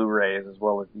catalogs Blu-rays as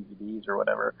well as DVDs or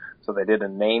whatever, so they did a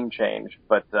name change.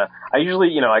 But I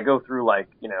usually I go through like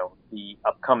the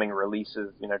upcoming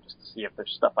releases, just to see if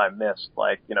there's stuff I missed.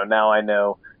 Like now I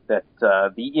know that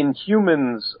the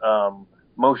Inhumans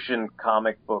motion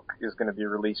comic book is going to be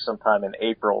released sometime in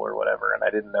April or whatever, and I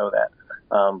didn't know that.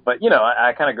 But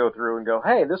I kind of go through and go,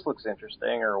 hey, this looks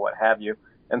interesting, or what have you.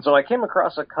 And so I came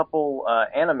across a couple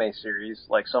anime series,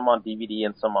 like some on DVD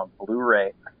and some on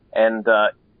Blu-ray. And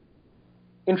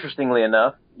interestingly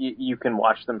enough, you can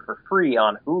watch them for free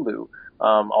on Hulu,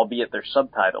 albeit they're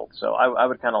subtitled. So I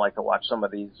would kind of like to watch some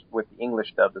of these with the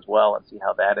English dub as well and see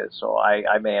how that is. So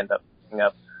I may end up picking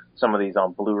up some of these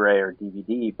on Blu-ray or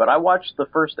DVD. But I watched the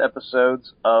first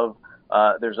episodes of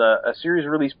there's a series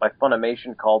released by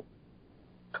Funimation called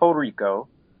Toriko,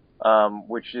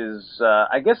 which is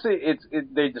I guess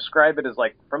they describe it as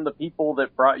like from the people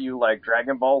that brought you like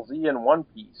Dragon Ball Z and One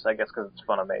Piece, I guess because it's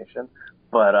Funimation.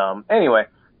 But anyway,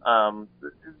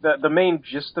 the main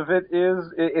gist of it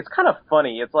is it's kind of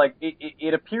funny. It's like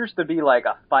it appears to be like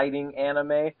a fighting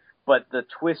anime, but the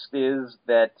twist is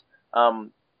that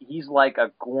he's like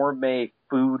a gourmet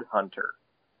food hunter.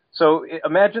 So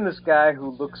imagine this guy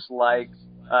who looks like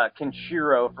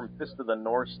Kenshiro from Fist of the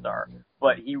North Star,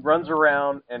 but he runs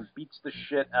around and beats the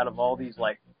shit out of all these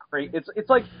like it's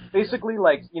like basically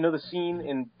like the scene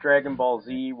in Dragon Ball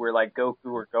Z where like Goku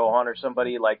or Gohan or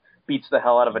somebody like beats the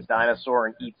hell out of a dinosaur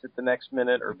and eats it the next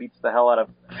minute, or beats the hell out of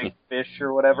a big fish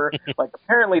or whatever. Like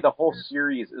apparently the whole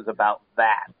series is about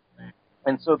that.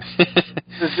 And so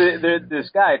this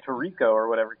guy, Toriko or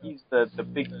whatever, he's the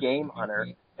big game hunter.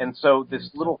 And so this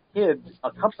little kid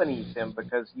accompanies him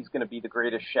because he's going to be the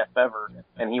greatest chef ever,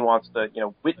 and he wants to,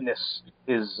 witness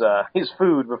his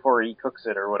food before he cooks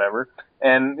it or whatever.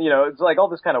 And it's like all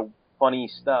this kind of funny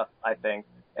stuff, I think.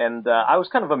 And I was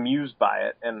kind of amused by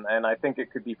it, and I think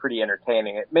it could be pretty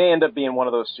entertaining. It may end up being one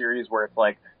of those series where it's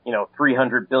like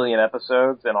 300 billion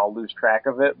episodes, and I'll lose track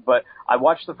of it. But I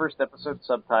watched the first episode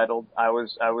subtitled. I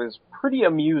was pretty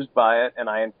amused by it, and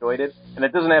I enjoyed it. And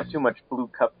it doesn't have too much blue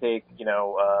cupcake,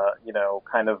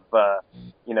 kind of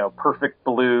perfect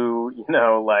blue,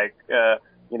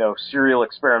 Serial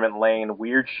Experiment Lane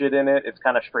weird shit in it. It's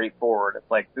kind of straightforward. It's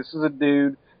like, this is a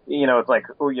dude, it's like,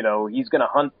 he's gonna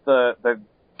hunt the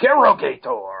Gerogator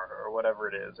or whatever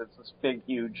it is. It's this big,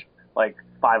 huge, like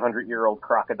 500-year-old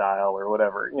crocodile or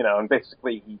whatever, and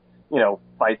basically he,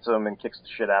 fights them and kicks the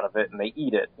shit out of it and they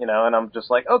eat it, and I'm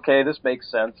just like, okay, this makes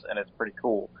sense and it's pretty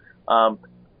cool.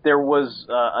 There was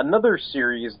another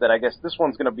series that I guess this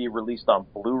one's going to be released on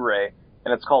Blu-ray,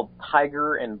 and it's called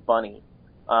Tiger and Bunny.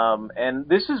 And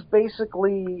this is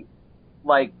basically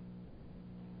like,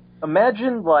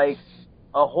 imagine like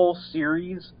a whole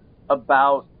series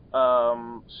about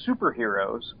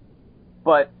superheroes,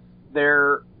 but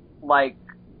they're like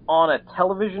on a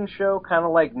television show, kind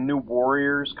of like New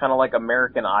Warriors, kind of like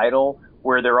American Idol,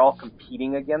 where they're all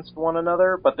competing against one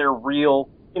another, but they're real.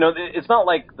 It's not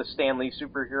like the Stan Lee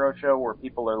superhero show where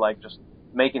people are like just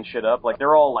making shit up. Like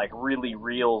they're all like really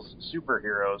real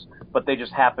superheroes, but they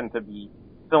just happen to be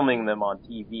filming them on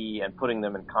TV and putting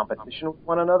them in competition with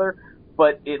one another.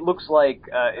 but it looks like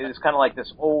it's kind of like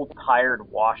this old,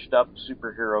 tired, washed-up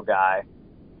superhero guy,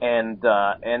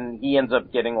 and he ends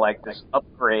up getting like this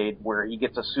upgrade where he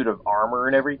gets a suit of armor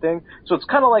and everything. So it's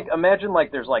kind of like, imagine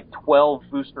like there's like 12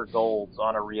 Booster Golds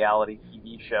on a reality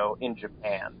TV show in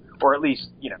Japan, or at least,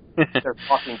 you know, they're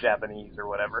talking Japanese or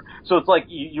whatever. So it's like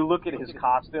you look at his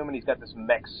costume and he's got this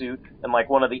mech suit, and like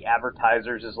one of the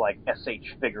advertisers is like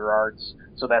SH Figure Arts,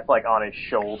 so that's like on his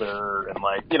shoulder, and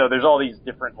like, you know, there's all these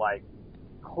different like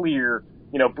clear,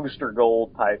 you know, Booster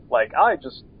Gold type, like, I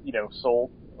just, you know,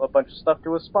 sold a bunch of stuff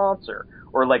to a sponsor.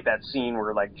 Or like that scene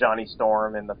where like Johnny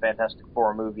Storm in the Fantastic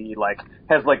Four movie like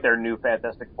has like their new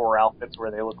Fantastic Four outfits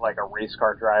where they look like a race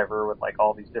car driver with like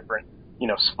all these different, you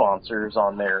know, sponsors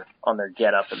on their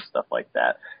getup and stuff like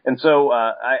that. And so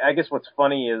I guess what's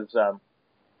funny is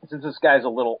since this guy's a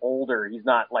little older, he's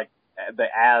not like the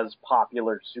as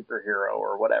popular superhero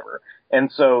or whatever.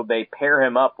 And so they pair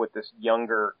him up with this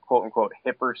younger, quote unquote,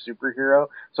 hipper superhero.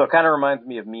 So it kind of reminds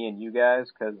me of me and you guys,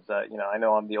 because, you know, I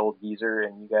know I'm the old geezer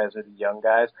and you guys are the young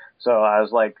guys. So I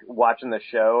was like watching the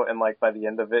show, and like by the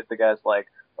end of it, the guy's like,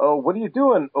 "Oh, what are you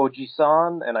doing,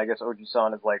 Oji-san?" And I guess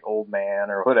Oji-san is like old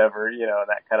man or whatever, you know,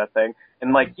 that kind of thing.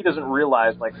 And like he doesn't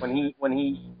realize like when he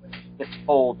gets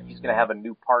old, he's going to have a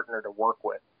new partner to work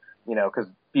with. You know, because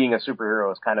being a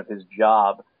superhero is kind of his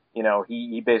job. You know,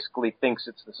 he basically thinks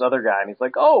it's this other guy, and he's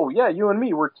like, "Oh, yeah, you and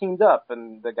me, we're teamed up."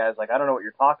 And the guy's like, "I don't know what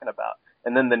you're talking about."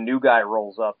 And then the new guy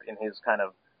rolls up in his kind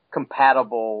of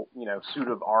compatible, you know, suit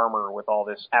of armor with all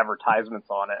this advertisements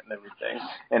on it and everything.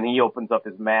 And he opens up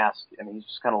his mask, and he's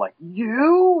just kind of like,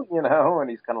 "You know," and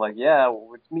he's kind of like, "Yeah,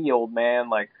 well, it's me, old man.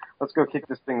 Like, let's go kick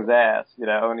this thing's ass," you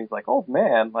know. And he's like, "Old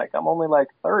man, like, I'm only like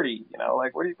 30, you know,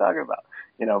 like, what are you talking about?"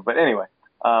 You know, but anyway.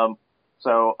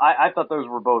 So I thought those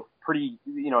were both pretty,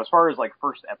 you know, as far as like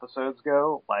first episodes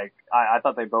go, like I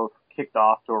thought they both kicked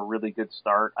off to a really good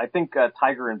start. I think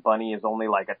Tiger and Bunny is only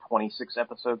like a 26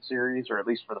 episode series, or at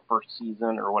least for the first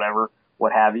season or whatever,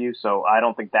 what have you. So I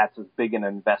don't think that's as big an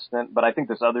investment, but I think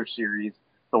this other series,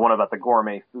 the one about the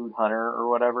gourmet food hunter or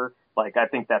whatever, like I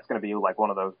think that's going to be like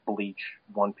one of those Bleach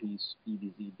One Piece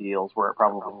DBZ deals where it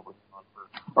probably will go on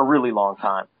for a really long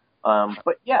time.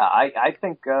 But yeah, I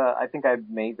think I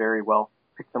may very well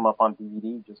pick them up on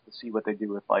DVD just to see what they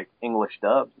do with like English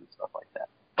dubs and stuff like that.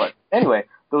 But anyway,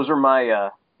 those are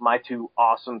my two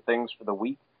awesome things for the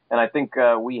week. And I think,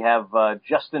 we have,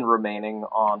 Justin remaining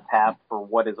on tap for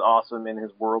what is awesome in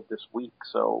his world this week.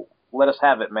 So let us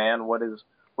have it, man. What is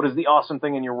the awesome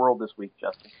thing in your world this week,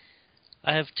 Justin?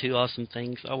 I have two awesome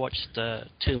things. I watched,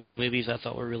 two movies I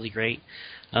thought were really great.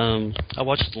 I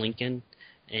watched Lincoln,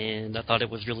 and I thought it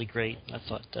was really great. I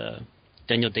thought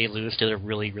Daniel Day-Lewis did a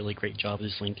really, really great job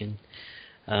as Lincoln.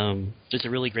 It's a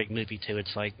really great movie, too.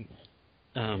 It's like,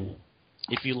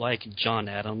 if you like John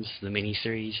Adams, the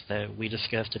miniseries that we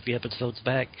discussed a few episodes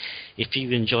back, if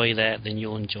you enjoy that, then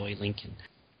you'll enjoy Lincoln.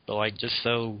 But, like, just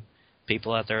so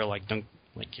people out there, like, don't,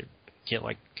 like, get,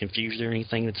 like, confused or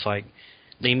anything, it's like,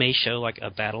 they may show, like, a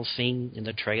battle scene in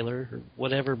the trailer or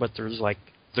whatever, but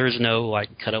there's no, like,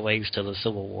 cutaways to the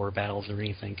Civil War battles or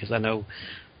anything, because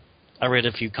I read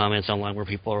a few comments online where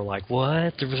people are like,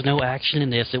 "What? There was no action in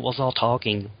this. It was all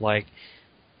talking." Like,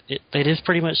 it is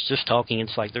pretty much just talking.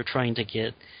 It's like they're trying to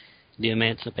get the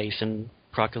Emancipation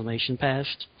Proclamation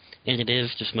passed, and it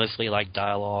is just mostly like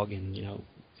dialogue and, you know,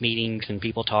 meetings and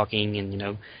people talking and, you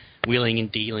know, wheeling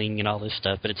and dealing and all this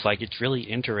stuff. But it's like, it's really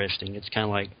interesting. It's kind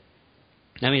of like,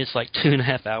 I mean, it's like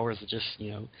 2.5 hours of just,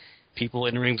 you know, people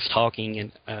in rooms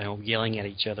talking and yelling at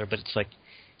each other, but it's like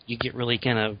you get really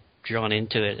kind of drawn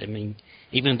into it. I mean,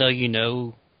 even though you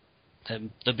know that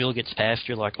the bill gets passed,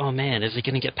 you're like, "Oh man, is it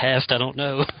going to get passed? I don't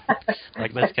know."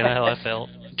 Like, that's kind of how I felt.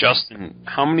 Justin,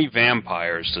 how many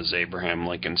vampires does Abraham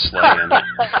Lincoln slay in it?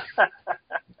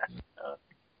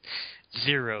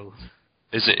 0.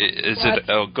 Is it?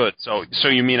 Oh, good. So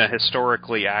you mean a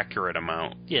historically accurate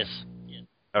amount? Yes.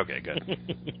 Okay, good.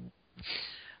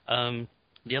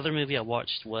 The other movie I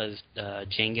watched was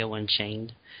Django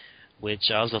Unchained, which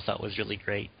I also thought was really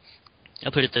great. I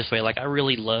put it this way, like, I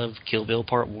really love Kill Bill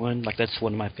Part 1. Like, that's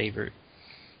one of my favorite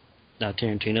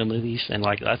Tarantino movies. And,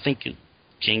 like, I think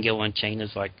Django Unchained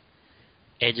is, like,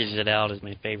 edges it out as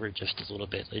my favorite just a little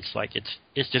bit. It's, like,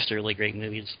 it's just a really great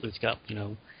movie. It's got, you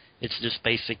know, it's just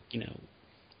basic, you know,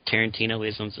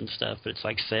 Tarantino-isms and stuff, but it's,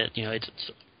 like, set, you know, it's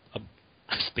a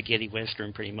spaghetti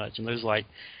western pretty much. And there's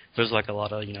a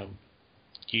lot of, you know,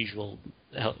 usual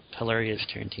hilarious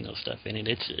Tarantino stuff in it.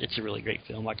 It's a really great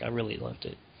film. Like, I really loved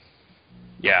it.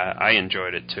 Yeah, I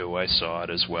enjoyed it too. I saw it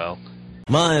as well.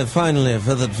 My finely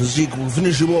feathered physique will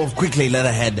finish you off quickly,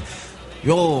 Leatherhead.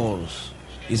 Yours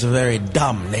is a very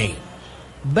dumb name.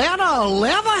 Better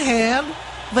leatherhead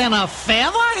than a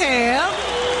featherhead.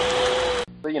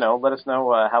 So, let us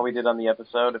know how we did on the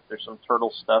episode. If there's some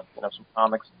turtle stuff, some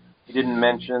comics you didn't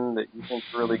mention that you think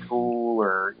are really cool,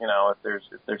 or if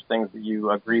there's things that you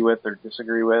agree with or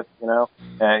disagree with, tell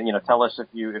us if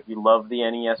you love the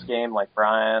NES game like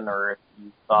Brian, or if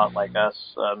you thought like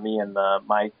us, me and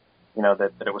Mike,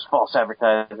 that it was false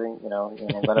advertising.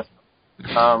 Let us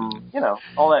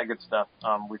all that good stuff.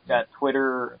 We've got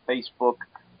Twitter, Facebook,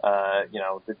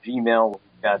 the Gmail.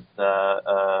 We've got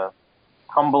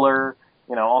Tumblr.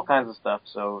 All kinds of stuff.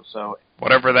 So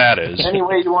whatever that is. Any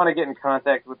way you want to get in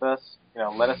contact with us,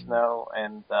 let us know.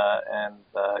 And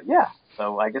yeah.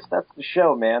 So I guess that's the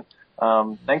show, man.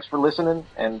 Thanks for listening,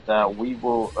 and we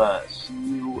will see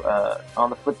you on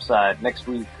the flip side next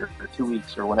week or 2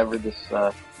 weeks or whenever this.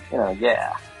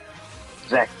 Yeah.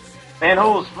 Exactly.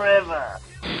 Fanholes forever.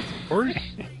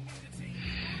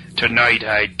 Tonight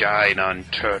I dine on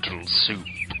turtle soup.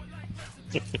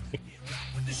 The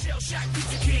shell shock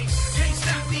pizza king can't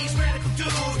stop these radical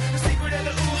dudes. The secret of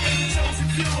the ooze is the chosen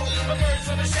few. A birds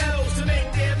from the shadows to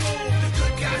make their move. The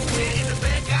good guys win and the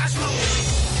bad guys lose.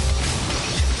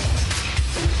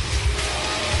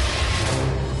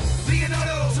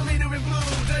 Leonardo, Selena in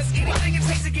blue, does anything it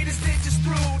takes to get his stitches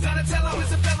through. Donatello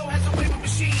is a fellow, has a way with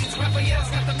machines. Raphael's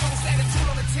got the most attitude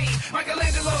on the team.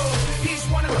 Michelangelo, he's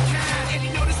one of a kind, and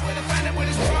you notice where to find him when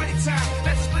it's party time.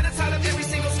 That's a splinter taught him every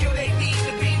single skill they need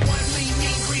to be one lean,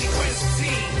 mean, greedy, crisp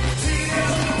team.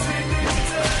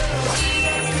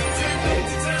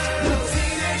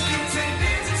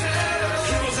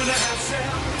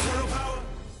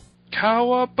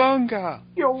 Cowabunga!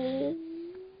 Yo!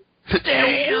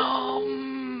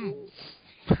 Damn!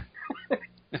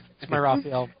 It's my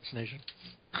Raphael impersonation.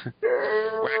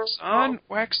 Wax on,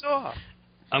 wax off.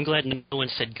 I'm glad no one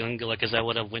said Goongala, because I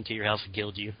would have went to your house and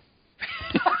killed you.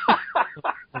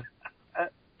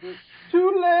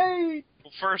 Too late!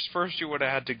 Well, first you would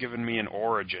have had to given me an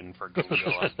origin for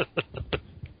Goongala.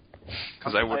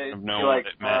 Because I wouldn't have known what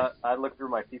it meant. I look through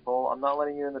my peephole. I'm not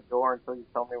letting you in the door until you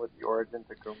tell me what the origin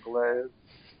to Goongala is.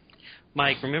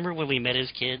 Mike, remember when we met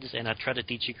as kids and I tried to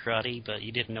teach you karate, but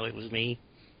you didn't know it was me?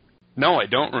 No, I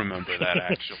don't remember that,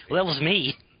 actually. Well, that was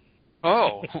me.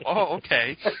 Oh,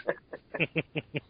 okay.